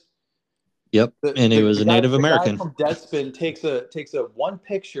 Blackface. Yep. And he was The a guy Native American. from Deadspin takes a one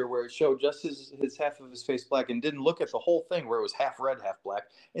picture where it showed just his half of his face black and didn't look at the whole thing where it was half red, half black.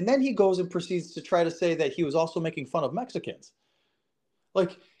 And then he goes and proceeds to try to say that he was also making fun of Mexicans.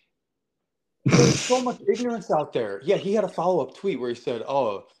 Like, there's so much ignorance out there. Yeah, he had a follow-up tweet where he said,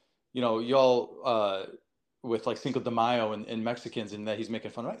 "Oh, you know, y'all with like Cinco de Mayo and Mexicans, and that he's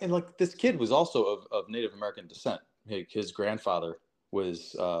making fun of." And like this kid was also of Native American descent. His grandfather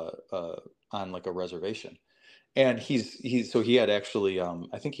was on like a reservation, and he had actually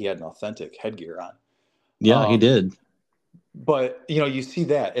I think he had an authentic headgear on. Yeah, he did. But you know, you see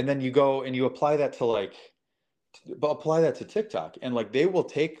that, and then you go and you apply that to like but apply that to TikTok, and like they will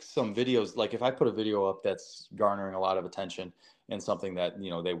take some videos. Like if I put a video up that's garnering a lot of attention and something that,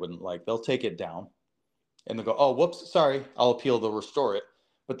 you know, they wouldn't like, they'll take it down and they'll go, "Oh, whoops, sorry, I'll appeal, they'll restore it."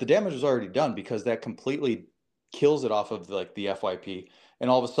 But the damage is already done because that completely kills it off of like the FYP. And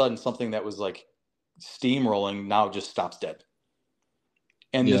all of a sudden something that was like steamrolling now just stops dead.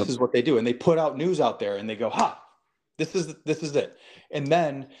 And this Yep. is what they do. And they put out news out there and they go, "Ha, this is it." And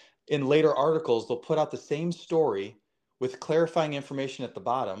then in later articles, they'll put out the same story with clarifying information at the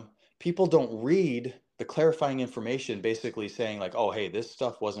bottom. People don't read the clarifying information, basically saying like, "Oh, hey, this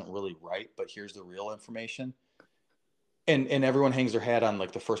stuff wasn't really right, but here's the real information." And everyone hangs their hat on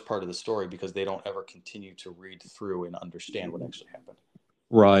like the first part of the story because they don't ever continue to read through and understand what actually happened.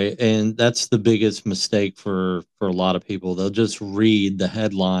 Right. And that's the biggest mistake for a lot of people. They'll just read the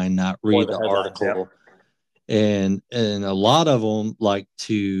headline, not Or read the the headlines, yeah. article. And a lot of them like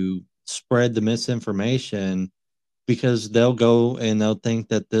to spread the misinformation because they'll go and they'll think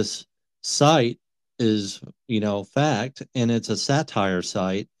that this site is, you know, fact, and it's a satire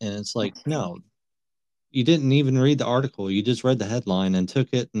site, and it's like, no, you didn't even read the article. You just read the headline and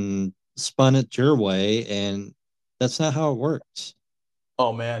took it and spun it your way, and that's not how it works.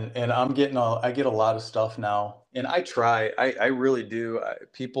 Oh man, and I get a lot of stuff now, and I really do.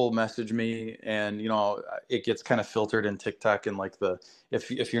 People message me, and you know, it gets kind of filtered in TikTok, and like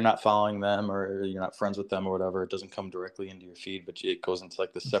if you're not following them or you're not friends with them or whatever, it doesn't come directly into your feed, but it goes into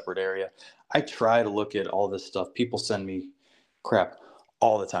like the separate area. I try to look at all this stuff. People send me crap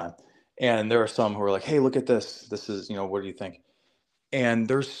all the time, and there are some who are like, "Hey, look at this. This is, you know, what do you think?" And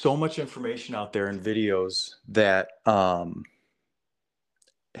there's so much information out there in videos that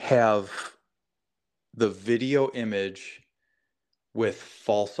have the video image with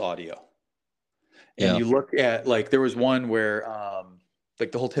false audio. And Yeah. you look at like there was one where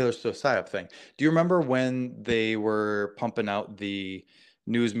like the whole Taylor Swift psyop thing. Do you remember when they were pumping out the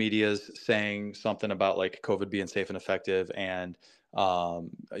news medias saying something about like COVID being safe and effective, and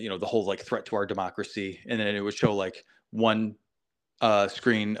you know, the whole like threat to our democracy, and then it would show like one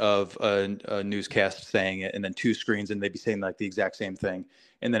screen of a newscast saying it, and then two screens, and they'd be saying like the exact same thing,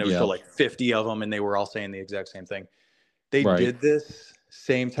 and then it would show Yeah. like 50 of them, and they were all saying the exact same thing. They Right. did this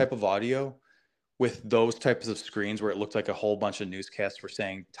same type of audio with those types of screens where it looked like a whole bunch of newscasts were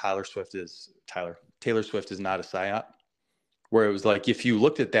saying Taylor Swift is not a psyop. Where it was like, if you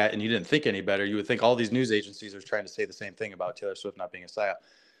looked at that and you didn't think any better, you would think all these news agencies are trying to say the same thing about Taylor Swift not being a psyop.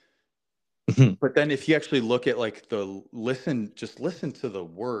 But then if you actually look at like just listen to the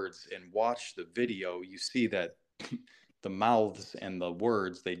words and watch the video, you see that the mouths and the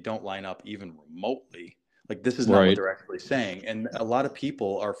words, they don't line up even remotely. Like, this is not what Right. they're actually saying. And a lot of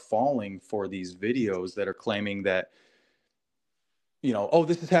people are falling for these videos that are claiming that, oh,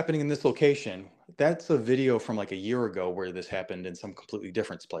 this is happening in this location. That's a video from like a year ago where this happened in some completely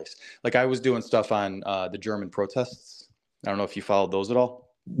different place. Like, I was doing stuff on the German protests. I don't know if you followed those at all.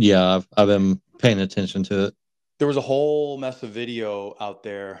 Yeah, I've been paying attention to it. There was a whole mess of video out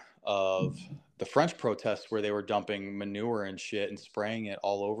there of the French protests where they were dumping manure and shit and spraying it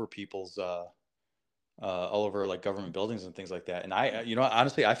all over people's all over like government buildings and things like that. And I,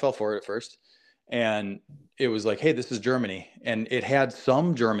 honestly, I fell for it at first. And it was like, hey, this is Germany. And it had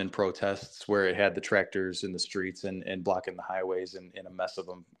some German protests where it had the tractors in the streets and blocking the highways and a mess of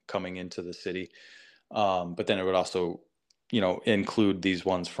them coming into the city. But then it would also, include these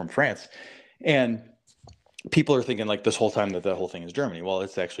ones from France. And people are thinking like this whole time that the whole thing is Germany. Well,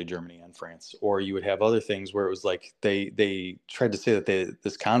 it's actually Germany and France. Or you would have other things where it was like they tried to say that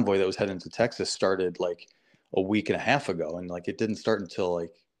this convoy that was heading to Texas started like a week and a half ago, and like it didn't start until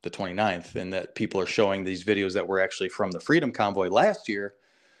like the 29th, and that people are showing these videos that were actually from the Freedom Convoy last year,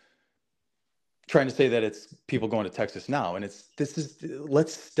 trying to say that it's people going to Texas now. And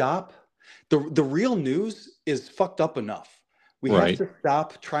let's stop. The real news is fucked up enough. We have to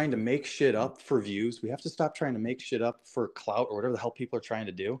stop trying to make shit up for views. We have to stop trying to make shit up for clout or whatever the hell people are trying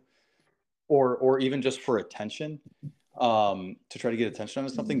to do, or even just for attention, to try to get attention on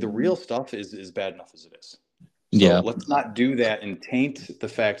something. The real stuff is bad enough as it is. So let's not do that and taint the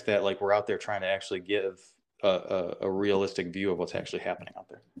fact that like we're out there trying to actually give a realistic view of what's actually happening out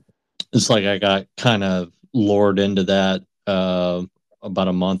there. It's like I got kind of lured into that about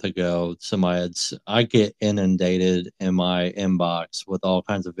a month ago. I get inundated in my inbox with all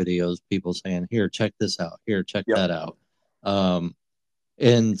kinds of videos, people saying, here, check this out, here, check that out.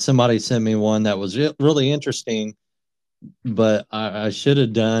 And somebody sent me one that was really interesting, but I should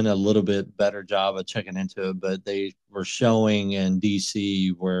have done a little bit better job of checking into it. But they were showing in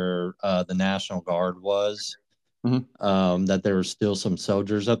DC where the National Guard was, that there were still some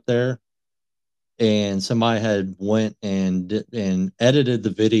soldiers up there. And somebody had went and edited the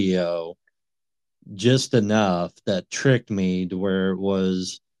video just enough that tricked me to where it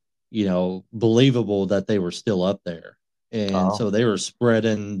was, believable that they were still up there. And so they were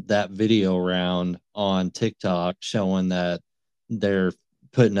spreading that video around on TikTok, showing that they're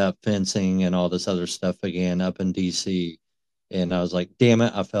putting up fencing and all this other stuff again up in DC. And I was like, damn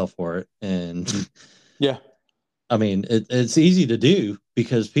it, I fell for it. And yeah, I mean, it's easy to do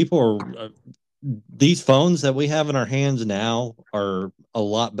because people are, these phones that we have in our hands now are a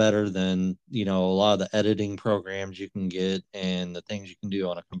lot better than, a lot of the editing programs you can get and the things you can do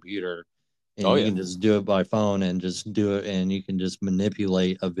on a computer. And you can just do it by phone and just do it, and you can just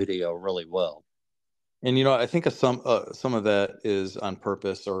manipulate a video really well. And I think some of that is on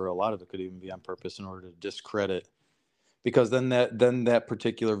purpose, or a lot of it could even be on purpose in order to discredit, because then that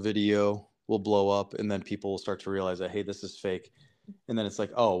particular video will blow up, and then people will start to realize that, hey, this is fake, and then it's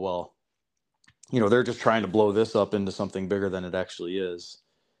like, oh well, they're just trying to blow this up into something bigger than it actually is,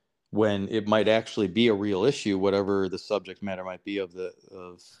 when it might actually be a real issue, whatever the subject matter might be of the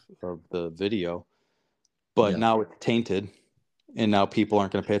video. But now it's tainted, and now people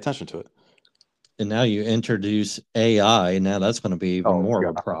aren't going to pay attention to it. And now you introduce AI, now that's going to be even more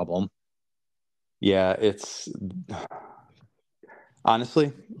of a problem. Yeah, it's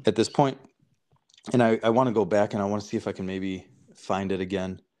honestly at this point, and I want to go back and I want to see if I can maybe find it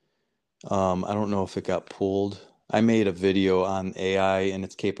again. I don't know if it got pulled. I made a video on AI and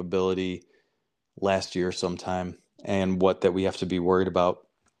its capability last year sometime, and that we have to be worried about.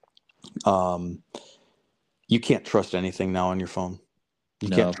 You can't trust anything now on your phone. You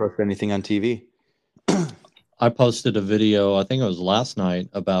can't trust anything on TV. I posted a video, I think it was last night,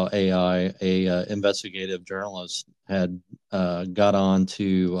 about AI. A investigative journalist had got on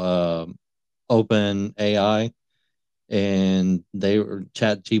to Open AI, and they were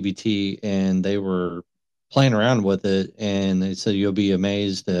ChatGPT, and they were playing around with it, and they said you'll be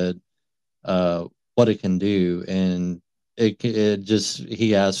amazed at what it can do. And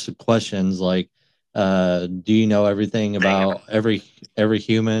he asked questions like, do you know everything about every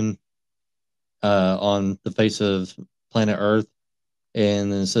human on the face of planet Earth?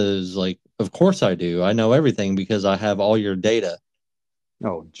 And then it says, like, of course I do. I know everything because I have all your data.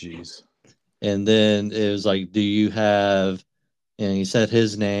 Oh, geez. And then it was like, do you have, and he said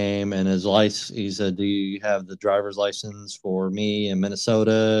his name and his license. He said, do you have the driver's license for me in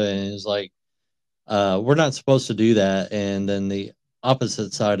Minnesota? And it was like, we're not supposed to do that. And then the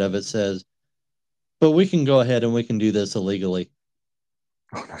opposite side of it says, but we can go ahead and we can do this illegally.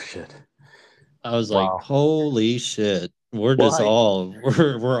 Oh, no shit. I was like, holy shit. We're just all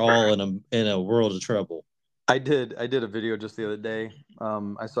we're all in a world of trouble. I did a video just the other day.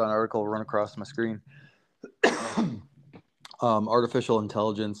 I saw an article run across my screen. Artificial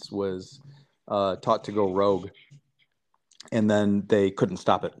intelligence was taught to go rogue, and then they couldn't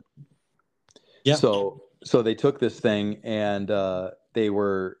stop it. Yeah. So they took this thing and they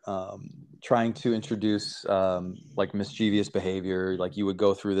were trying to introduce like mischievous behavior. Like you would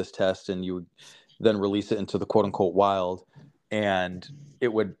go through this test and you would then release it into the quote unquote wild, and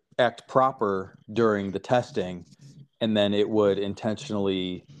it would act proper during the testing, and then it would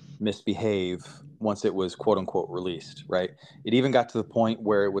intentionally misbehave once it was quote unquote released, right? It even got to the point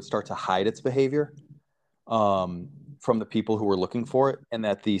where it would start to hide its behavior from the people who were looking for it, and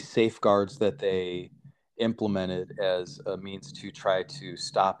that the safeguards that they implemented as a means to try to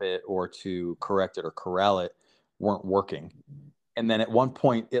stop it or to correct it or corral it weren't working. And then at one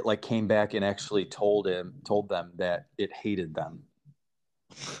point it like came back and actually told them that it hated them.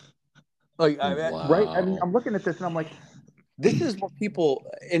 Like, Wow. right? I mean, I'm looking at this and I'm like, this is what people,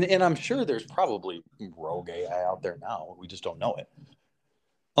 and I'm sure there's probably rogue AI out there now. We just don't know it.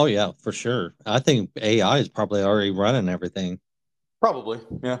 Oh yeah, for sure. I think AI is probably already running everything. Probably,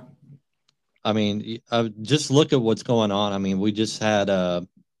 yeah. I mean, just look at what's going on. I mean, we just had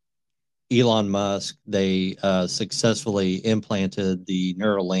Elon Musk. They successfully implanted the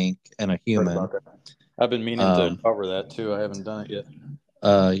Neuralink in a human. I've been meaning to cover that too. I haven't done it yet.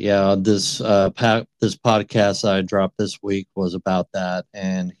 Yeah, this podcast I dropped this week was about that,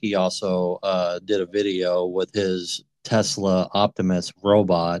 and he also did a video with his Tesla Optimus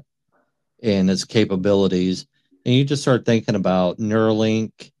robot and its capabilities, and you just start thinking about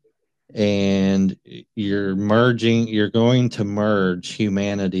Neuralink, and you're going to merge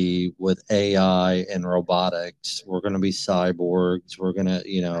humanity with AI and robotics. We're going to be cyborgs. We're going to,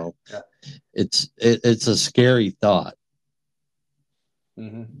 it's a scary thought.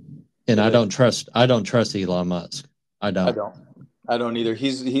 Mm-hmm. And I don't trust Elon Musk. I don't either.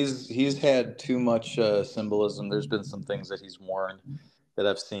 He's had too much symbolism. There's been some things that he's worn that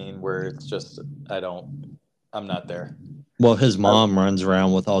I've seen where it's just I'm not there. Well, his mom runs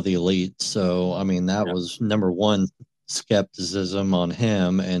around with all the elites, so I mean that was number one skepticism on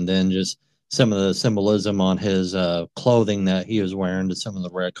him, and then just some of the symbolism on his clothing that he was wearing to some of the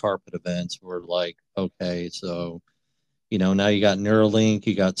red carpet events were like, okay, so now you got Neuralink,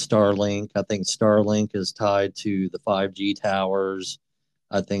 you got Starlink. I think Starlink is tied to the 5G towers.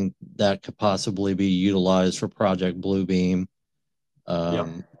 I think that could possibly be utilized for Project Bluebeam.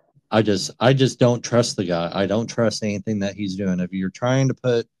 I just don't trust the guy. I don't trust anything that he's doing. If you're trying to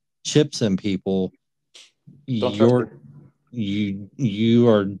put chips in people, you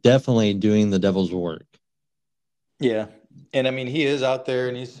are definitely doing the devil's work. Yeah. And I mean, he is out there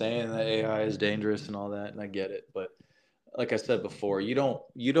and he's saying that AI is dangerous and all that, and I get it, but like I said before, you don't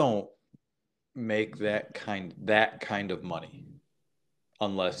make that kind of money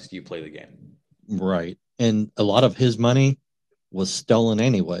unless you play the game. Right. And a lot of his money was stolen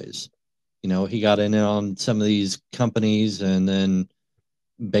anyways. He got in on some of these companies and then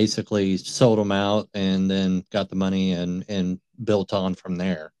basically sold them out and then got the money and built on from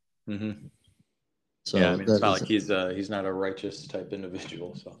there. Mm-hmm. So yeah, I mean, it's not like he's not a righteous type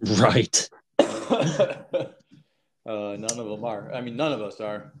individual. So right. None of them are. I mean, none of us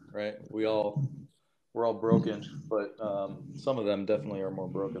are, right? We're all broken, but some of them definitely are more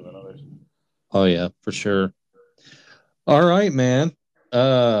broken than others. Oh yeah, for sure. All right, man.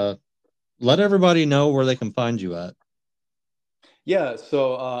 Let everybody know where they can find you at. Yeah,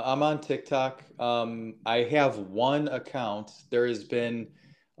 so I'm on TikTok. I have one account. There has been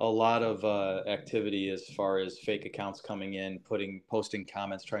a lot of activity as far as fake accounts coming in, posting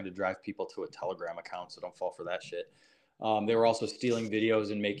comments, trying to drive people to a Telegram account, so don't fall for that shit. They were also stealing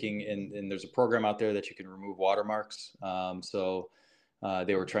videos and making, and there's a program out there that you can remove watermarks. So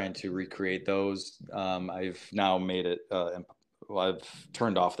they were trying to recreate those. I've now made it, I've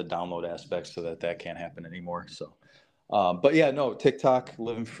turned off the download aspects so that can't happen anymore. So, but yeah, no, TikTok,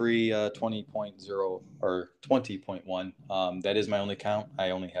 LivinFree20.0 or 20.1. That is my only account.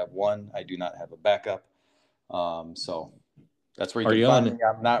 I only have one. I do not have a backup. So that's where you can find me.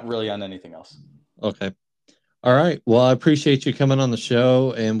 I'm not really on anything else. Okay. All right. Well, I appreciate you coming on the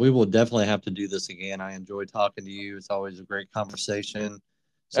show, and we will definitely have to do this again. I enjoy talking to you. It's always a great conversation.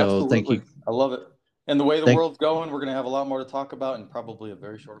 So Absolutely. Thank you. I love it. And the way the world's going, we're going to have a lot more to talk about in probably a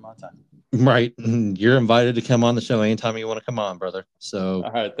very short amount of time. Right. You're invited to come on the show anytime you want to come on, brother. So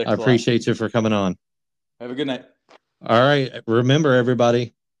all right, thanks I appreciate you for coming on. Have a good night. All right. Remember,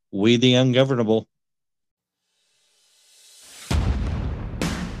 everybody, we the ungovernable.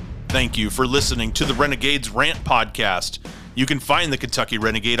 Thank you for listening to the Renegades Rant Podcast. You can find the Kentucky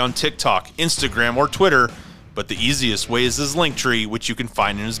Renegade on TikTok, Instagram, or Twitter but the easiest way is his Linktree, which you can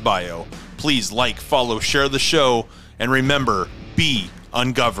find in his bio. Please like, follow, share the show, and remember, be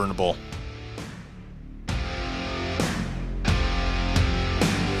ungovernable.